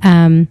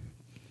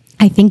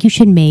 I think you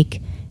should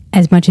make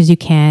as much as you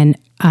can.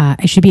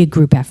 It should be a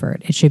group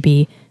effort. It should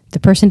be the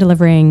person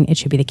delivering. It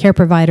should be the care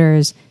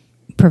providers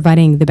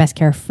providing the best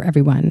care for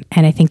everyone.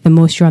 And I think the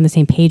most you're on the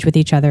same page with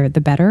each other,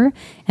 the better.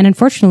 And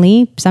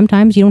unfortunately,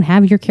 sometimes you don't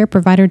have your care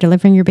provider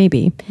delivering your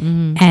baby.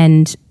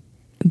 Mm-hmm.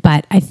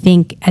 But I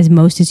think as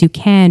most as you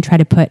can, try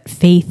to put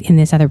faith in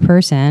this other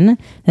person,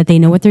 that they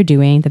know what they're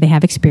doing, that they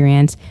have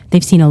experience.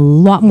 They've seen a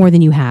lot more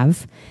than you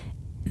have.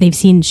 They've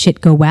seen shit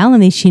go well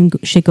and they've seen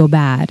shit go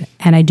bad.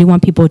 And I don't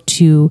want people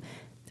to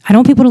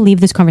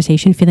leave this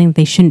conversation feeling that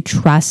they shouldn't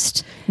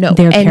trust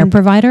their care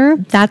provider.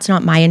 That's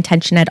not my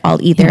intention at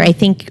all either. Yeah. I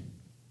think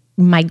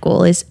my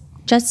goal is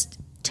just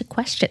to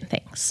question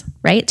things,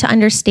 right? To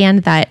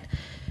understand that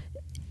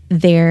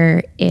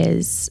there's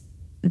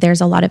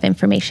a lot of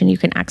information you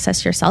can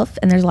access yourself,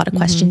 and there's a lot of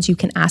questions you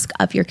can ask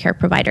of your care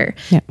provider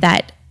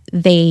that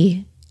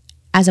they,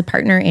 as a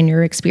partner in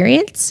your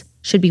experience,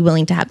 should be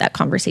willing to have that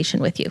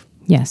conversation with you.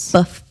 Yes.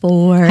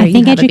 Before I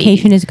think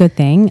education is a good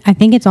thing. I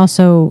think it's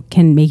also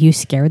can make you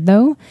scared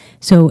though.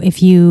 So I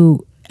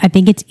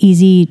think it's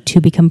easy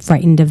to become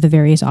frightened of the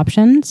various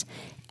options.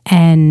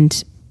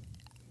 And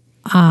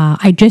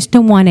I just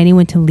don't want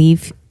anyone to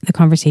leave the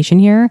conversation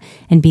here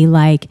and be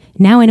like,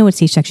 now I know what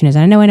C-section is.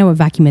 I know what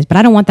vacuum is, but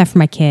I don't want that for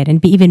my kid,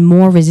 and be even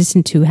more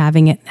resistant to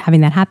having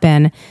that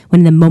happen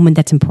when in the moment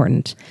that's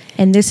important.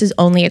 And this is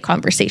only a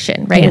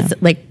conversation, right? Yeah. It's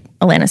like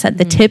Alana said,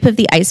 the tip of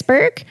the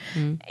iceberg,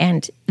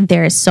 and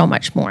there is so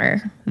much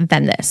more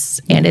than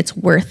this, and it's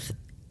worth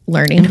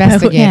learning.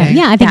 Investigating.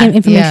 Yeah, I think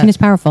information is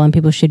powerful, and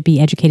people should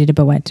be educated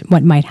about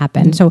what might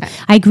happen. So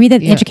I agree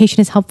that education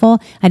is helpful.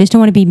 I just don't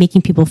want to be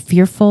making people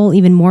fearful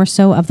even more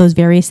so of those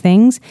various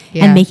things,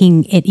 and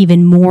making it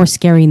even more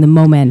scary in the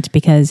moment,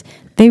 because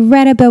they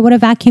read about what a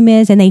vacuum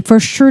is and they for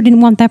sure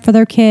didn't want that for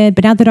their kid,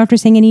 but now the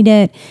doctor's saying I need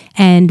it,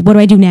 and what do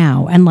I do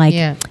now? And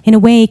in a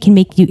way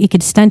it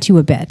could stunt you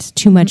a bit.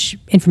 Too much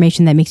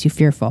information that makes you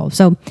fearful.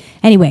 So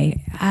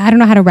anyway, I don't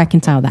know how to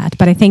reconcile that,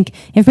 but I think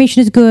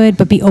information is good,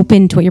 but be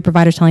open to what your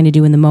provider's telling you to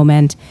do in the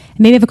moment. And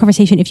maybe have a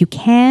conversation if you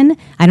can.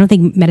 I don't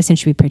think medicine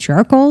should be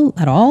patriarchal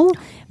at all,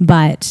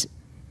 but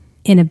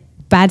in a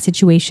bad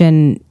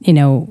situation,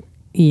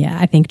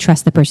 I think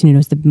trust the person who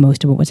knows the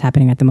most about what's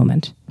happening at the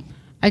moment.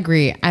 I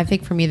agree. I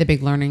think for me, the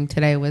big learning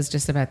today was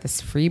just about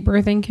this free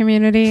birthing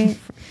community.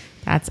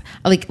 That's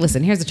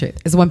listen, here's the truth,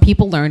 is when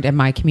people learned in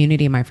my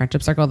community, in my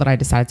friendship circle, that I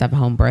decided to have a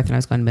home birth and I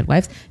was going to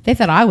midwives, they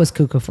thought I was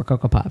cuckoo for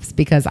Cocoa Puffs,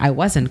 because I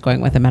wasn't going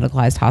with a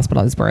medicalized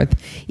hospitalized birth.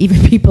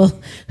 Even people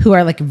who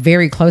are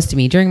very close to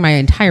me, during my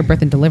entire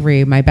birth and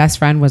delivery, my best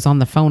friend was on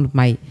the phone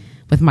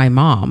with with my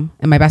mom,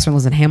 and my best friend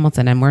lives in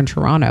Hamilton, and we're in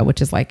Toronto,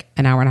 which is like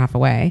an hour and a half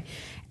away,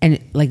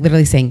 and like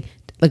literally saying,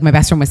 like my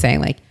best friend was saying,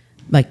 like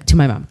to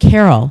my mom,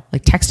 Carol,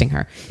 like texting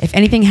her, if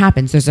anything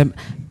happens, there's a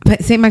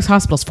St. Mike's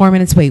Hospital's 4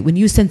 minutes away. When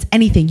you sense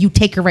anything, you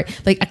take her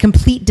right. Like a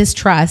complete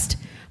distrust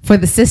for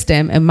the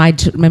system and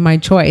my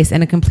choice,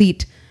 and a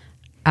complete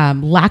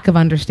lack of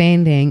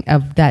understanding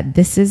of that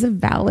this is a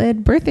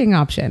valid birthing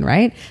option,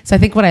 right? So I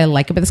think what I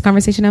like about this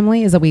conversation,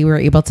 Emily, is that we were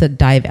able to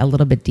dive a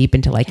little bit deep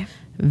into like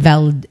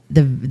the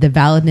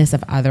validness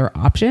of other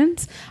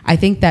options. I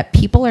think that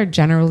people are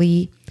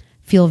generally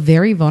feel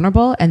very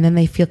vulnerable, and then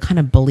they feel kind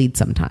of bullied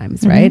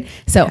sometimes, right?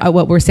 So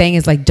what we're saying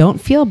is like, don't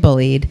feel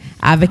bullied,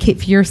 advocate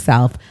for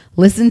yourself,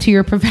 listen to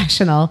your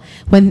professional.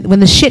 When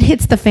the shit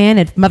hits the fan,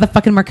 it's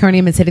motherfucking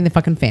Marconium is hitting the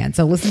fucking fan.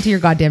 So listen to your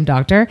goddamn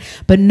doctor,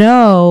 but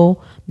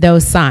know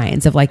those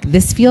signs of like,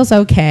 this feels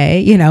okay.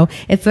 You know,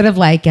 it's sort of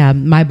like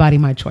my body,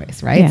 my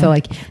choice, right? So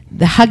like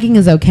the hugging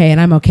is okay,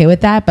 and I'm okay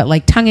with that, but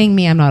like tonguing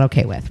me, I'm not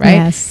okay with, right?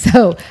 Yes.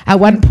 So at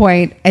one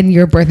point in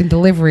your birth and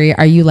delivery,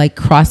 are you like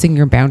crossing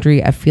your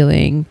boundary of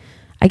feeling,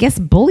 I guess,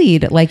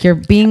 bullied, like you're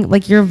being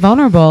like, you're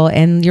vulnerable,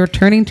 and you're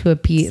turning to a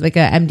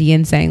MD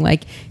and saying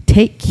like,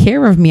 take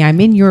care of me. I'm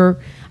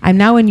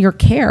now in your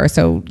care.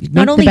 So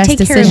not only take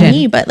care of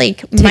me, but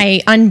like my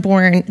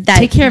unborn, that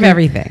take care of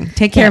everything.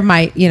 Take care of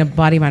my,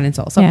 body, mind, and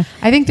soul. So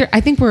I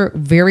think we're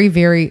very,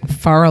 very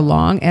far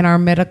along in our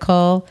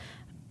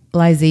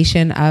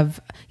medicalization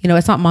of,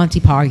 it's not Monty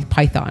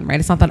Python, right?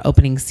 It's not that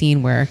opening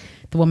scene where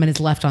the woman is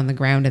left on the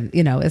ground, and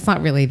it's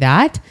not really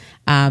that.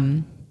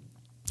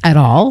 At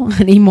all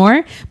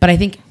anymore. But I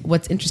think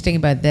what's interesting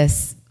about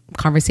this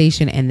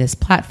conversation and this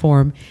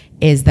platform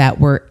is that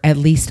we're at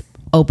least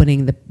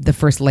opening the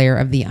first layer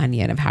of the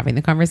onion of having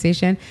the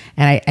conversation.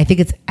 And I think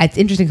it's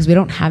interesting because we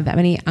don't have that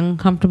many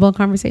uncomfortable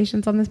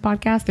conversations on this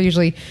podcast. They're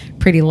usually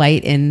pretty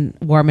light and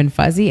warm and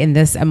fuzzy. And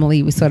this,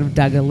 Emily, we sort of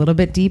dug a little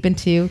bit deep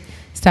into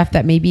stuff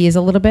that maybe is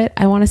a little bit,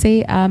 I want to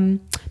say,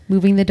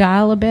 moving the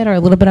dial a bit, or a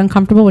little bit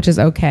uncomfortable, which is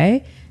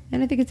okay.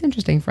 And I think it's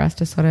interesting for us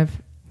to sort of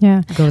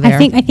go there.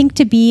 I think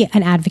to be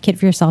an advocate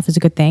for yourself is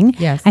a good thing.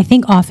 Yes. I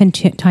think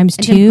oftentimes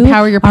and too, to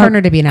empower your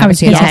partner to be an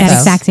advocate. I was that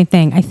exact same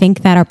thing. I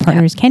think that our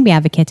partners can be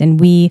advocates, and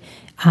we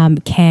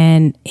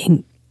can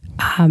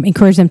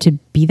encourage them to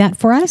be that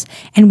for us,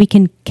 and we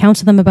can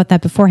counsel them about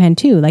that beforehand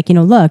too. Like,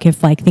 look,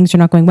 if like things are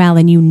not going well,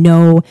 and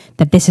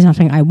that this is not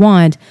something I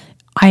want,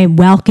 I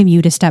welcome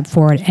you to step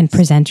forward and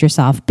present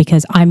yourself,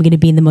 because I'm going to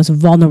be in the most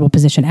vulnerable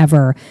position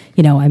ever.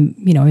 I'm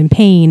in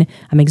pain.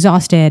 I'm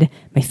exhausted.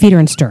 My feet are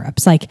in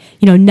stirrups. Like,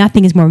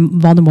 nothing is more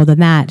vulnerable than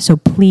that. So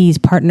please,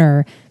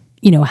 partner,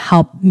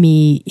 help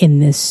me in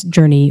this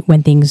journey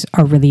when things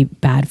are really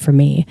bad for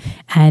me.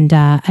 And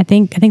I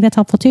think that's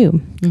helpful too.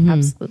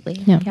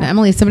 Absolutely. Yeah. Now,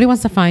 Emily, if somebody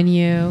wants to find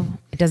you,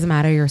 it doesn't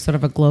matter. You're sort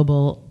of a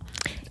global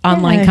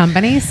online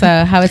company.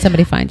 So how would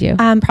somebody find you?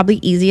 Probably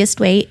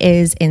easiest way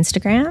is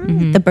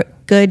Instagram, the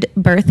Good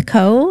Birth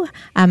Co.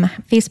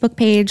 Facebook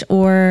page,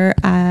 or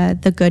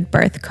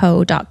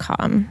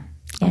thegoodbirthco.com.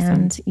 Awesome.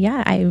 And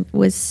I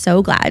was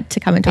so glad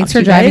to come and talk to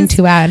you guys. Thanks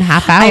for driving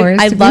 2.5 hours.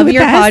 I love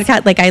your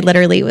podcast. Like, I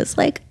literally was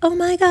like, oh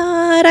my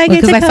God, I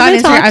get to come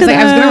and talk to them.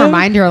 I was going to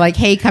remind her, like,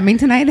 hey, coming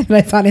tonight. And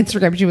I saw on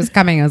Instagram she was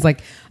coming. I was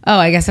like, oh,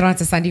 I guess I don't have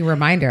to send you a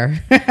reminder.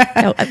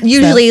 No,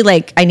 usually,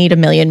 I need a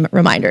million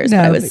reminders.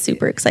 But I was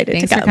super excited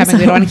to come. Thanks for coming.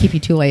 We don't want to keep you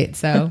too late.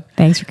 So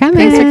thanks for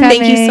coming.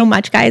 Thank you so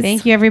much, guys.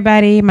 Thank you,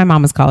 everybody. My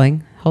mom is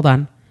calling. Hold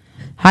on.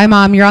 Hi,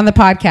 Mom. You're on the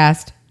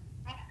podcast.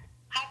 Hi,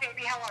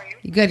 baby. How are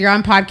you? Good. You're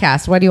on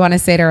podcast. What do you want to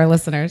say to our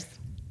listeners?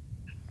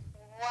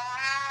 Wow.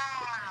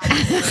 I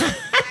love CL,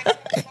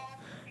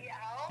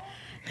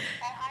 and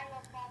I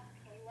love Mom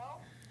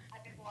Halo.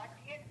 I've been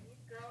watching it. These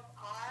girls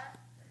are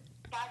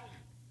buddies.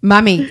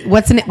 Mommy,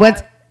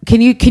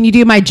 can you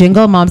do my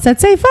jingle? Mom said,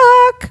 say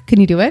fuck.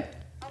 Can you do it?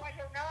 Oh, I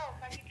don't know.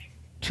 But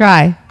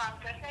Try. Mom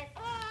said, say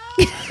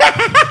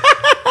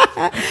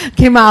fuck.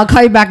 Okay, Mom, I'll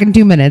call you back in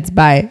 2 minutes.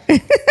 Bye.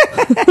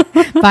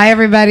 Bye,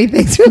 everybody.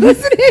 Thanks for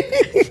listening.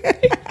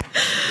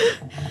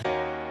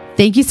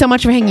 Thank you so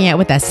much for hanging out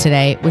with us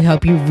today. We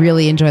hope you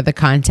really enjoyed the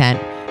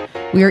content.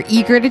 We are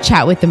eager to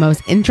chat with the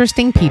most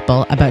interesting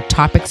people about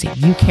topics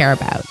you care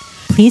about.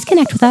 Please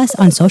connect with us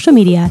on social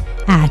media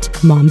at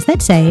Moms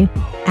That Say,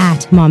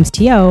 at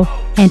MomsTO,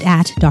 and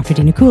at Dr.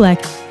 Dina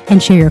Kulik,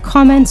 and share your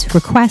comments,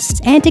 requests,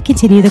 and to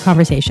continue the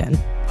conversation.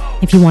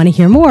 If you want to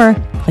hear more,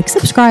 click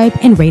subscribe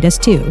and rate us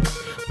too.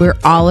 We're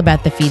all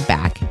about the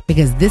feedback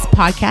because this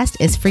podcast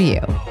is for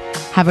you.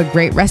 Have a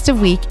great rest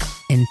of week.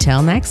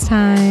 Until next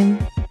time.